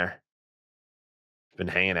down there. Been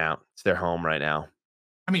hanging out. It's their home right now.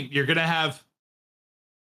 I mean, you're gonna have.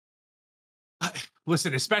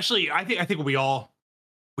 Listen, especially I think we all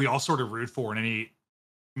sort of root for in any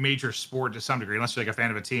major sport to some degree, unless you're like a fan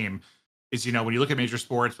of a team, is when you look at major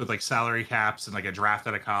sports with like salary caps and like a draft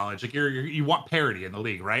out of college, like you want parity in the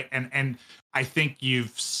league, right? And I think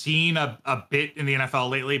you've seen a bit in the NFL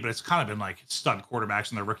lately, but it's kind of been like stud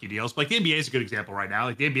quarterbacks on their rookie deals. But like the NBA is a good example right now.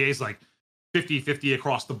 Like the NBA is like 50-50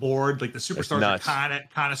 across the board. Like the superstars are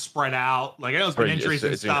kind of spread out. Like I know there's been injuries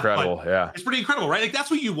and stuff, incredible. but yeah, it's pretty incredible, right? Like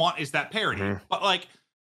that's what you want is that parity. Mm-hmm. But like,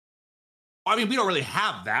 I mean, we don't really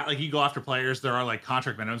have that. Like you go after players, there are like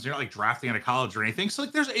contract minimums. You're not like drafting out of college or anything. So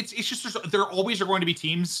like it's just there always are going to be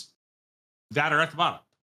teams that are at the bottom.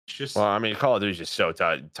 It's just I mean, Call of Duty is just so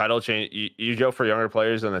tight. Title change. You go for younger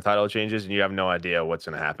players and the title changes, and you have no idea what's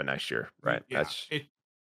going to happen next year, right? Yeah,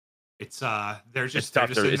 it's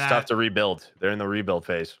tough to rebuild. They're in the rebuild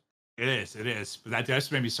phase. It is. But that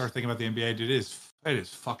just made me start thinking about the NBA. Dude, it is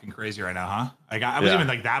fucking crazy right now, huh? Like I wasn't even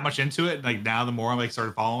like that much into it. Like now, the more I'm like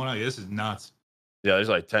started following it, this is nuts. Yeah, there's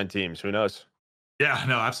like 10 teams. Who knows? Yeah,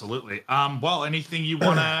 no, absolutely. Well, anything you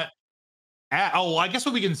want to add? Oh, well, I guess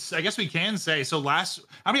we can say. So how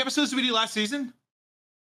many episodes did we do last season?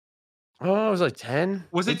 Oh, it was like 10.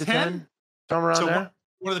 Was it 10? Somewhere around there.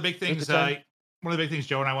 One of the big things. One of the big things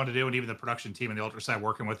Joe and I want to do, and even the production team and the Ultra side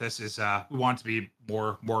working with this, is we want it to be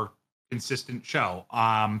more consistent show.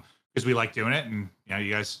 Because we like doing it, and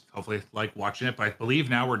you guys hopefully like watching it. But I believe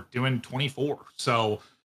now we're doing 24, so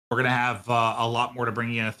we're gonna have a lot more to bring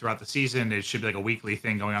you in throughout the season. It should be like a weekly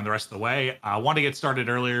thing going on the rest of the way. I want to get started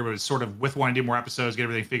earlier, but it's sort of with wanting to do more episodes, get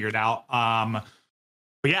everything figured out.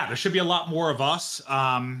 But yeah, there should be a lot more of us,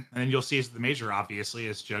 and then you'll see us at the major, obviously,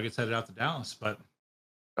 as Joe gets headed out to Dallas. But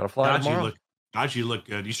gotta fly tomorrow. You look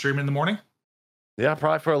good. You streaming in the morning? Yeah,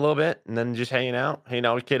 probably for a little bit, and then just hanging out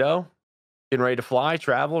with kiddo. Getting ready to fly,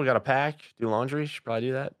 travel. Got to pack, do laundry. Should probably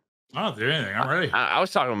do that. I don't do anything. I'm ready. I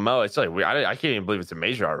was talking to Mo. It's like I can't even believe it's a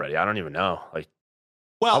major already. I don't even know. Like,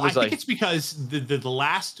 well, I think it's because the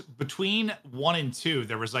last between 1 and 2,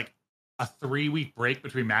 there was like a 3-week break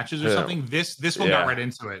between matches or something. This one got right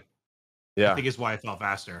into it. Yeah, I think is why it felt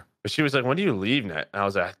faster. But she was like, "When do you leave next?" And I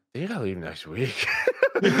was like, "I think I leave next week."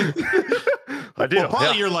 I do. Well,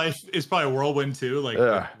 probably your life is probably a whirlwind too, like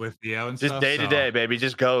with Theo and just stuff. Just day to day, baby.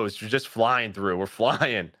 Just goes. You're just flying through. We're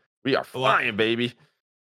flying. We are flying, baby.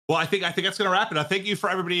 Well, I think that's gonna wrap it up. Thank you for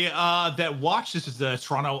everybody that watched. This is the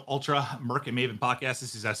Toronto Ultra Merk and Maven podcast.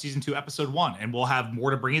 This is season 2, episode 1, and we'll have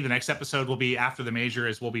more to bring you. The next episode will be after the major,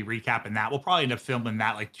 as we'll be recapping that. We'll probably end up filming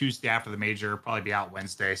that like Tuesday after the major. Probably be out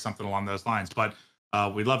Wednesday, something along those lines. But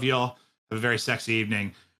we love you all. Have a very sexy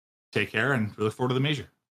evening. Take care, and we look forward to the major.